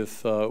with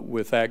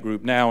that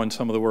group now, and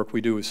some of the work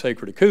we do with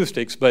Sacred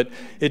Acoustics. But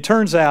it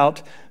turns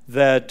out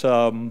that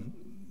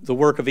the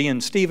work of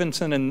Ian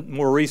Stevenson and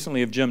more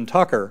recently of Jim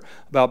Tucker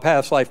about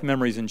past life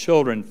memories in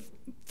children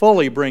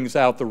fully brings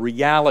out the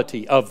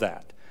reality of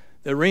that.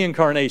 That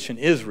reincarnation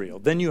is real.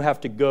 Then you have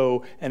to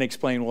go and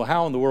explain, well,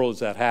 how in the world does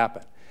that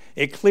happen?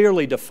 It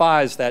clearly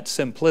defies that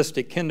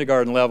simplistic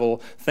kindergarten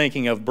level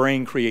thinking of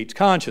brain creates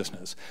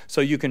consciousness.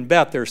 So you can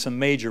bet there's some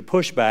major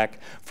pushback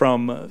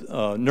from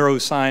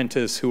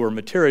neuroscientists who are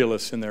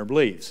materialists in their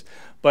beliefs.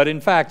 But in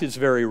fact, it's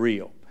very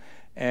real.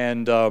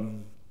 And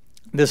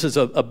this is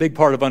a big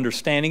part of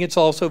understanding. It's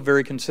also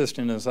very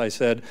consistent, as I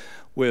said,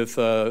 with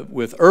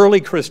early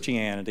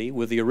Christianity,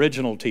 with the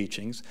original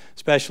teachings,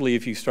 especially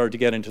if you start to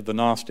get into the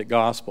Gnostic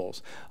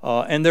Gospels.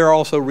 And there are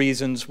also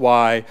reasons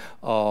why,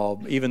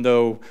 even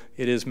though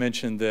it is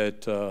mentioned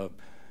that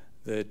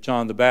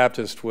John the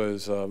Baptist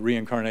was a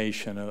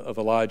reincarnation of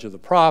Elijah the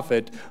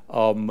prophet,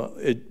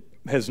 it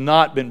has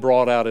not been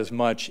brought out as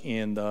much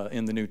in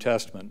the New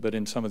Testament, but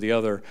in some of the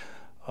other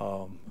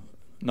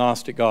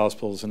Gnostic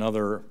Gospels and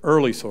other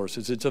early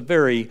sources. It's a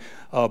very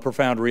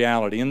profound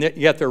reality. And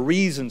yet there are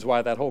reasons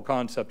why that whole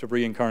concept of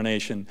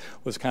reincarnation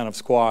was kind of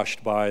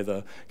squashed by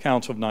the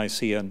Council of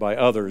Nicaea and by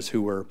others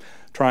who were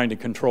trying to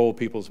control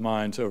people's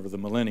minds over the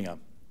millennia.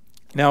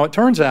 Now, it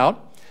turns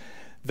out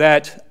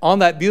that on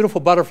that beautiful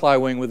butterfly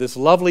wing with this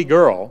lovely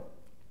girl,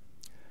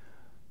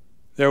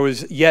 there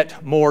was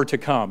yet more to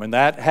come. And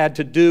that had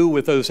to do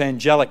with those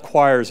angelic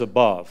choirs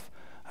above.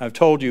 I've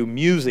told you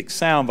music,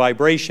 sound,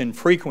 vibration,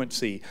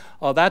 frequency.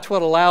 That's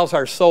what allows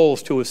our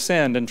souls to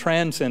ascend and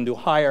transcend to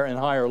higher and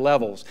higher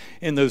levels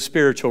in those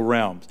spiritual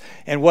realms.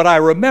 And what I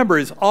remember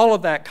is all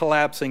of that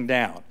collapsing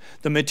down.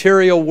 The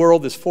material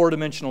world, this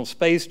four-dimensional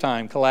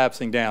space-time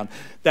collapsing down.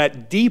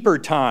 That deeper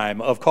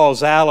time of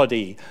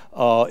causality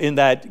in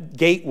that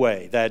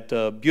gateway, that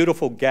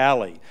beautiful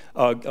the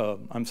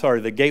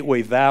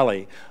Gateway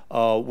Valley,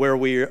 where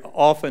we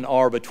often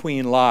are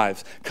between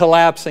lives,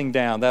 collapsing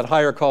down, that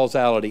higher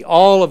causality,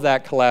 all of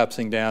that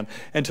collapsing down,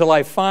 until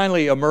I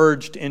finally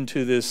emerged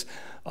into this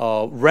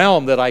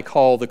realm that I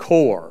call the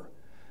core.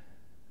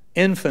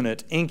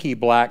 Infinite, inky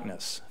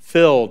blackness,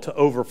 filled to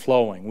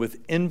overflowing with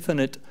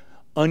infinite,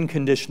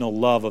 unconditional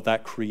love of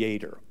that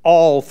Creator,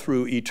 all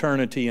through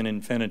eternity and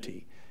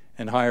infinity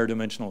and higher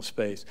dimensional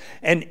space.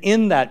 And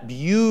in that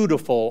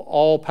beautiful,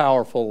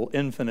 all-powerful,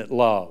 infinite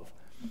love,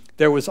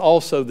 there was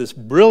also this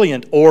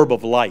brilliant orb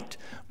of light,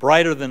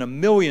 brighter than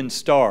 1,000,000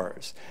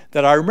 stars,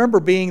 that I remember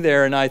being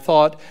there, and I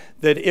thought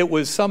that it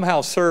was somehow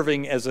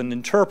serving as an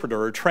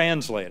interpreter or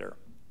translator.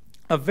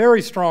 A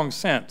very strong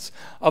sense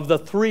of the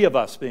three of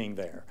us being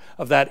there,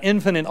 of that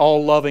infinite,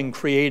 all-loving,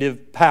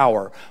 creative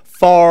power,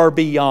 far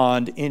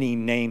beyond any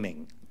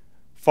naming,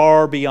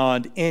 far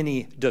beyond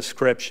any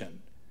description.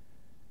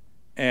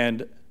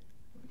 And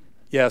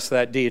yes,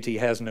 that deity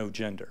has no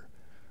gender.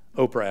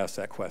 Oprah asked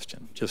that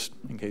question, just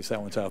in case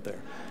that one's out there.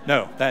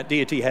 No, that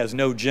deity has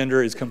no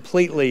gender, is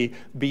completely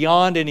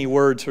beyond any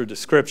words or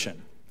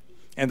description.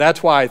 And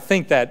that's why I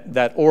think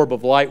that orb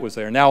of light was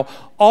there. Now,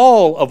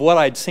 all of what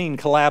I'd seen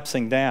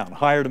collapsing down,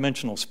 higher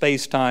dimensional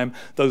space-time,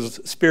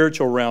 those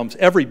spiritual realms,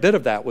 every bit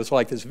of that was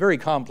like this very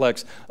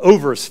complex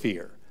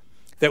oversphere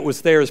that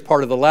was there as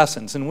part of the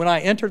lessons. And when I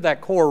entered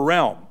that core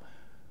realm,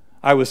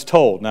 I was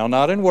told, now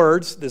not in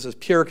words, this is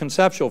pure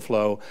conceptual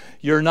flow,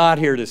 you're not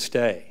here to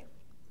stay.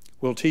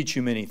 We'll teach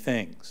you many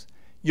things.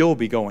 You'll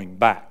be going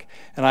back.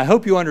 And I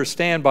hope you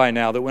understand by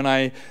now that when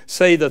I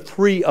say the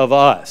three of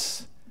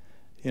us,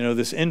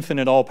 this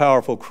infinite,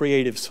 all-powerful,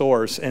 creative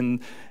source and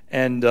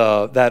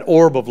that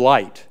orb of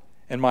light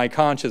and my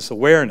conscious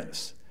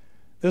awareness,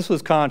 this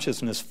was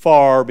consciousness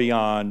far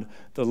beyond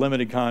the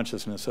limited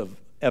consciousness of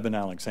Eben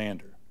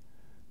Alexander.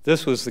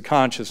 This was the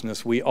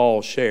consciousness we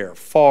all share,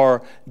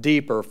 far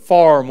deeper,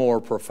 far more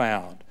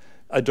profound,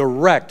 a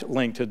direct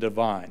link to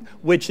divine,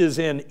 which is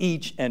in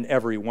each and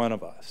every one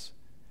of us.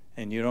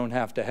 And you don't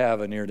have to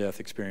have a near-death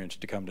experience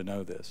to come to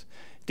know this.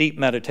 Deep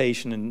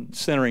meditation and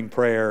centering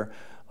prayer,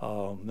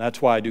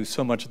 that's why I do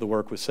so much of the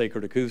work with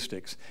Sacred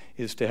Acoustics,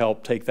 is to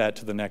help take that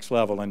to the next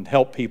level and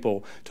help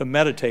people to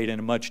meditate in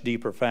a much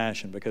deeper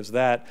fashion, because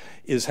that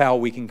is how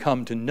we can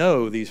come to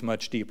know these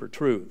much deeper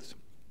truths.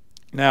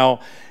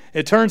 Now,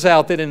 it turns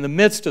out that in the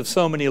midst of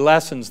so many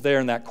lessons there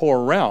in that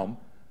core realm,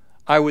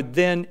 I would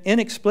then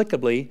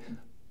inexplicably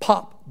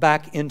pop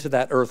back into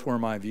that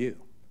earthworm eye view.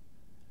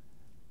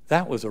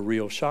 That was a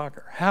real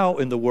shocker. How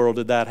in the world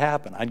did that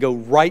happen? I'd go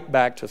right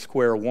back to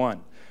square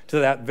one, to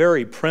that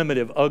very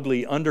primitive,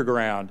 ugly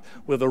underground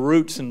with the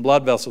roots and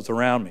blood vessels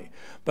around me.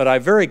 But I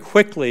very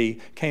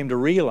quickly came to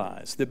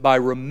realize that by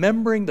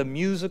remembering the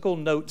musical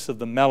notes of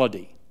the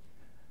melody,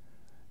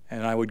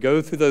 and I would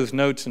go through those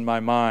notes in my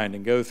mind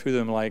and go through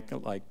them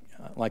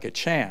like a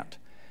chant,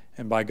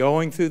 and by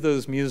going through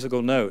those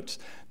musical notes,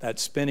 that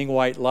spinning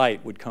white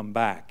light would come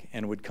back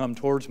and would come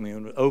towards me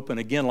and would open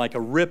again like a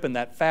rip in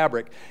that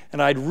fabric,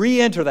 and I'd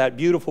re-enter that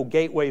beautiful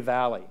Gateway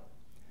Valley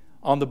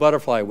on the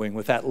butterfly wing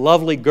with that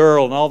lovely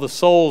girl and all the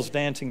souls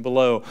dancing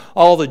below,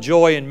 all the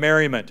joy and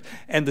merriment,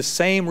 and the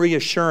same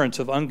reassurance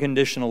of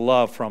unconditional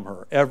love from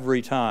her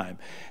every time.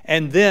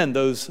 And then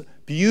those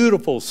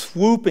beautiful,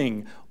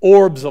 swooping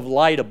orbs of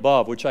light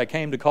above, which I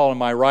came to call in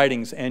my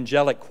writings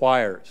angelic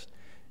choirs.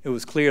 It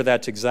was clear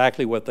that's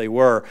exactly what they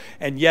were.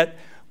 And yet,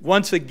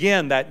 once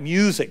again, that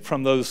music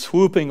from those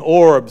swooping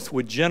orbs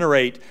would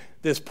generate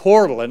this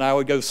portal, and I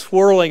would go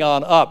swirling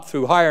on up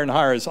through higher and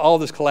higher as all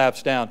this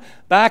collapsed down,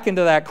 back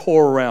into that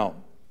core realm,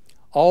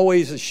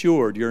 always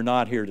assured you're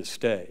not here to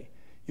stay.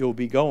 You'll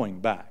be going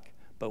back,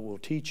 but we'll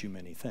teach you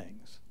many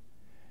things.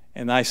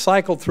 And I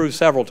cycled through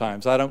several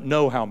times. I don't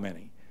know how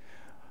many.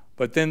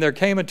 But then there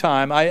came a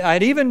time,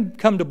 I'd even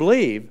come to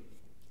believe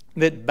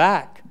that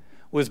back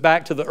was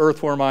back to the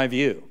earthworm eye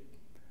view.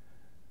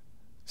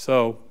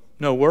 So,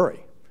 no worry.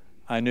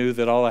 I knew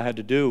that all I had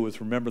to do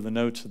was remember the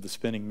notes of the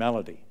spinning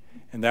melody.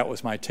 And that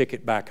was my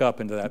ticket back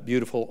up into that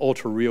beautiful,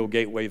 ultra-real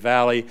Gateway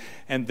Valley,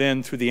 and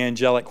then through the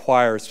angelic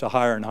choirs to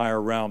higher and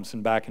higher realms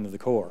and back into the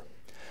core.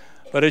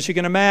 But as you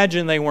can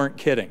imagine, they weren't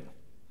kidding.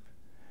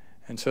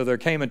 And so there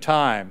came a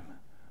time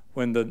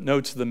when the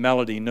notes of the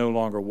melody no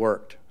longer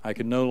worked. I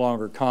could no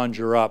longer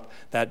conjure up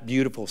that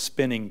beautiful,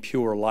 spinning,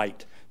 pure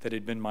light that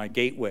had been my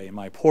gateway,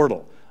 my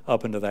portal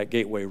up into that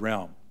gateway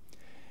realm.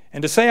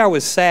 And to say I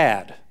was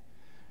sad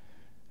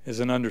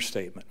is an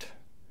understatement.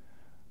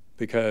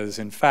 Because,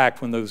 in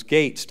fact, when those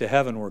gates to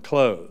heaven were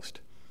closed,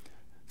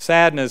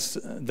 sadness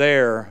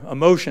there,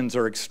 emotions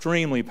are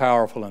extremely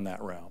powerful in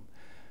that realm.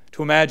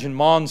 To imagine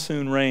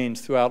monsoon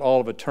rains throughout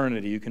all of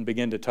eternity, you can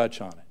begin to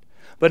touch on it.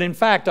 But in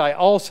fact, I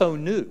also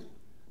knew,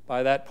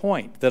 by that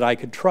point, that I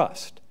could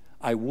trust,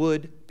 I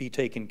would be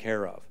taken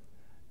care of,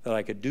 that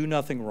I could do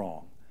nothing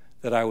wrong,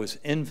 that I was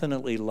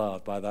infinitely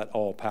loved by that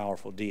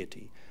all-powerful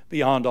deity,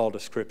 beyond all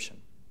description.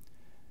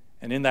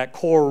 And in that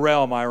core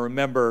realm, I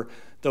remember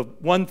the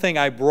one thing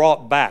I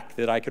brought back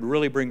that I could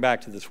really bring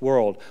back to this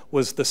world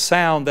was the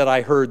sound that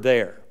I heard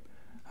there.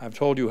 I've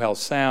told you how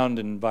sound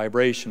and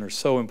vibration are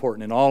so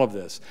important in all of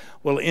this.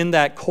 Well, in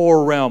that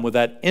core realm with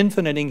that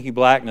infinite inky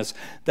blackness,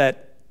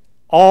 that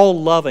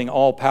all-loving,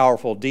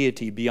 all-powerful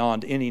deity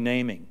beyond any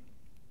naming,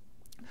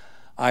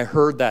 I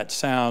heard that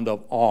sound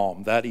of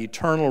Om, that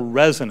eternal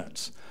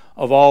resonance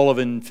of all of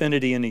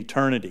infinity and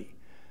eternity.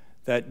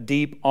 That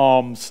deep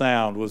Om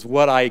sound was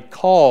what I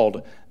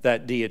called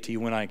that deity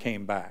when I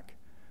came back.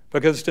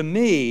 Because to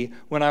me,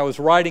 when I was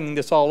writing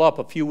this all up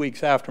a few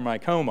weeks after my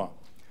coma,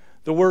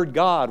 the word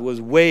God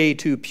was way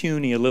too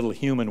puny a little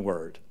human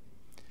word.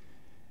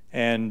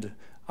 And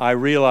I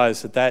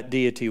realized that that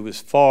deity was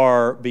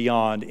far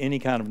beyond any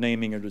kind of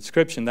naming or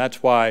description.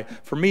 That's why,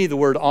 for me, the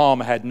word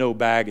Om had no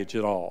baggage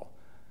at all.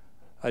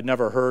 I'd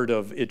never heard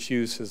of its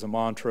use as a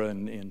mantra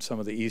in some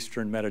of the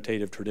Eastern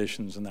meditative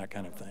traditions and that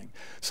kind of thing.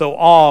 So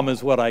Om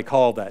is what I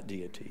call that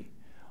deity.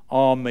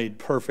 Om made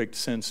perfect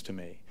sense to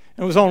me.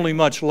 It was only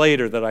much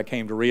later that I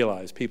came to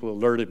realize, people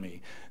alerted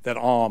me, that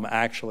Om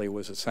actually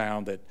was a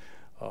sound that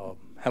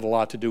had a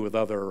lot to do with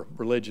other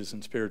religious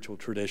and spiritual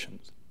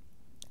traditions.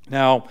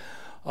 Now,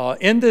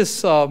 in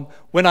this,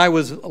 when I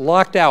was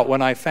locked out,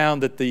 when I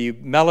found that the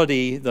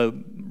melody, the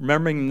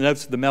remembering the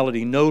notes of the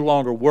melody no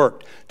longer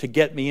worked to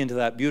get me into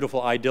that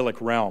beautiful idyllic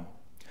realm.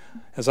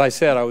 As I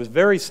said, I was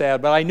very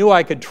sad, but I knew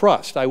I could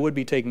trust I would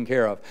be taken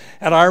care of.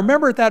 And I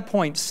remember at that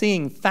point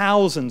seeing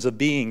thousands of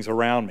beings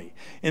around me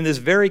in this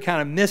very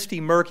kind of misty,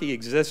 murky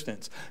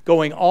existence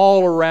going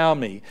all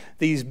around me,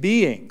 these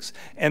beings.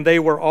 And they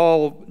were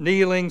all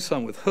kneeling,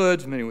 some with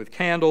hoods, many with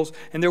candles,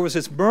 and there was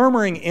this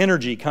murmuring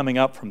energy coming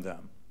up from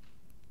them.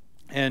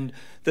 And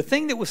the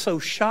thing that was so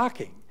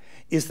shocking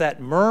is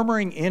that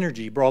murmuring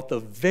energy brought the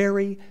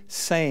very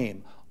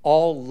same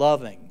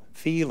all-loving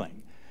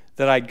feeling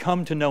that I'd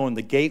come to know in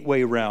the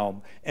gateway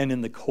realm and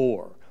in the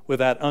core with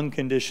that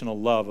unconditional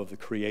love of the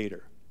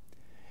Creator.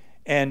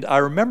 And I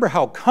remember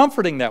how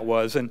comforting that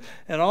was, and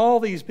all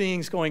these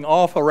beings going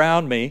off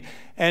around me.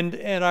 And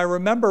I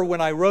remember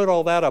when I wrote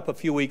all that up a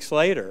few weeks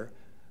later,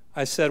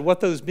 I said what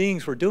those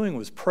beings were doing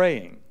was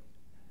praying.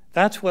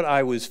 That's what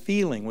I was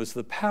feeling, was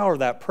the power of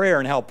that prayer,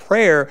 and how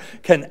prayer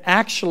can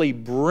actually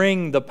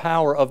bring the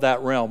power of that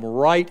realm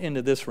right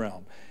into this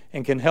realm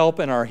and can help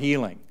in our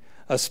healing,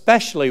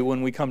 especially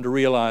when we come to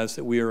realize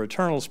that we are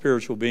eternal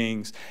spiritual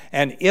beings.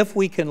 And if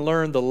we can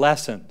learn the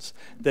lessons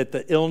that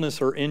the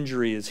illness or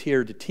injury is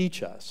here to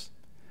teach us,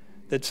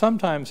 that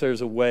sometimes there's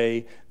a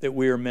way that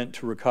we are meant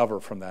to recover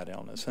from that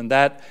illness. And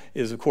that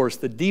is, of course,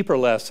 the deeper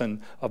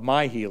lesson of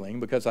my healing,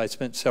 because I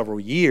spent several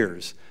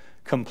years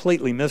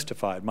completely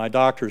mystified. My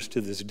doctors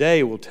to this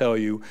day will tell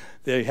you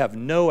they have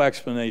no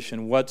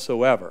explanation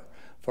whatsoever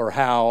for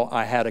how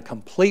I had a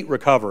complete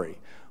recovery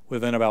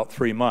within about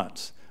 3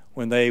 months,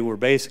 when they were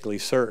basically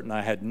certain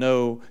I had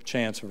no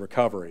chance of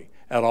recovery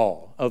at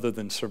all, other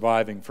than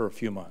surviving for a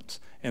few months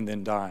and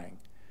then dying.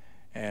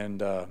 And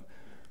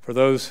for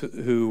those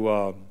who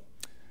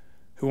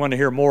want to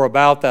hear more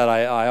about that,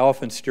 I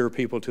often steer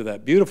people to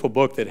that beautiful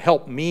book that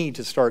helped me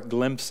to start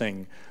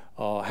glimpsing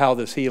how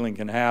this healing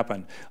can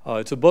happen.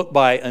 It's a book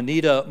by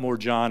Anita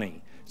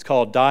Moorjani. It's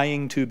called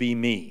Dying to Be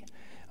Me.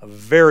 A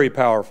very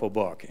powerful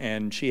book.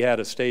 And she had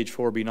a stage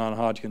 4B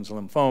non-Hodgkin's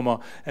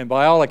lymphoma, and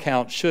by all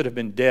accounts should have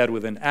been dead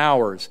within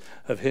hours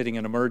of hitting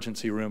an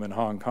emergency room in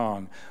Hong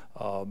Kong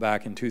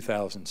back in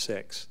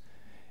 2006.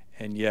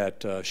 And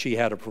yet she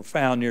had a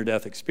profound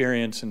near-death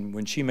experience, and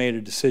when she made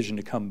a decision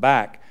to come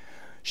back,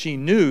 she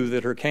knew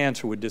that her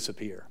cancer would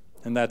disappear.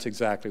 And that's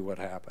exactly what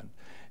happened.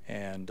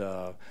 And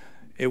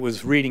it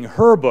was reading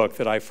her book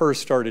that I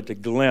first started to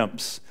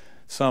glimpse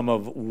some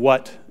of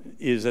what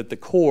is at the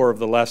core of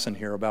the lesson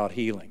here about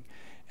healing,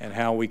 and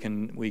how we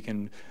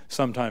can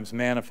sometimes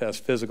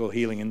manifest physical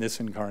healing in this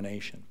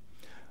incarnation.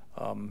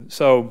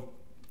 So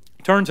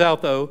it turns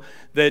out, though,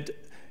 that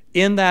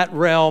in that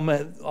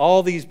realm,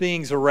 all these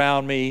beings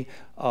around me,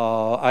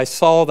 I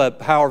saw the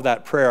power of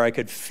that prayer. I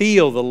could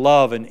feel the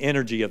love and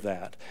energy of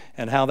that,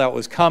 and how that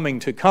was coming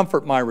to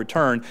comfort my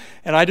return.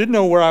 And I didn't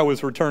know where I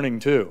was returning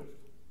to.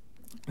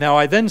 Now,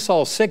 I then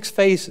saw 6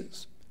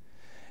 faces.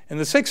 And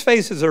the 6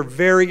 faces are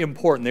very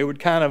important. They would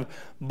kind of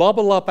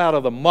bubble up out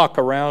of the muck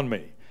around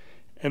me,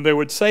 and they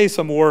would say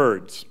some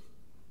words,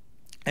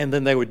 and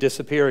then they would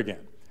disappear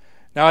again.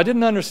 Now, I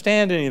didn't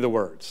understand any of the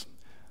words.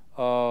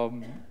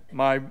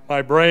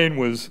 My brain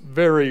was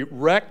very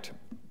wrecked,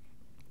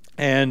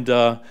 and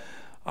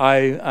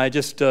I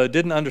just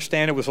didn't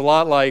understand. It was a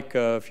lot like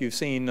if you've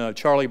seen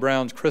Charlie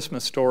Brown's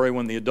Christmas Story,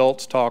 when the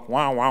adults talk,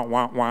 wah, wah,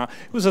 wah, wah.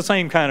 It was the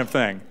same kind of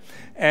thing.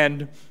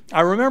 And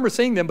I remember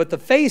seeing them, but the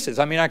faces,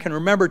 I mean, I can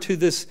remember to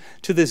this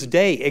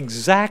day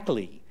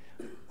exactly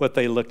what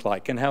they looked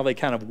like and how they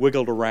kind of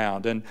wiggled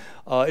around. And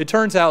it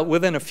turns out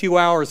within a few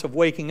hours of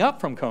waking up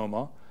from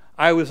coma,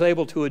 I was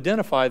able to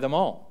identify them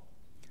all.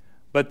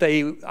 But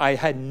I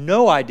had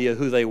no idea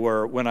who they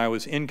were when I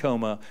was in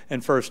coma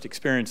and first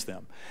experienced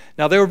them.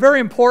 Now, they were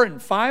very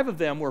important. 5 of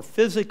them were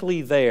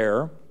physically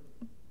there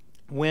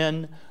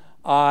when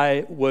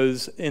I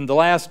was in the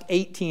last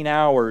 18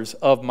 hours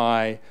of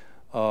my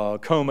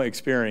coma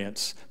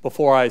experience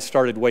before I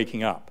started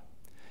waking up.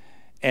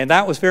 And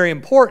that was very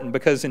important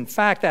because, in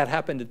fact, that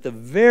happened at the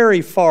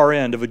very far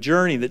end of a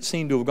journey that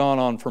seemed to have gone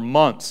on for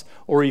months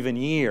or even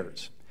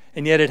years.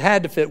 And yet it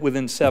had to fit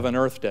within 7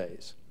 Earth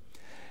days.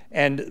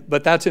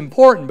 But that's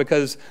important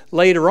because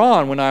later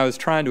on, when I was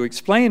trying to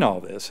explain all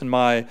this, and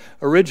my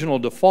original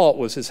default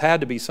was this had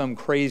to be some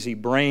crazy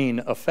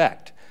brain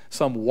effect,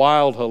 some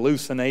wild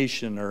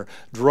hallucination or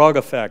drug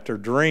effect or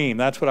dream.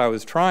 That's what I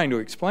was trying to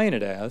explain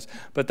it as,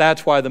 but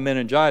that's why the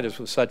meningitis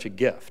was such a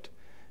gift.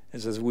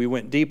 As we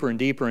went deeper and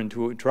deeper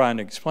into trying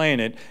to explain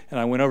it, and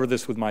I went over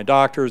this with my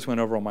doctors, went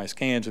over all my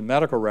scans and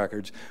medical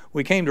records,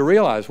 we came to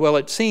realize, well,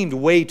 it seemed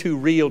way too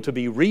real to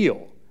be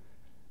real,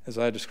 as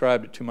I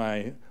described it to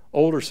my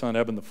older son,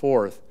 Eben IV,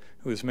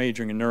 who was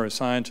majoring in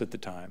neuroscience at the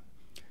time.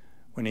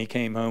 When he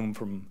came home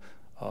from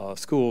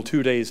school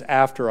 2 days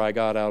after I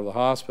got out of the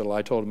hospital,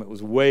 I told him it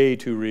was way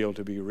too real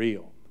to be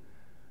real,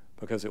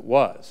 because it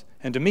was.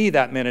 And to me,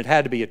 that meant it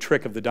had to be a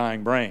trick of the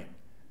dying brain.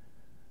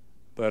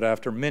 But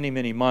after many,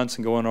 many months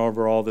and going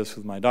over all this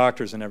with my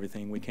doctors and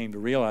everything, we came to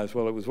realize,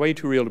 well, it was way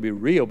too real to be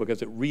real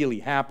because it really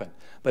happened.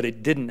 But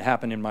it didn't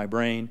happen in my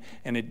brain,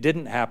 and it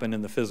didn't happen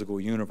in the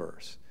physical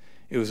universe.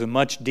 It was a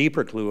much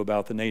deeper clue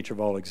about the nature of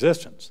all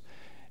existence,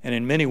 and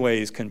in many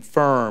ways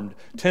confirmed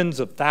tens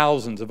of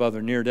thousands of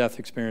other near-death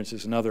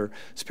experiences and other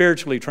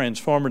spiritually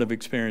transformative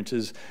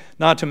experiences,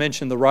 not to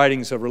mention the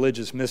writings of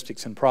religious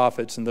mystics and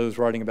prophets and those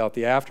writing about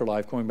the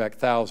afterlife going back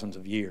thousands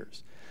of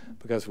years,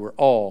 because we're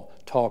all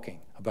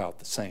talking about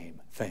the same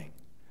thing.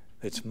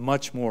 It's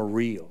much more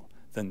real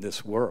than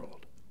this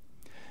world.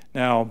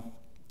 Now,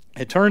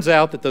 it turns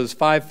out that those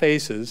 5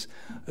 faces,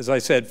 as I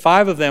said,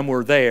 5 of them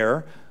were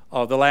there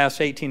the last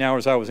 18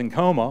 hours I was in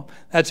coma.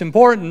 That's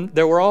important.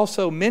 There were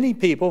also many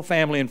people,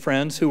 family and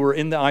friends, who were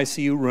in the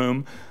ICU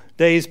room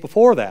days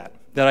before that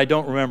I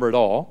don't remember at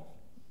all.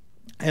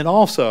 And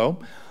also,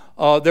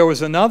 there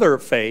was another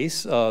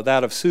face,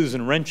 that of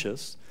Susan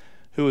Renches,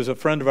 who was a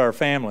friend of our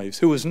family's,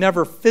 who was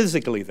never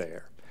physically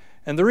there.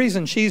 And the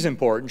reason she's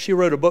important, she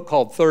wrote a book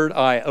called Third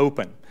Eye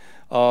Open.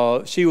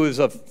 She was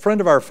a friend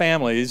of our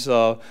family's,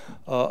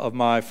 of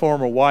my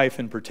former wife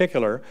in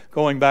particular,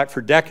 going back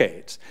for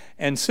decades.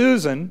 And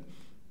Susan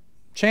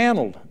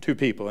channeled to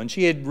people, and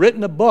she had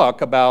written a book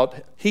about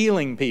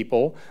healing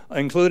people,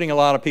 including a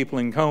lot of people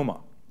in coma.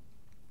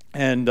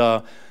 And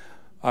I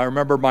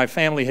remember my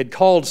family had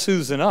called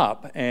Susan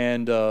up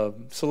and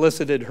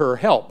solicited her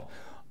help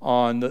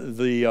on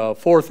the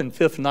 4th and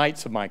 5th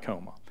nights of my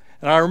coma.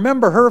 And I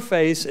remember her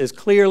face as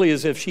clearly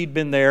as if she'd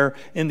been there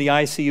in the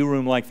ICU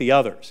room like the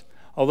others,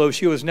 although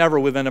she was never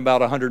within about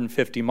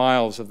 150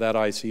 miles of that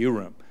ICU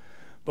room.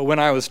 But when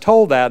I was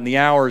told that in the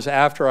hours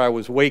after I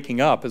was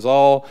waking up, as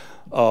all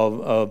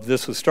of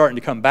this was starting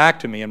to come back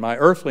to me, and my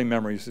earthly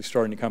memories were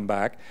starting to come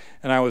back,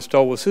 and I was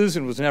told, well,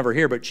 Susan was never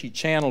here, but she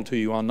channeled to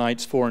you on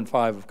nights 4 and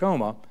 5 of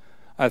coma,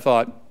 I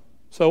thought,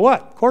 so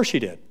what? Of course she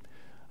did.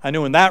 I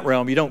knew in that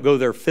realm you don't go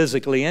there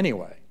physically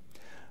anyway.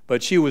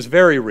 But she was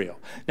very real.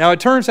 Now, it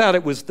turns out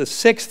it was the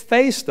 6th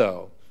face,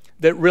 though,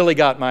 that really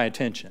got my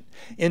attention.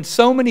 In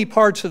so many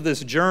parts of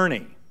this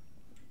journey,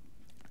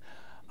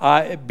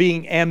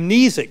 being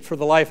amnesic for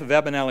the life of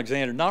Eben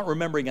Alexander, not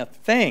remembering a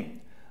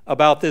thing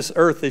about this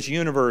earth, this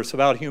universe,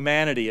 about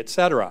humanity,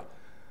 etc.,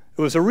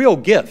 it was a real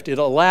gift. It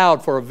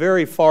allowed for a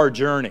very far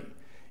journey.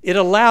 It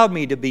allowed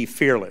me to be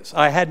fearless.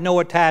 I had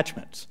no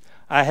attachments.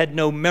 I had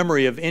no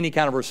memory of any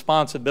kind of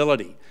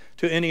responsibility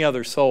to any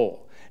other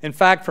soul. In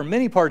fact, for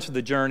many parts of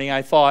the journey,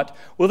 I thought,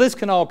 well, this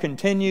can all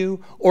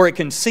continue, or it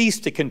can cease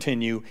to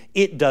continue.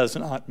 It does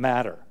not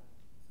matter.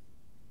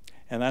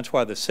 And that's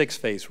why the 6th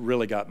face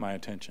really got my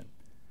attention.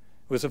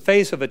 It was the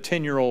face of a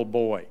 10-year-old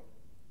boy.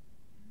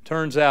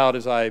 Turns out,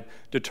 as I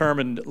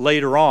determined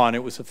later on,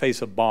 it was the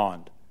face of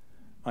Bond,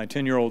 my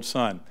 10-year-old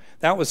son.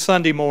 That was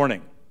Sunday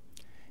morning.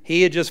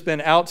 He had just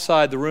been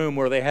outside the room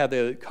where they had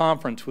the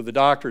conference with the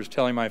doctors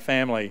telling my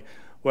family,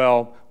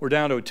 well, we're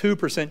down to a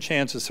 2%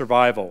 chance of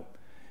survival.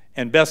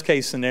 And best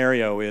case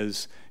scenario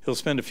is he'll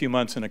spend a few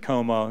months in a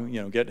coma,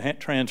 get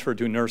transferred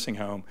to a nursing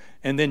home,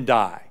 and then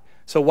die.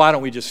 So why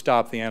don't we just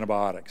stop the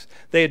antibiotics?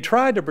 They had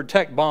tried to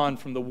protect Bond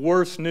from the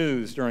worst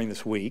news during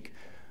this week,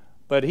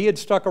 but he had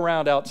stuck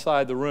around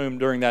outside the room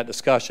during that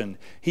discussion.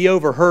 He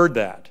overheard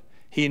that.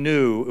 He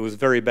knew it was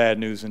very bad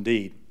news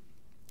indeed.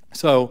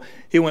 So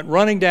he went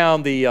running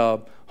down the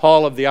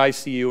hall of the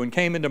ICU and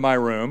came into my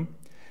room,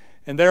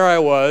 and there I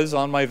was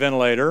on my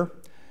ventilator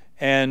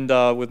and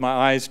with my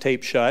eyes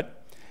taped shut,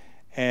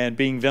 and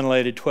being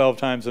ventilated 12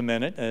 times a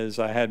minute, as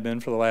I had been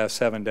for the last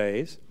 7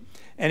 days.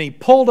 And he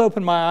pulled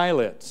open my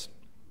eyelids.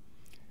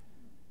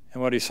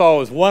 And what he saw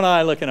was one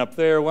eye looking up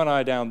there, one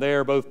eye down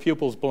there, both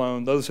pupils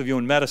blown. Those of you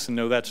in medicine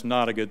know that's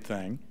not a good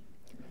thing.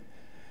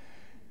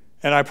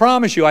 And I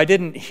promise you, I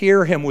didn't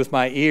hear him with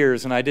my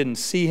ears, and I didn't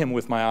see him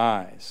with my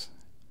eyes.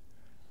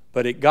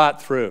 but it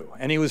got through.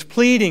 And he was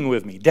pleading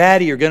with me,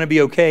 Daddy, you're going to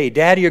be okay.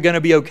 Daddy, you're going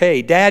to be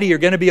okay. Daddy, you're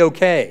going to be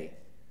okay.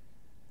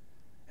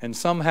 And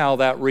somehow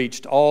that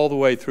reached all the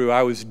way through.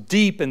 I was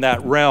deep in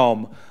that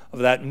realm of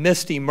that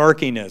misty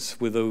murkiness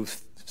with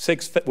those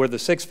where the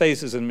 6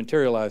 faces had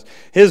materialized.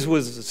 His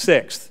was the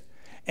 6th,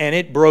 and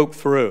it broke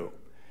through.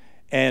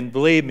 And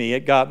believe me,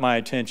 it got my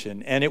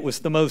attention. And it was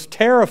the most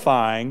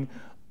terrifying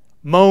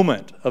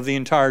moment of the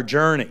entire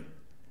journey,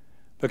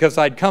 because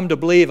I'd come to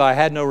believe I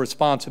had no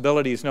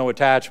responsibilities, no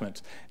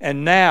attachments.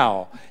 And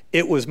now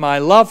it was my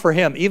love for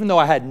him, even though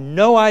I had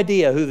no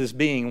idea who this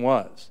being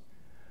was.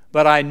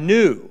 But I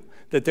knew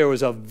that there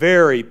was a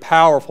very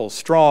powerful,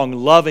 strong,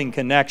 loving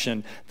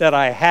connection that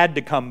I had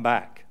to come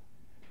back.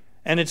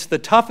 And it's the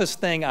toughest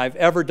thing I've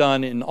ever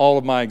done in all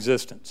of my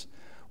existence,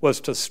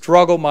 was to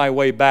struggle my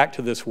way back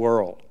to this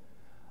world.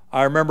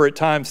 I remember at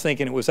times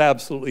thinking it was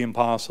absolutely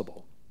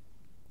impossible.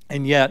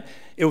 And yet,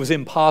 it was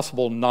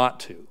impossible not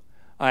to.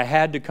 I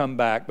had to come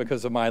back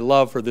because of my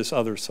love for this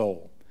other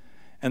soul.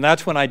 And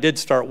that's when I did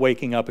start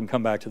waking up and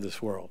come back to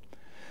this world.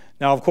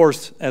 Now, of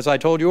course, as I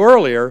told you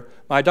earlier,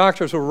 my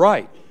doctors were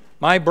right.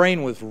 My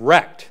brain was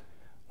wrecked.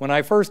 When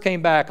I first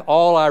came back,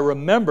 all I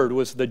remembered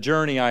was the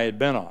journey I had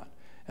been on.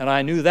 And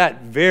I knew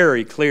that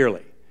very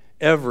clearly,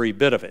 every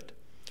bit of it.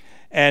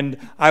 And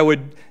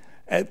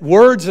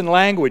words and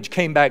language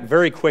came back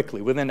very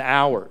quickly, within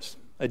hours,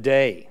 a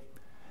day.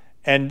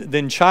 And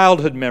then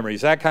childhood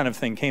memories, that kind of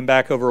thing, came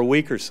back over a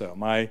week or so.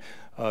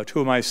 Two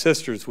of my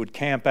sisters would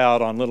camp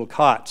out on little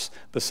cots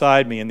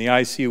beside me in the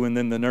ICU and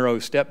then the neuro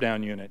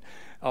step-down unit.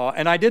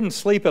 And I didn't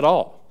sleep at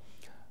all.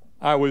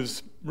 I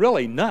was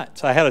really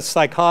nuts. I had a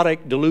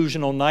psychotic,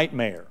 delusional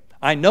nightmare.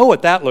 I know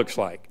what that looks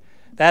like.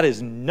 That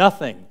is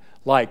nothing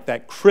like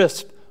that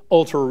crisp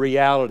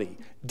ultra-reality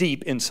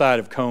deep inside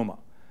of coma.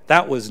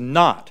 That was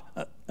not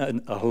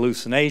a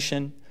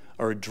hallucination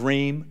or a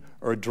dream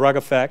or a drug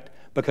effect,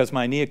 because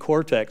my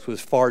neocortex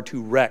was far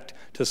too wrecked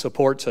to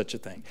support such a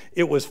thing.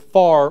 It was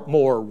far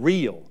more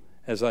real,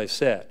 as I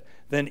said,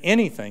 than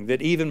anything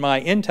that even my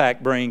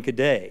intact brain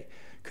today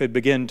could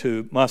begin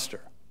to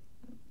muster.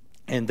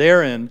 And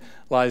therein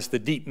lies the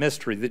deep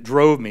mystery that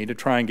drove me to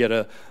try and get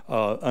an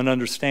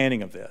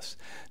understanding of this.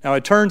 Now,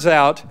 it turns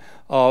out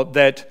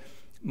that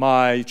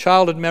my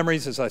childhood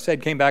memories, as I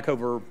said, came back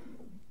over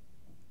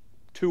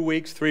 2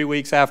 weeks, 3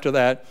 weeks after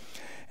that.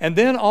 And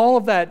then all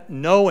of that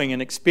knowing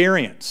and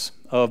experience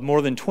of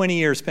more than 20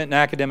 years spent in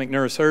academic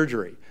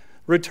neurosurgery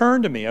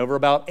returned to me over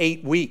about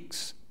 8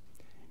 weeks.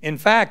 In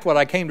fact, what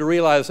I came to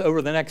realize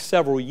over the next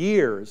several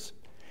years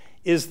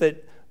is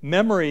that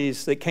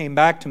memories that came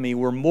back to me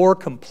were more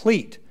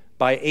complete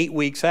by 8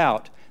 weeks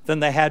out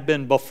than they had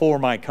been before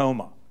my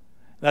coma.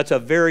 That's a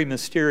very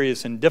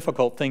mysterious and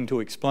difficult thing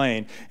to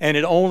explain, and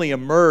it only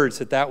emerged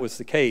that that was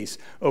the case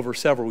over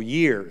several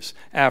years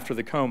after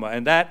the coma.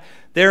 And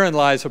therein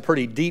lies a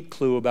pretty deep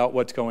clue about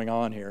what's going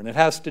on here. And it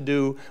has to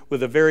do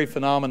with the very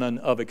phenomenon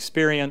of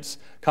experience,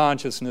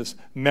 consciousness,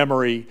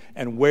 memory,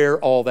 and where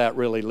all that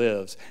really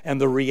lives,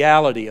 and the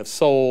reality of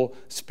soul,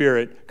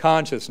 spirit,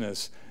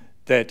 consciousness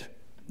that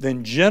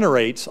then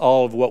generates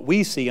all of what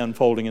we see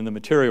unfolding in the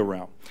material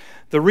realm.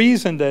 The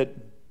reason that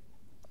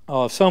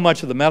so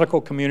much of the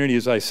medical community,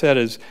 as I said,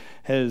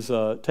 has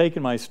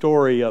taken my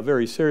story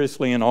very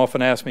seriously and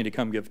often asked me to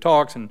come give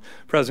talks and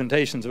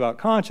presentations about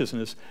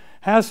consciousness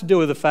has to do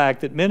with the fact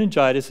that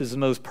meningitis is the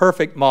most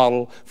perfect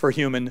model for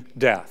human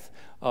death.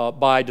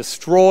 By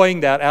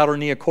destroying that outer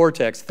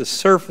neocortex, the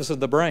surface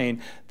of the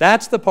brain,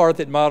 that's the part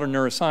that modern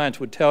neuroscience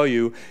would tell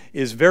you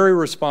is very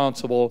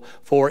responsible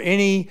for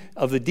any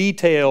of the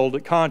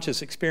detailed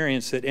conscious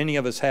experience that any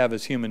of us have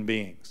as human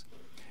beings.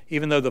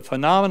 Even though the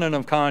phenomenon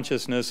of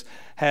consciousness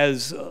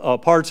has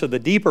parts of the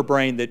deeper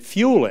brain that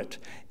fuel it,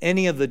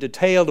 any of the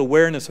detailed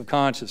awareness of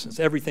consciousness,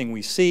 everything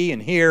we see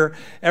and hear,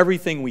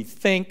 everything we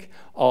think,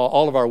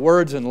 all of our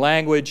words and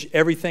language,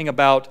 everything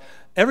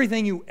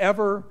you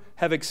ever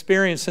have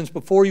experienced since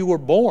before you were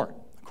born,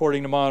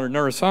 according to modern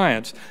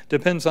neuroscience,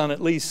 depends on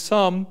at least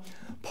some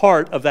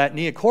part of that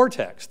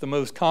neocortex, the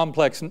most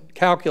complex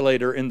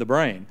calculator in the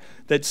brain,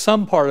 that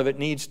some part of it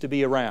needs to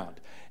be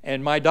around.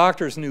 And my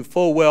doctors knew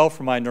full well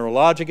from my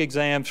neurologic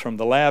exams, from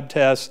the lab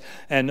tests,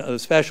 and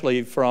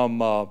especially from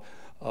my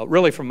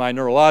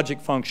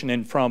neurologic function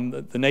and from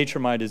the nature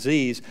of my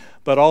disease,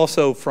 but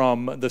also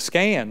from the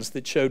scans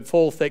that showed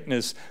full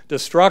thickness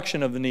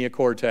destruction of the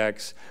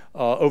neocortex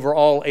over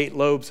all 8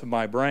 lobes of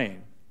my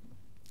brain.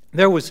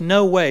 There was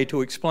no way to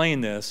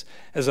explain this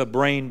as a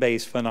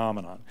brain-based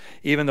phenomenon,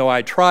 even though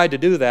I tried to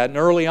do that. And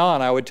early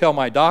on, I would tell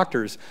my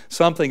doctors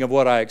something of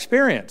what I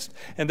experienced,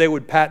 and they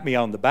would pat me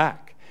on the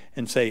back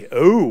and say,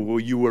 "Oh, well,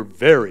 you were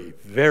very,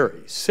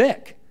 very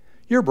sick.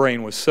 Your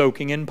brain was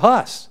soaking in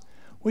pus.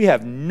 We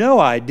have no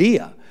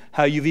idea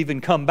how you've even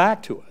come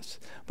back to us.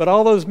 But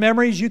all those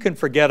memories, you can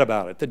forget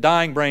about it. The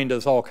dying brain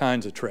does all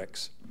kinds of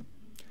tricks."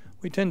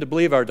 We tend to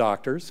believe our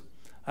doctors.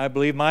 I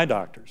believe my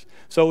doctors.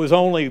 So it was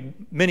only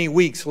many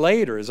weeks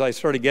later, as I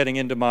started getting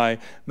into my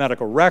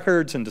medical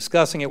records and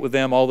discussing it with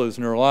them, all those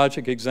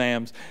neurologic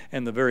exams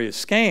and the various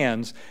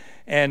scans,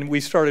 and we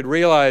started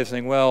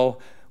realizing, well,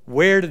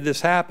 Where did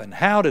this happen?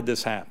 How did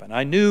this happen?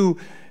 I knew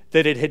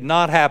that it had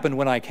not happened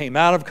when I came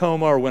out of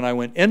coma or when I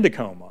went into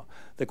coma.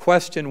 The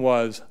question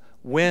was,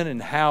 when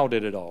and how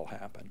did it all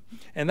happen?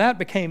 And that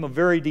became a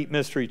very deep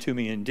mystery to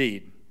me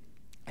indeed,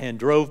 and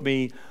drove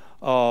me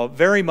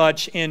very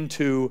much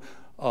into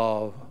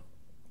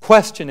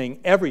questioning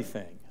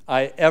everything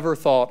I ever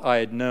thought I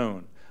had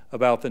known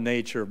about the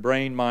nature of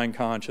brain, mind,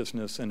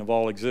 consciousness, and of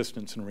all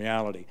existence and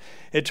reality.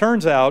 It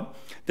turns out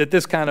that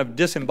this kind of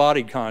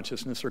disembodied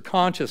consciousness, or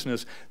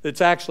consciousness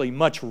that's actually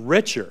much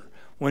richer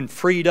when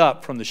freed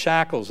up from the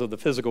shackles of the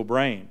physical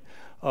brain,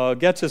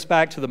 gets us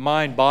back to the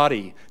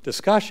mind-body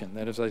discussion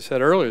that, as I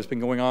said earlier, has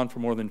been going on for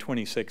more than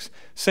 26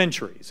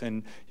 centuries.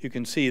 And you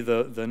can see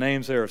the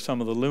names there of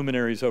some of the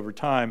luminaries over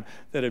time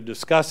that have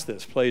discussed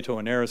this: Plato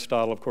and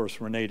Aristotle, of course,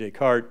 René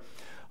Descartes,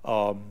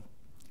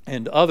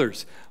 and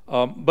others.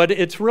 But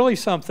it's really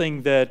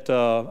something that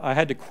I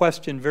had to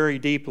question very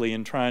deeply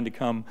in trying to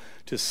come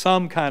to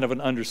some kind of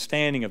an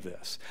understanding of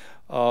this.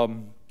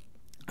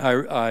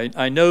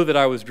 I know that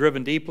I was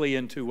driven deeply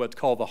into what's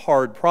called the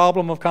hard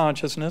problem of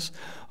consciousness,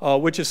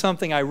 which is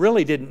something I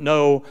really didn't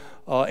know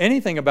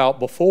anything about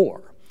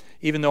before,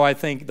 even though I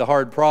think the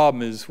hard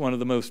problem is one of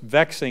the most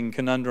vexing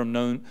conundrum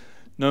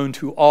known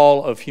to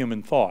all of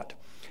human thought.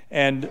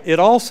 And it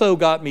also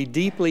got me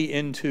deeply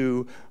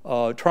into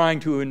trying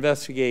to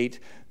investigate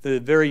the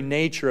very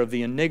nature of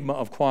the enigma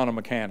of quantum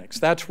mechanics.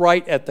 That's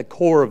right at the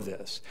core of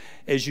this.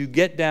 As you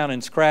get down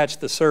and scratch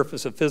the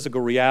surface of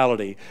physical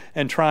reality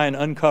and try and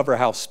uncover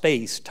how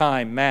space,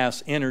 time,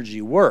 mass,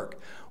 energy work,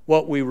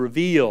 what we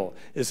reveal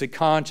is that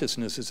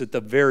consciousness is at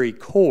the very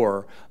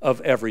core of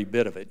every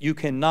bit of it. You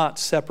cannot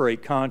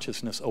separate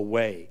consciousness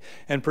away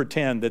and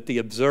pretend that the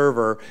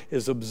observer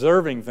is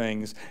observing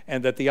things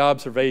and that the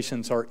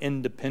observations are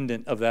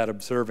independent of that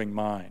observing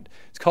mind.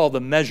 It's called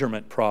the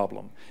measurement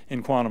problem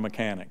in quantum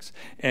mechanics.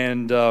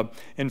 And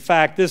in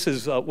fact, this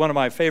is one of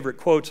my favorite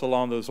quotes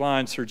along those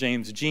lines, Sir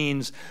James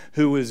Jeans,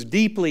 who was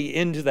deeply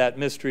into that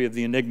mystery of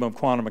the enigma of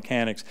quantum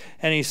mechanics.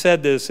 And he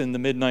said this in the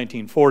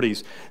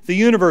mid-1940s: "The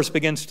universe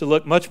begins to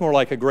look much more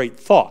like a great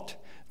thought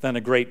than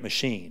a great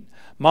machine.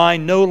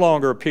 Mind no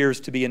longer appears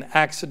to be an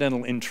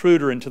accidental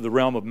intruder into the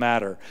realm of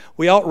matter.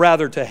 We ought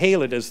rather to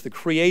hail it as the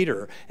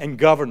creator and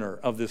governor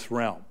of this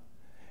realm."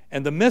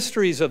 And the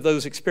mysteries of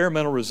those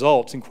experimental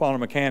results in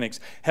quantum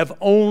mechanics have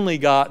only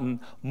gotten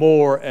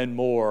more and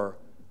more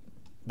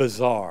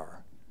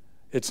bizarre.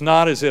 It's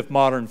not as if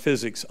modern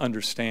physics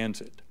understands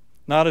it,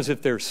 not as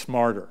if they're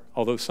smarter,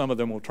 although some of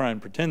them will try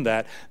and pretend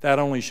that. That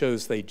only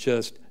shows they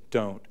just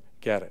don't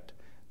get it.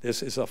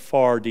 This is a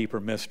far deeper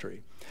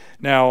mystery.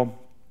 Now,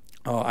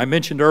 I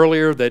mentioned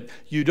earlier that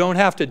you don't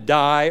have to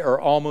die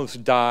or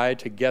almost die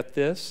to get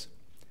this.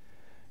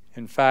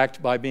 In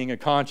fact, by being a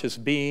conscious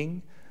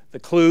being, the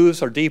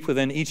clues are deep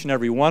within each and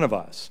every one of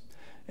us.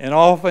 And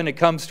often it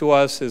comes to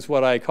us as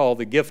what I call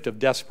the gift of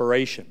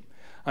desperation.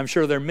 I'm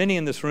sure there are many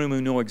in this room who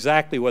know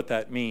exactly what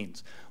that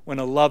means. When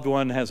a loved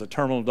one has a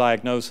terminal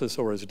diagnosis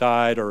or has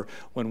died, or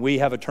when we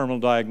have a terminal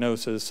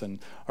diagnosis and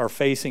are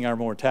facing our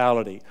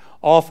mortality,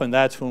 often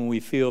that's when we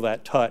feel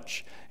that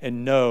touch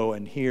and know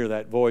and hear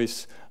that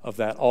voice of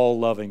that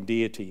all-loving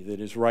deity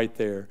that is right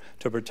there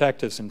to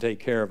protect us and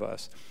take care of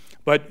us.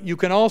 But you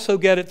can also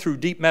get it through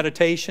deep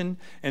meditation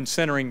and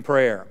centering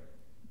prayer.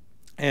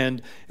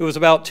 And it was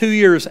about 2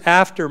 years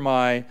after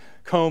my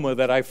coma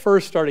that I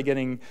first started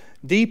getting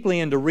deeply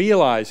into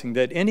realizing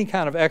that any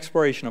kind of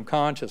exploration of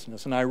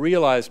consciousness, and I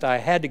realized I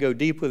had to go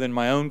deep within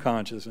my own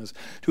consciousness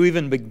to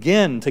even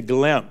begin to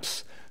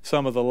glimpse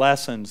some of the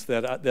lessons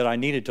that I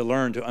needed to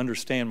learn to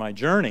understand my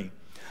journey.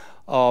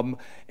 And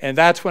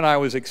that's when I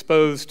was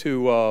exposed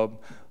to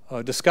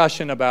a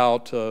discussion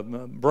about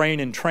brain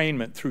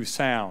entrainment through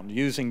sound,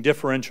 using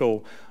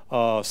differential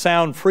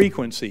sound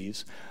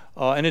frequencies.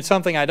 And it's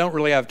something I don't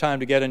really have time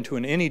to get into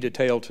in any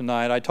detail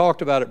tonight. I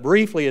talked about it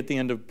briefly at the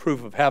end of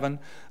Proof of Heaven,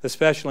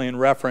 especially in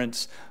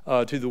reference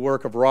to the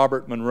work of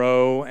Robert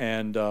Monroe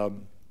and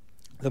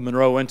the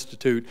Monroe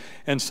Institute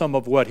and some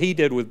of what he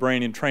did with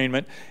brain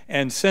entrainment.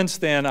 And since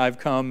then, I've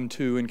come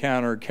to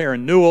encounter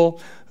Karen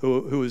Newell,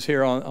 who is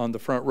here on the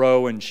front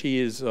row, and she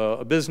is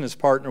a business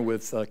partner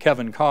with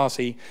Kevin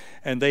Cossey,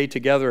 and they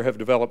together have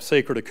developed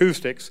Sacred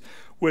Acoustics,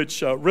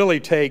 which really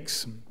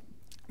takes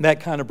that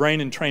kind of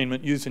brain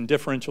entrainment using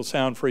differential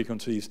sound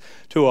frequencies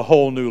to a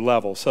whole new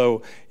level.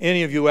 So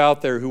any of you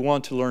out there who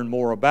want to learn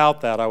more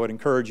about that, I would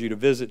encourage you to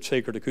visit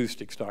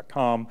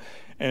sacredacoustics.com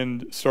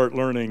and start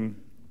learning.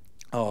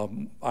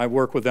 I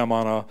work with them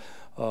on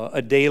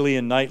a daily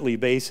and nightly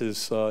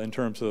basis in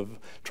terms of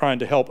trying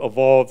to help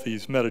evolve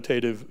these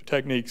meditative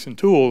techniques and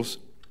tools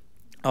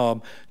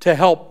to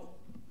help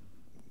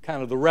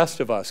kind of the rest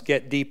of us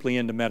get deeply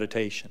into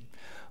meditation.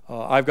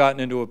 I've gotten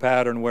into a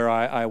pattern where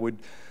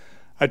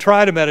I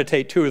try to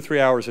meditate 2 or 3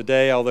 hours a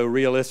day, although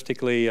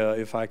realistically,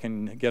 if I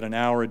can get an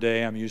hour a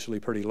day, I'm usually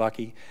pretty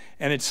lucky.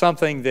 And it's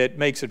something that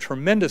makes a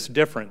tremendous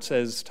difference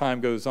as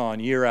time goes on,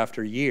 year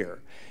after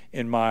year,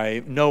 in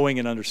my knowing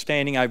and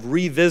understanding. I've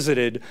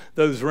revisited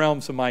those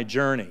realms of my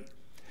journey.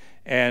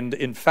 And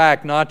in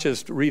fact, not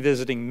just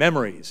revisiting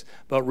memories,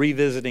 but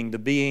revisiting the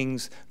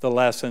beings, the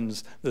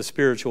lessons, the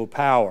spiritual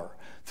power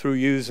through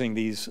using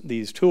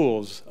these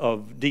tools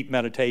of deep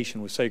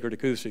meditation with sacred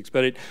acoustics.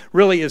 But it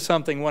really is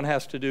something one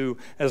has to do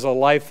as a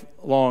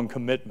lifelong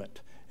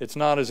commitment. It's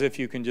not as if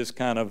you can just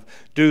kind of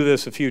do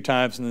this a few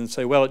times and then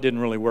say, well, it didn't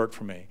really work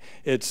for me.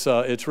 It's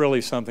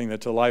really something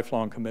that's a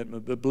lifelong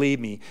commitment. But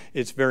believe me,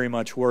 it's very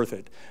much worth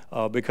it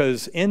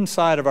because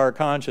inside of our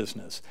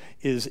consciousness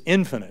is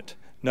infinite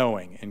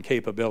knowing and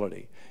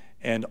capability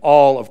and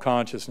all of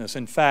consciousness.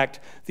 In fact,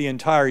 the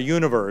entire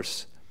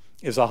universe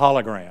is a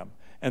hologram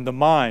and the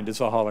mind is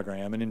a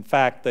hologram. And in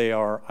fact, they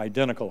are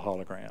identical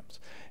holograms.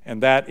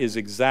 And that is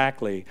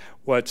exactly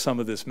what some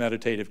of this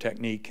meditative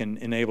technique can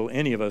enable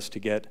any of us to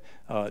get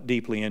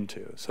deeply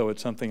into. So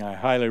it's something I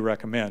highly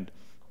recommend.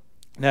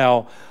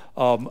 Now,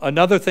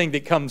 another thing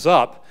that comes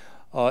up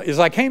is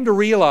I came to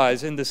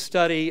realize in the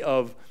study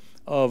of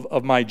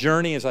my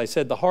journey, as I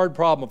said, the hard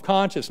problem of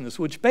consciousness,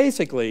 which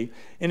basically,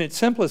 in its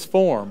simplest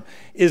form,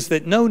 is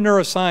that no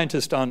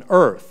neuroscientist on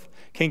earth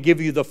can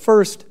give you the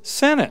first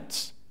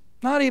sentence,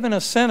 not even a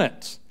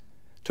sentence,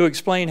 to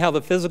explain how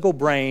the physical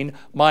brain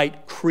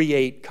might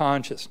create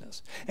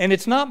consciousness. And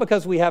it's not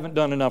because we haven't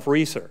done enough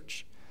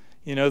research.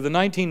 You know, the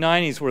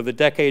 1990s were the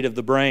decade of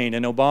the brain,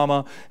 and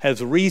Obama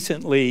has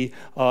recently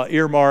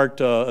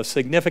earmarked a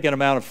significant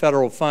amount of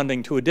federal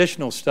funding to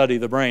additional study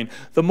of the brain.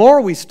 The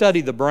more we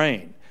study the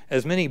brain,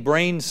 as many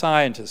brain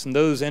scientists and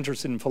those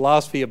interested in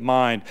philosophy of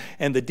mind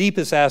and the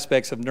deepest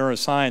aspects of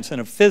neuroscience and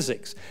of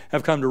physics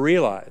have come to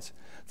realize,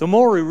 the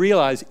more we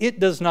realize it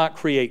does not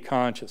create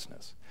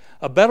consciousness.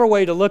 A better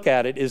way to look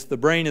at it is the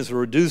brain is a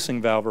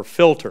reducing valve or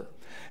filter.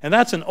 And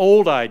that's an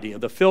old idea.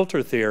 The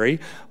filter theory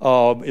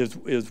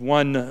is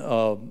one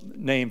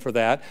name for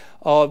that.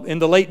 In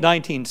the late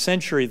 19th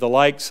century, the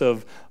likes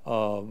of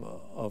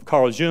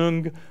Carl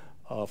Jung,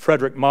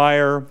 Frederick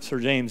Meyer, Sir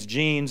James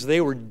Jeans, they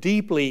were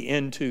deeply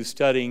into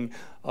studying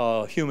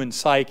human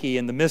psyche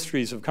and the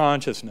mysteries of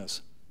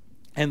consciousness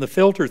and the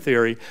filter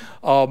theory.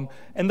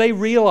 And they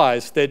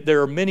realized that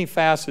there are many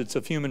facets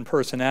of human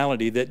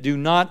personality that do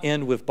not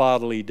end with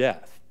bodily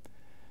death.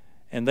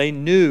 And they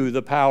knew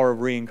the power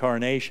of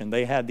reincarnation.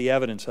 They had the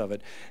evidence of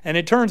it. And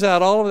it turns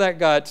out all of that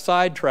got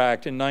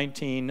sidetracked in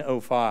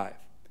 1905.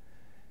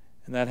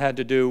 And that had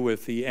to do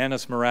with the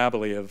annus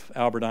mirabilis of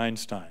Albert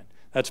Einstein.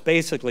 That's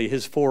basically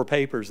his 4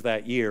 papers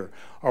that year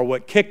are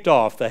what kicked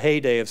off the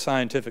heyday of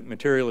scientific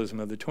materialism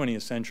of the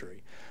 20th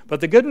century. But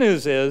the good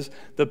news is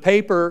the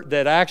paper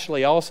that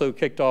actually also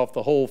kicked off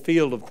the whole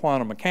field of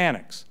quantum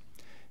mechanics,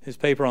 his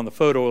paper on the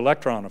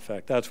photoelectron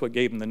effect, that's what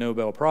gave him the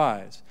Nobel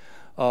Prize,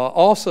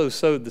 also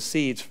sowed the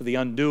seeds for the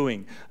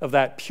undoing of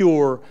that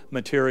pure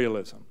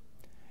materialism.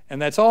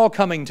 And that's all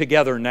coming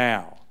together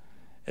now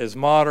as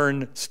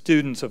modern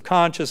students of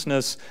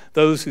consciousness,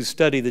 those who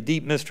study the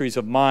deep mysteries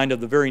of mind,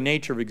 of the very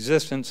nature of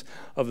existence,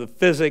 of the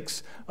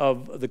physics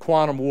of the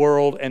quantum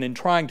world, and in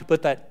trying to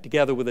put that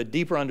together with a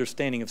deeper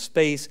understanding of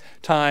space,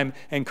 time,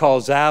 and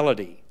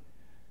causality,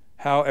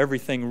 how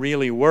everything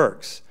really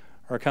works,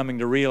 are coming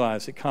to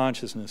realize that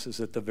consciousness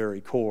is at the very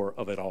core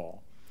of it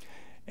all.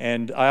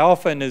 And I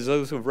often, as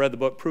those who have read the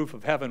book Proof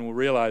of Heaven will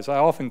realize, I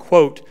often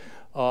quote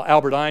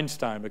Albert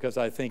Einstein because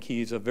I think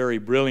he's a very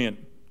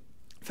brilliant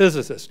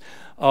physicist.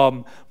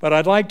 But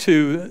I'd like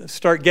to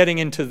start getting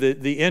into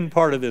the end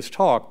part of this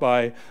talk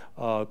by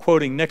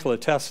quoting Nikola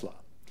Tesla.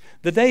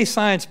 The day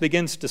science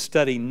begins to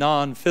study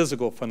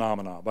non-physical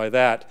phenomena, by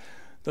that,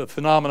 the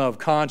phenomena of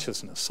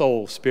consciousness,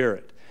 soul,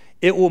 spirit,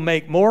 it will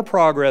make more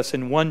progress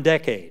in 1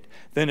 decade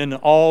than in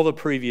all the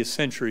previous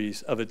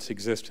centuries of its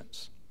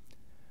existence.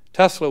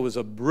 Tesla was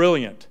a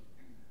brilliant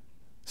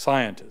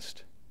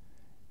scientist,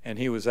 and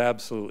he was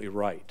absolutely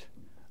right.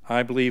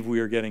 I believe we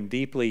are getting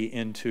deeply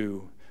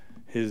into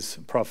his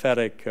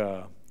prophetic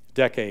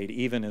decade,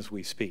 even as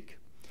we speak.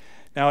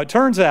 Now, it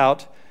turns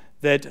out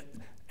that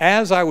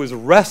as I was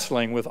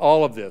wrestling with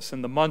all of this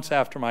in the months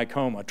after my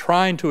coma,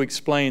 trying to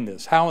explain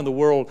this, how in the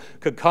world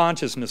could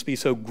consciousness be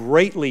so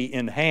greatly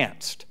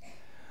enhanced,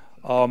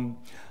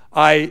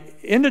 I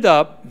ended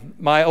up,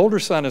 my older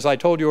son, as I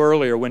told you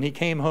earlier, when he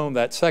came home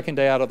that second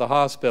day out of the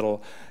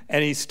hospital,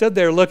 and he stood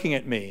there looking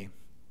at me,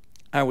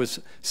 I was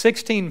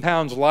 16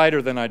 pounds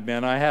lighter than I'd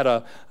been. I had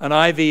an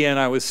IV and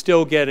I was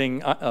still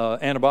getting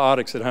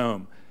antibiotics at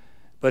home.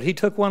 But he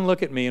took one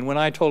look at me, and when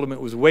I told him it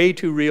was way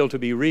too real to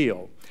be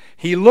real,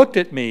 he looked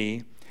at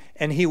me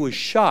and he was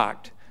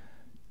shocked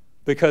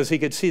because he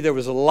could see there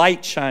was a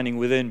light shining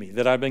within me,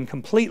 that I'd been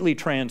completely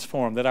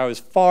transformed, that I was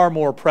far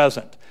more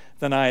present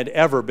than I had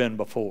ever been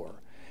before.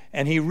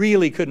 And he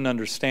really couldn't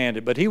understand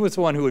it, but he was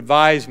the one who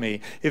advised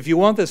me, if you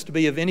want this to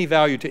be of any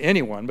value to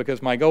anyone,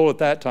 because my goal at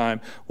that time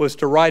was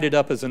to write it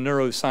up as a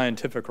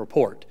neuroscientific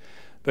report,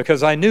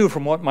 because I knew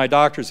from what my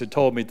doctors had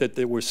told me that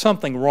there was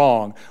something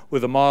wrong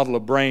with the model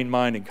of brain,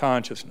 mind, and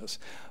consciousness,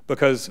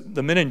 because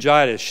the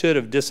meningitis should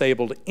have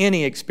disabled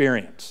any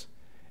experience,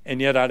 and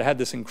yet I'd had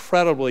this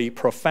incredibly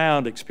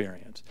profound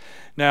experience.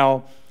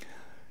 Now,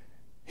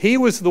 He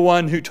was the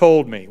one who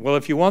told me, well,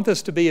 if you want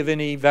this to be of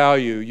any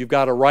value, you've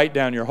got to write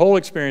down your whole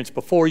experience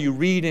before you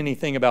read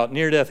anything about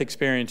near-death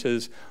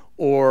experiences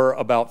or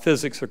about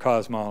physics or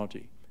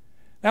cosmology.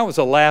 That was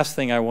the last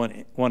thing I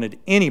wanted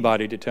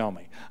anybody to tell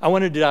me. I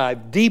wanted to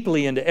dive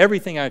deeply into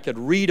everything I could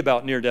read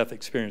about near-death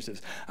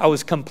experiences. I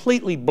was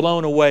completely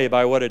blown away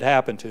by what had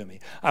happened to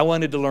me. I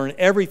wanted to learn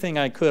everything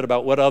I could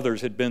about what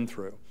others had been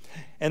through.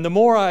 And the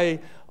more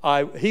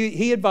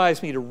he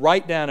advised me to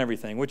write down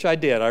everything, which I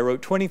did. I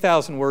wrote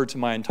 20,000 words of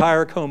my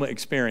entire coma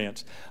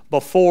experience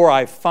before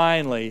I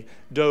finally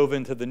dove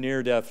into the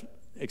near-death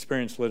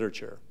experience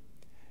literature.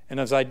 And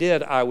as I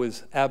did, I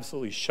was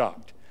absolutely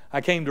shocked. I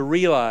came to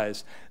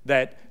realize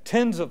that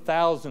tens of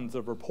thousands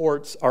of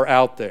reports are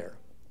out there.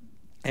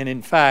 And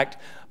in fact,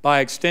 by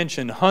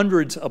extension,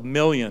 hundreds of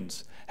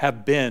millions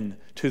have been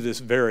to this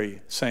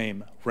very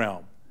same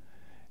realm.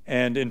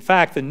 And in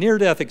fact, the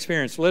near-death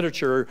experience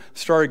literature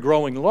started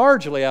growing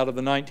largely out of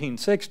the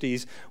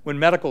 1960s when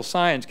medical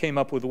science came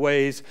up with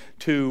ways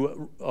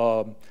to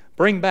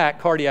bring back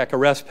cardiac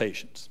arrest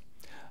patients.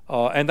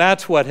 And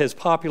that's what has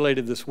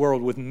populated this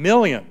world with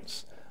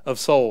millions of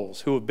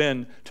souls who have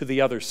been to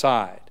the other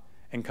side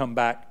and come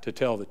back to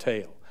tell the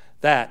tale.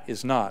 That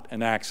is not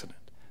an accident.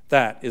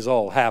 That is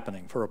all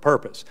happening for a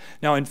purpose.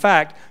 Now, in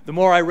fact, the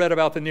more I read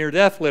about the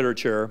near-death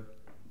literature,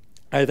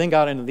 I then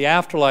got into the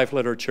afterlife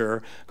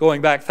literature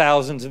going back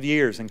thousands of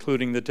years,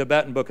 including the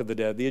Tibetan Book of the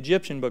Dead, the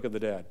Egyptian Book of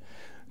the Dead,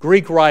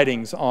 Greek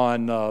writings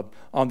on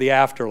the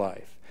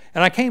afterlife.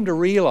 And I came to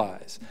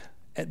realize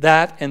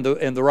that and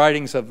the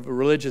writings of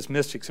religious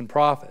mystics and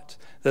prophets,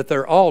 that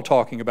they're all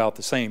talking about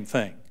the same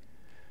thing.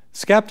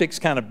 Skeptics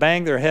kind of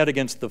bang their head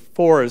against the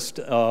forest,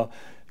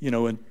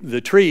 in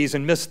the trees,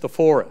 and miss the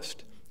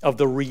forest of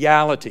the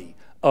reality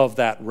of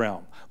that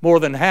realm. More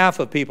than half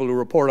of people who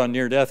report on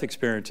near-death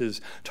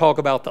experiences talk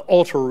about the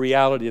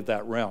ultra-reality of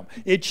that realm.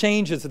 It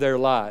changes their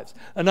lives.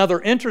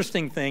 Another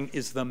interesting thing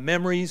is the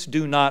memories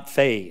do not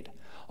fade.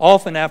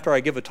 Often after I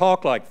give a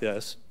talk like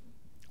this,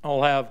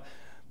 I'll have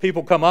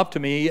people come up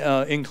to me,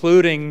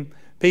 including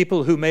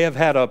people who may have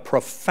had a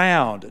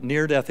profound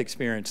near-death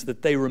experience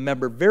that they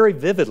remember very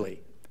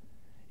vividly,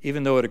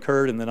 even though it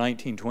occurred in the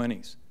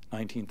 1920s,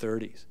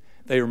 1930s.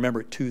 They remember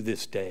it to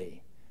this day.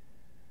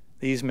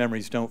 These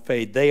memories don't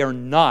fade. They are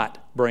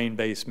not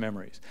brain-based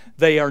memories.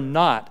 They are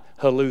not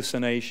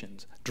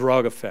hallucinations,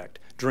 drug effect,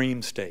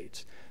 dream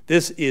states.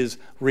 This is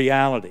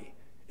reality.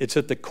 It's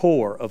at the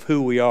core of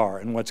who we are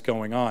and what's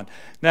going on.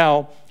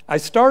 Now, I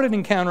started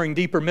encountering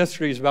deeper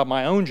mysteries about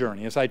my own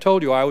journey. As I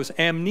told you, I was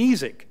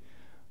amnesic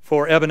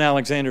for Eben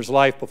Alexander's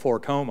life before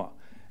coma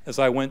as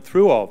I went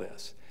through all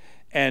this.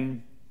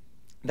 And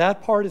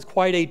that part is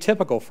quite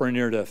atypical for a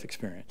near-death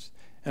experience.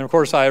 And of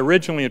course, I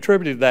originally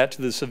attributed that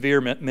to the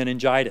severe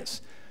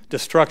meningitis,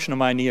 destruction of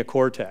my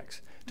neocortex.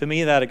 To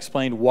me, that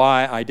explained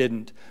why I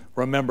didn't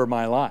remember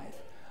my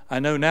life. I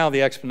know now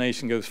the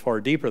explanation goes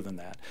far deeper than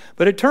that.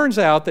 But it turns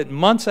out that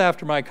months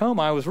after my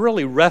coma, I was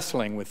really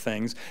wrestling with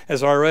things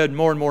as I read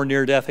more and more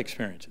near-death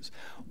experiences.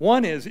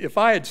 One is, if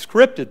I had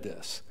scripted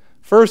this,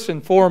 first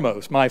and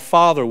foremost, my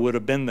father would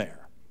have been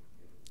there.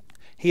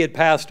 He had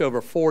passed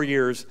over 4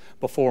 years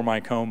before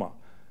my coma.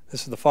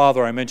 This is the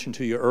father I mentioned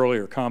to you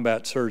earlier,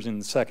 combat surgeon in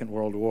the Second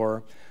World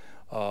War,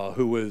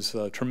 who was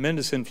a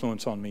tremendous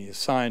influence on me, a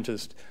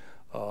scientist,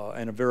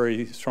 and a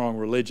very strong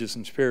religious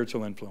and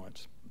spiritual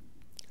influence.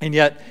 And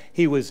yet,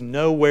 he was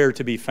nowhere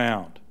to be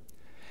found.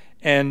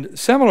 And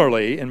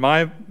similarly, in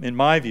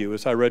my view,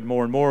 as I read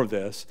more and more of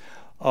this,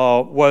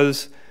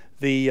 was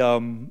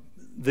the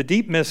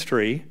deep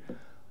mystery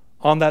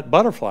on that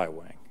butterfly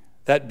wing,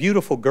 that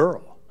beautiful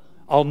girl.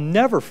 I'll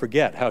never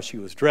forget how she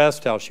was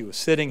dressed, how she was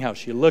sitting, how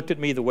she looked at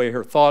me, the way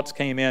her thoughts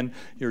came in.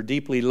 You're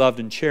deeply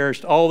loved and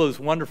cherished, all those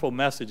wonderful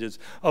messages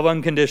of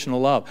unconditional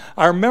love.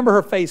 I remember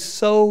her face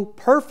so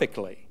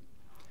perfectly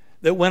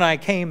that when I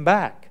came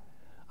back,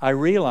 I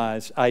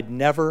realized I'd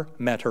never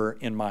met her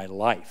in my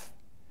life.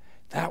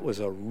 That was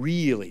a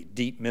really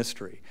deep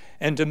mystery.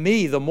 And to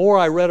me, the more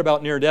I read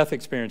about near-death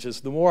experiences,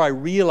 the more I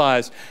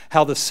realized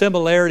how the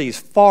similarities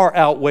far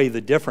outweigh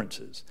the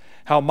differences,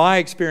 how my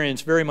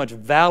experience very much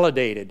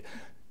validated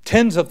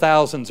tens of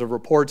thousands of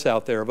reports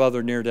out there of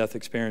other near-death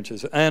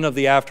experiences and of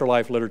the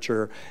afterlife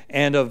literature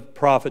and of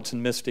prophets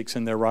and mystics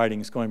in their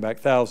writings going back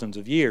thousands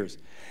of years.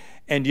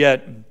 And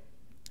yet,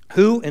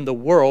 who in the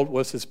world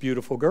was this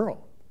beautiful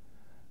girl?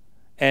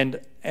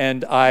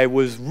 And I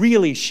was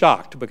really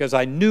shocked because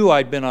I knew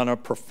I'd been on a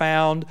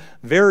profound,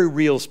 very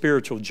real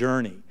spiritual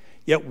journey.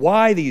 Yet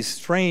why these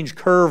strange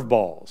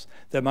curveballs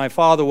that my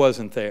father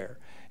wasn't there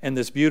and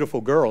this beautiful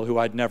girl who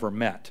I'd never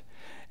met?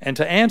 And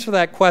to answer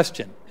that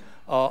question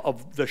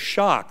of the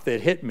shock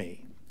that hit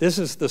me, this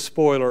is the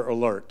spoiler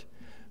alert,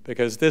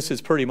 because this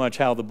is pretty much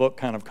how the book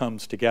kind of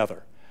comes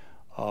together.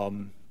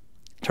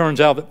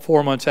 Turns out that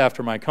 4 months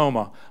after my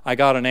coma, I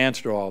got an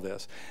answer to all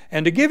this.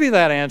 And to give you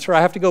that answer,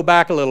 I have to go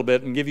back a little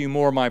bit and give you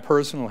more of my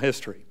personal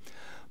history.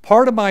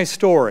 Part of my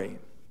story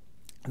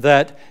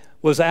that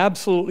was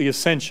absolutely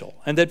essential,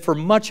 and that for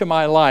much of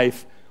my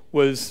life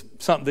was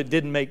something that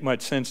didn't make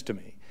much sense to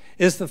me,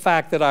 is the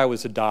fact that I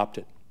was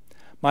adopted.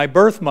 My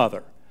birth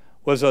mother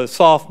was a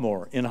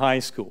sophomore in high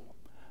school.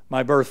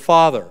 My birth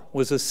father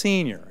was a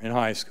senior in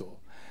high school.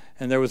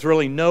 And there was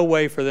really no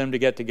way for them to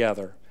get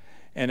together.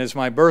 And as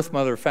my birth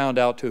mother found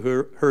out to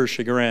her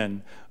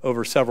chagrin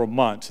over several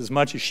months, as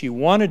much as she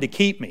wanted to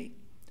keep me,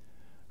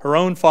 her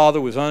own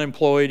father was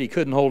unemployed. He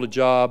couldn't hold a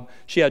job.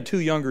 She had 2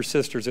 younger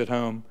sisters at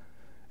home.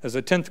 As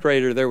a 10th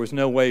grader, there was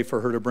no way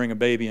for her to bring a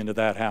baby into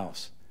that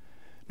house.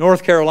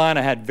 North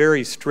Carolina had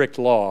very strict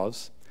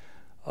laws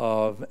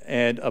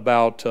and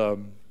about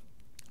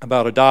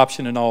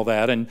adoption and all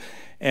that.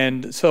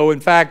 And so,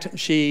 in fact,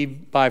 she,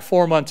 by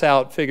 4 months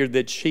out, figured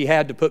that she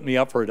had to put me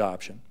up for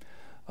adoption.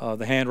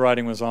 The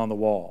handwriting was on the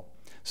wall.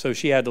 So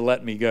she had to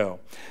let me go.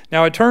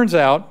 Now, it turns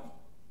out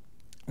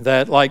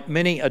that, like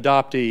many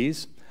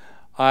adoptees,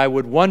 I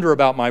would wonder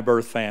about my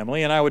birth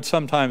family, and I would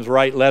sometimes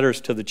write letters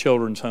to the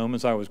children's home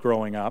as I was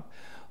growing up,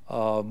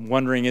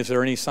 wondering, is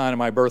there any sign of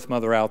my birth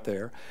mother out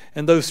there?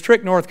 And those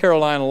strict North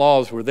Carolina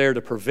laws were there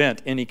to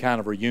prevent any kind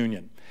of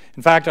reunion.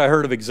 In fact, I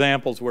heard of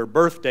examples where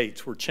birth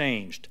dates were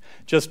changed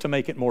just to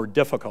make it more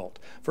difficult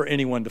for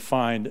anyone to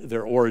find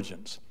their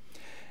origins.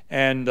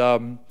 And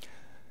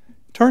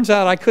turns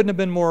out I couldn't have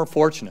been more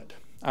fortunate.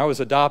 I was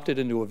adopted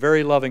into a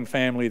very loving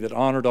family that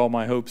honored all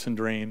my hopes and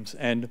dreams,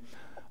 and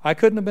I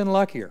couldn't have been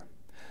luckier.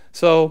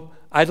 So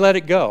I'd let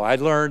it go.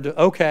 I'd learned,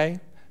 okay,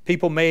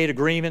 people made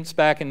agreements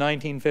back in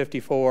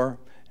 1954,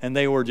 and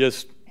they were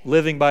just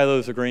living by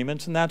those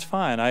agreements, and that's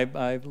fine.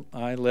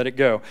 I let it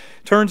go.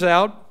 Turns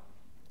out,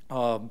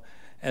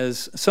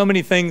 as so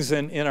many things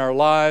in our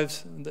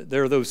lives,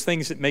 there are those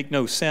things that make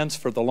no sense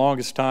for the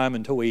longest time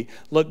until we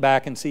look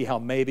back and see how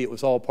maybe it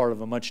was all part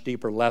of a much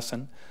deeper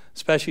lesson,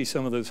 especially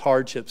some of those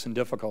hardships and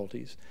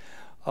difficulties.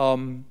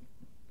 And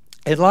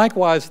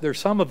likewise, there's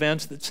some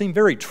events that seem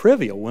very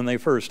trivial when they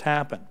first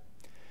happen,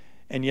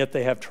 and yet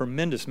they have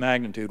tremendous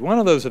magnitude. One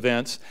of those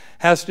events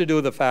has to do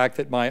with the fact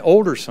that my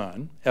older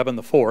son, Eben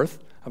IV,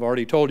 I've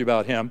already told you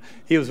about him,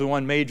 he was the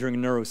one majoring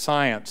in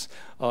neuroscience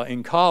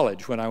in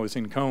college when I was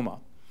in coma.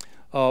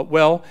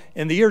 Well,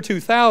 in the year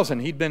 2000,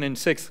 he'd been in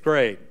 6th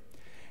grade,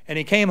 and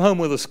he came home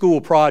with a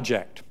school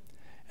project,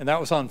 and that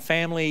was on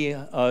family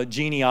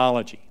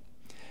genealogy.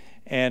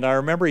 And I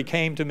remember he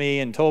came to me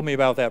and told me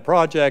about that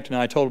project, and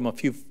I told him a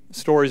few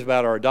stories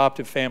about our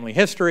adoptive family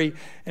history,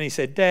 and he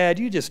said, "Dad,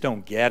 you just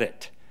don't get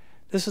it.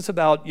 This is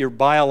about your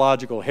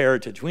biological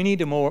heritage. We need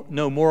to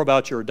know more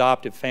about your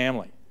adoptive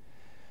family,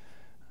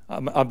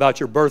 about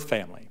your birth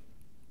family."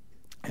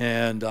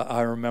 And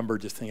I remember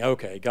just thinking,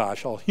 okay,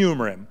 gosh, I'll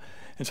humor him.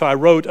 And so I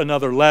wrote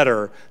another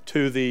letter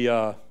to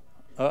the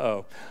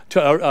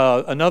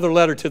another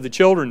letter to the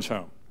children's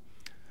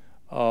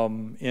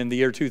home in the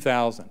year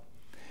 2000.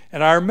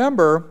 And I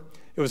remember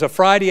it was a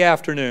Friday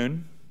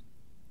afternoon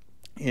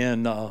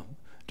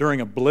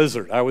during a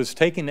blizzard. I was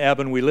taking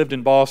Eben. We lived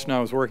in Boston. I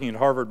was working at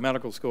Harvard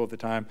Medical School at the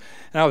time.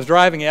 And I was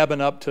driving Eben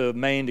up to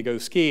Maine to go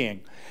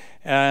skiing.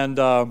 And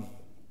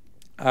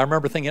I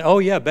remember thinking, oh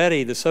yeah,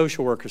 Betty, the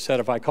social worker, said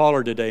if I call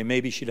her today,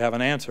 maybe she'd have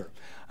an answer.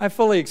 I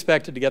fully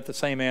expected to get the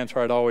same answer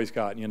I'd always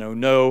gotten,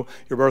 no,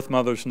 your birth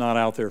mother's not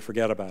out there,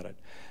 forget about it.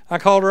 I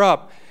called her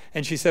up,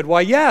 and she said,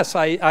 why, yes,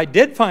 I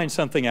did find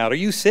something out. Are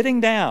you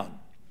sitting down?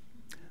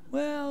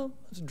 Well,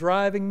 I was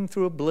driving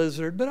through a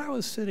blizzard, but I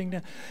was sitting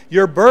down.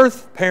 Your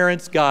birth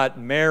parents got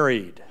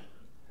married.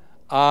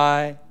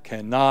 I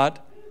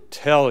cannot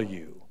tell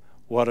you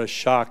what a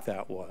shock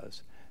that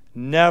was.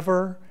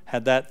 Never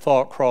had that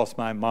thought crossed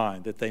my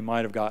mind that they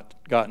might have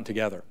gotten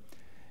together.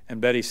 And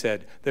Betty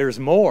said, there's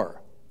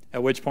more,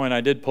 at which point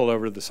I did pull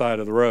over to the side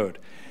of the road.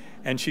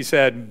 And she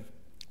said,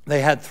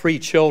 they had 3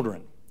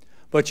 children,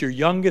 but your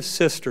youngest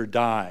sister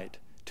died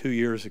 2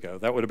 years ago.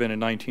 That would have been in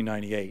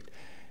 1998.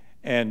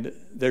 And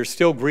they're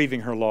still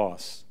grieving her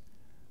loss,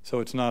 so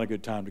it's not a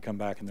good time to come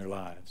back in their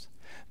lives.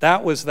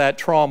 That was that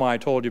trauma I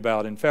told you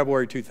about in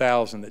February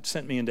 2000 that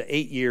sent me into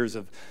 8 years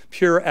of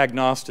pure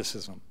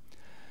agnosticism.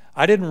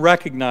 I didn't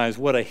recognize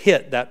what a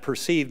hit that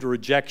perceived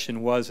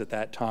rejection was at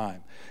that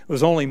time. It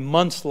was only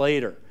months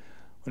later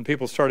when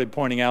people started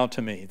pointing out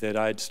to me that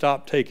I'd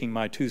stopped taking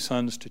my 2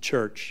 sons to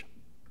church.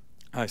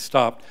 I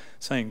stopped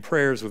saying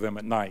prayers with them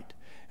at night.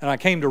 And I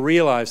came to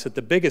realize that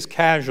the biggest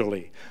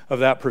casualty of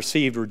that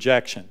perceived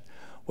rejection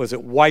was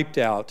it wiped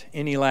out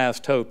any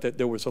last hope that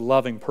there was a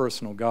loving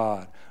personal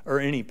God or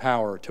any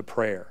power to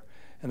prayer.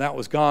 And that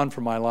was gone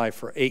from my life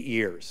for 8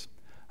 years.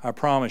 I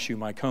promise you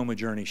my coma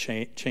journey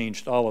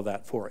changed all of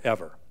that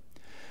forever.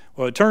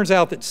 Well, it turns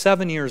out that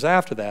 7 years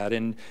after that,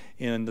 in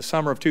the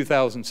summer of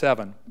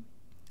 2007,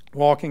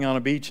 walking on a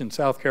beach in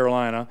South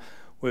Carolina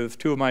with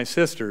 2 of my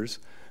sisters,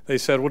 they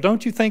said, well,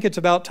 don't you think it's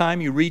about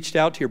time you reached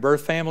out to your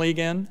birth family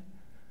again?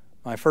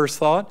 My first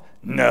thought,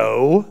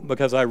 no,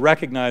 because I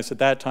recognized at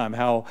that time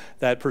how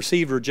that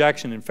perceived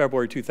rejection in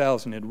February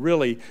 2000 had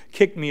really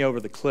kicked me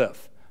over the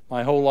cliff.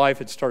 My whole life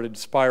had started to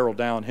spiral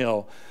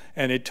downhill,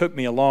 and it took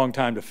me a long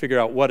time to figure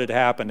out what had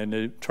happened and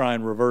to try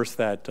and reverse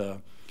that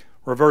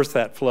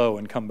flow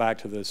and come back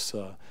to this,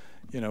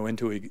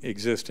 into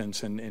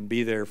existence and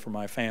be there for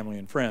my family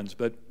and friends.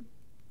 But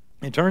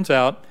it turns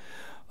out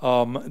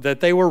that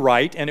they were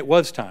right and it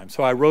was time.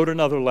 So I wrote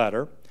another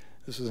letter.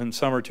 This was in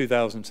summer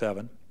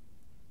 2007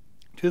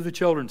 to the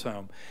children's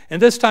home.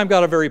 And this time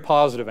got a very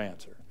positive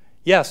answer.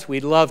 Yes,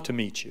 we'd love to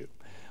meet you.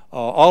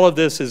 All of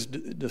this is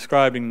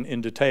described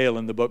in detail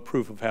in the book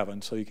Proof of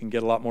Heaven, so you can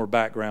get a lot more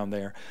background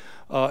there.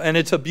 And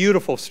it's a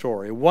beautiful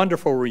story, a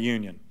wonderful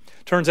reunion.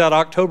 Turns out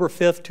October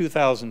 5th,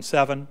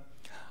 2007,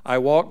 I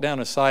walked down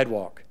a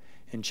sidewalk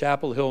in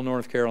Chapel Hill,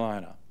 North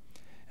Carolina.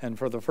 And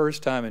for the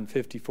first time in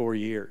 54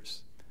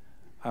 years,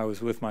 I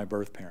was with my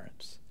birth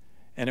parents.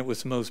 And it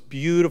was the most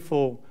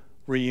beautiful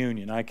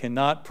reunion. I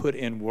cannot put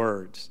in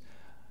words.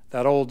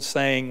 That old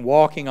saying,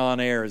 walking on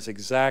air, is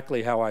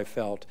exactly how I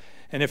felt.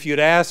 And if you'd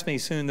asked me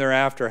soon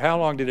thereafter, how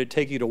long did it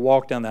take you to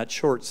walk down that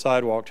short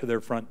sidewalk to their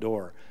front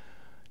door?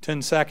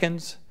 10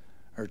 seconds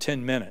or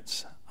 10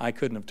 minutes? I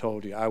couldn't have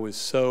told you. I was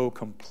so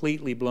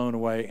completely blown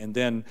away. And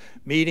then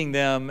meeting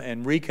them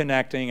and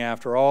reconnecting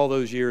after all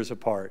those years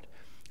apart.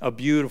 A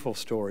beautiful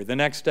story. The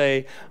next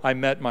day, I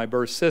met my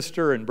birth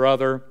sister and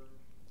brother,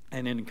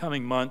 and in the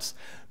coming months,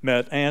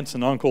 met aunts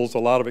and uncles, a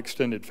lot of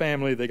extended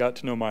family. They got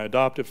to know my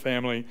adoptive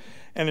family,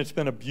 and it's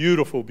been a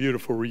beautiful,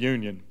 beautiful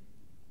reunion.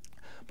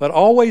 But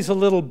always a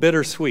little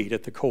bittersweet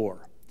at the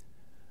core,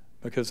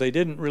 because they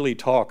didn't really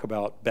talk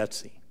about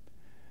Betsy,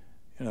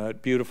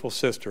 that beautiful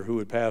sister who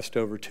had passed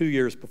over 2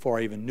 years before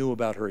I even knew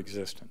about her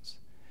existence.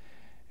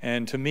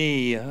 And to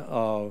me, it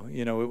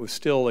was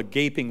still a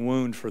gaping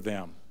wound for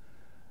them.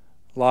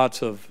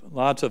 Lots of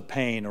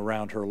pain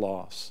around her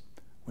loss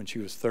when she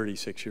was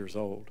 36 years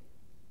old.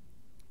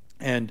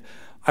 And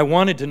I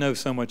wanted to know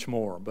so much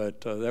more,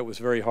 but that was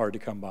very hard to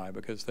come by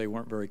because they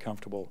weren't very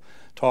comfortable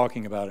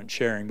talking about it and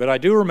sharing. But I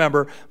do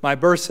remember my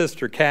birth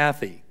sister,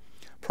 Kathy,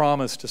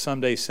 promised to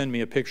someday send me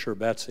a picture of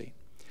Betsy.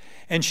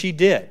 And she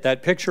did.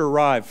 That picture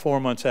arrived 4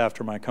 months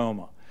after my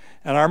coma.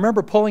 And I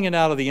remember pulling it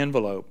out of the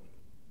envelope,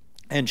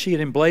 and she had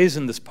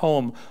emblazoned this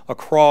poem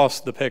across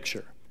the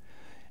picture.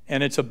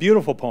 And it's a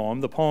beautiful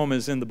poem. The poem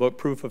is in the book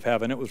Proof of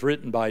Heaven. It was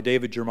written by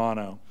David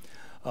Romano.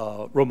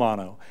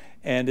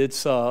 And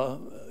it's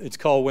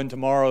called When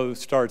Tomorrow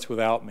Starts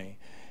Without Me.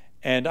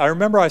 And I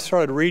remember I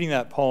started reading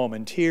that poem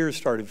and tears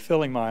started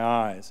filling my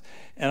eyes.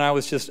 And I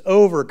was just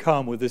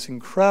overcome with this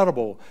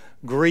incredible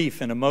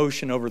grief and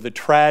emotion over the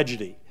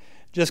tragedy,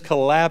 just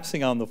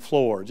collapsing on the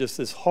floor, just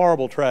this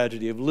horrible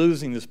tragedy of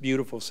losing this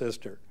beautiful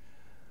sister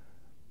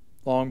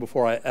long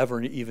before I ever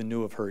even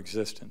knew of her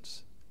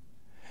existence.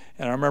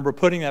 And I remember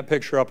putting that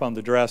picture up on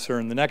the dresser,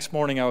 and the next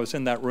morning I was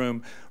in that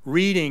room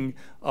reading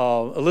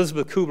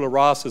Elizabeth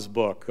Kubler-Ross's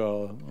book,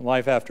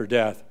 Life After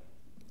Death.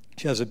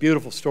 She has a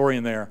beautiful story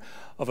in there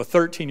of a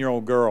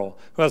 13-year-old girl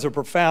who has a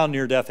profound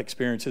near-death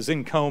experience, is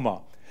in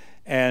coma,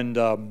 and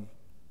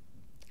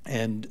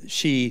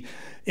she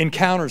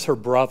encounters her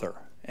brother.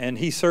 And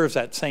he serves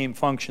that same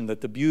function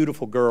that the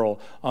beautiful girl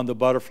on the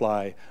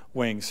butterfly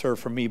wing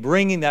served for me,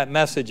 bringing that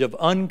message of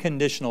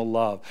unconditional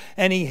love.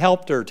 And he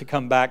helped her to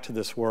come back to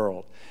this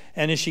world.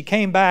 And as she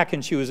came back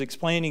and she was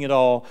explaining it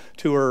all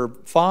to her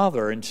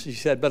father, and she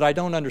said, "But I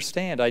don't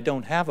understand. I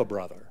don't have a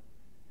brother."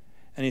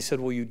 And he said,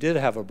 "Well, you did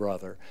have a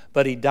brother,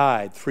 but he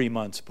died 3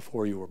 months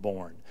before you were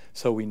born,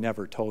 so we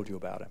never told you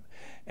about him."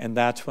 And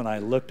that's when I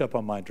looked up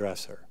on my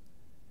dresser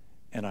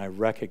and I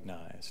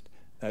recognized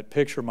that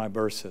picture of my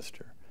birth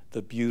sister,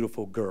 the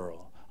beautiful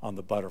girl on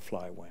the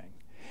butterfly wing.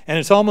 And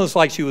it's almost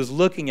like she was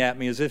looking at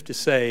me as if to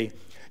say,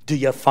 "Do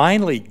you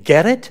finally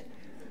get it?"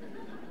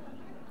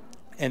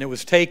 And it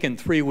was taken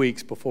 3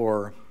 weeks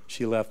before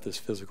she left this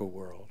physical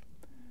world.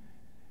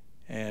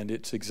 And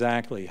it's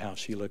exactly how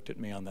she looked at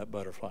me on that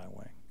butterfly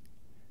wing.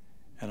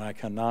 And I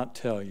cannot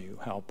tell you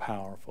how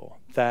powerful.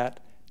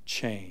 That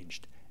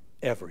changed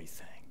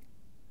everything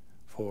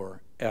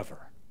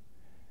forever.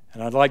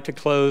 And I'd like to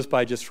close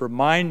by just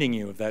reminding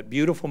you of that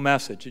beautiful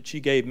message that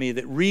she gave me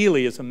that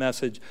really is a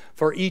message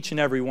for each and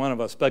every one of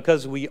us,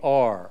 because we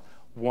are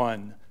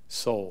one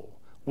soul.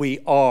 We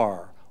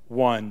are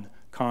one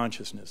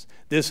consciousness.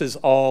 This is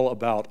all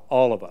about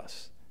all of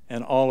us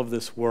and all of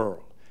this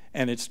world.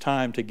 And it's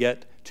time to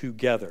get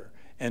together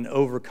and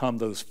overcome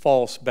those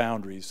false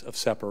boundaries of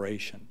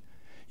separation.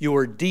 You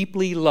are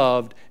deeply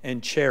loved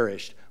and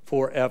cherished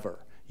forever.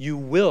 You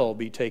will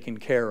be taken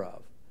care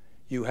of.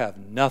 You have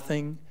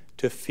nothing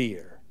to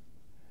fear.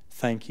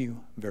 Thank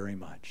you very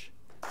much.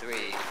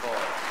 3, 4.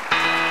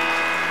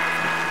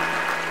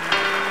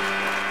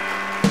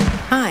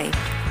 Hi,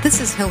 this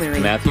is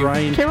Hillary. Matthew,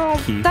 Ryan, Carol,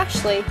 Keith,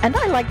 Ashley, and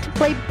I like to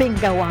play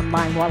bingo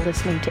online while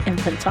listening to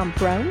Infants on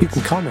Thrones. You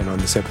can comment on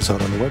this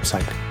episode on the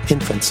website,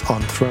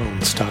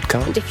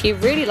 infantsonthrones.com. And if you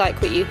really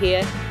like what you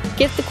hear,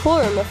 give the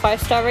Quorum a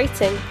 5-star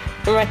rating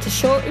and write a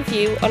short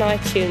review on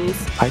iTunes.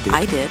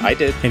 I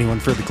did. Anyone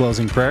for the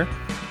closing prayer?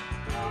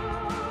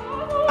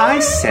 I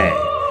say,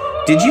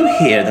 did you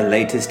hear the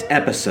latest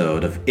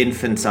episode of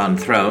Infants on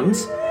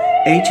Thrones?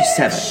 Age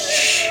 7.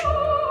 Shh.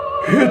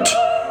 Hit?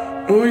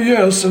 Oh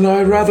yes, and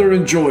I rather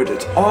enjoyed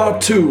it.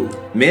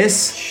 R2.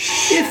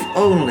 Miss, if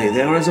only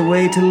there was a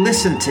way to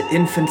listen to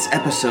Infants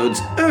episodes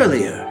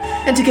earlier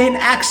and to gain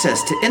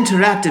access to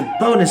interactive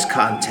bonus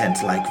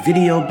content like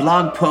video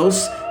blog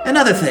posts and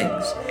other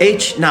things.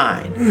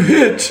 H9.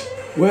 Hit!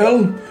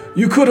 Well,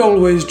 you could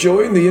always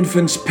join the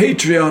Infant's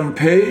Patreon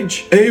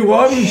page.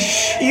 A1?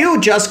 Shh, you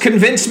just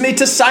convinced me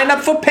to sign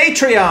up for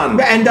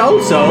Patreon. And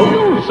also...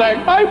 You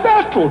sank my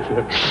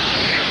battleship.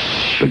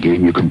 A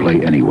game you can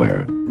play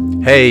anywhere.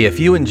 Hey, if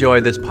you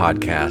enjoy this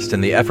podcast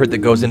and the effort that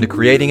goes into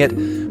creating it,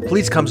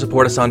 please come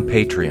support us on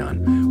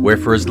Patreon, where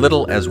for as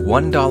little as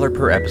 $1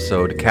 per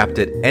episode, capped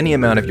at any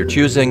amount of your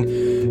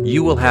choosing,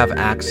 you will have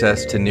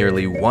access to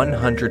nearly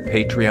 100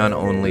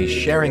 Patreon-only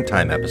sharing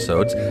time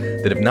episodes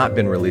that have not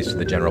been released to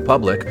the general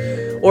public.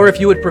 Or if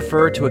you would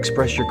prefer to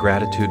express your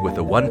gratitude with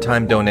a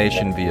one-time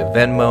donation via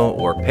Venmo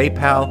or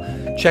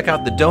PayPal, check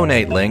out the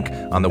donate link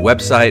on the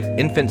website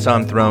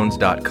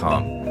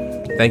infantsonthrones.com.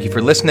 Thank you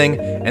for listening,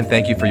 and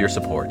thank you for your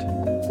support.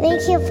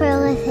 Thank you for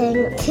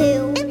listening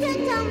to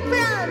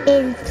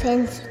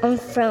Infants on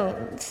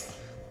Thrones.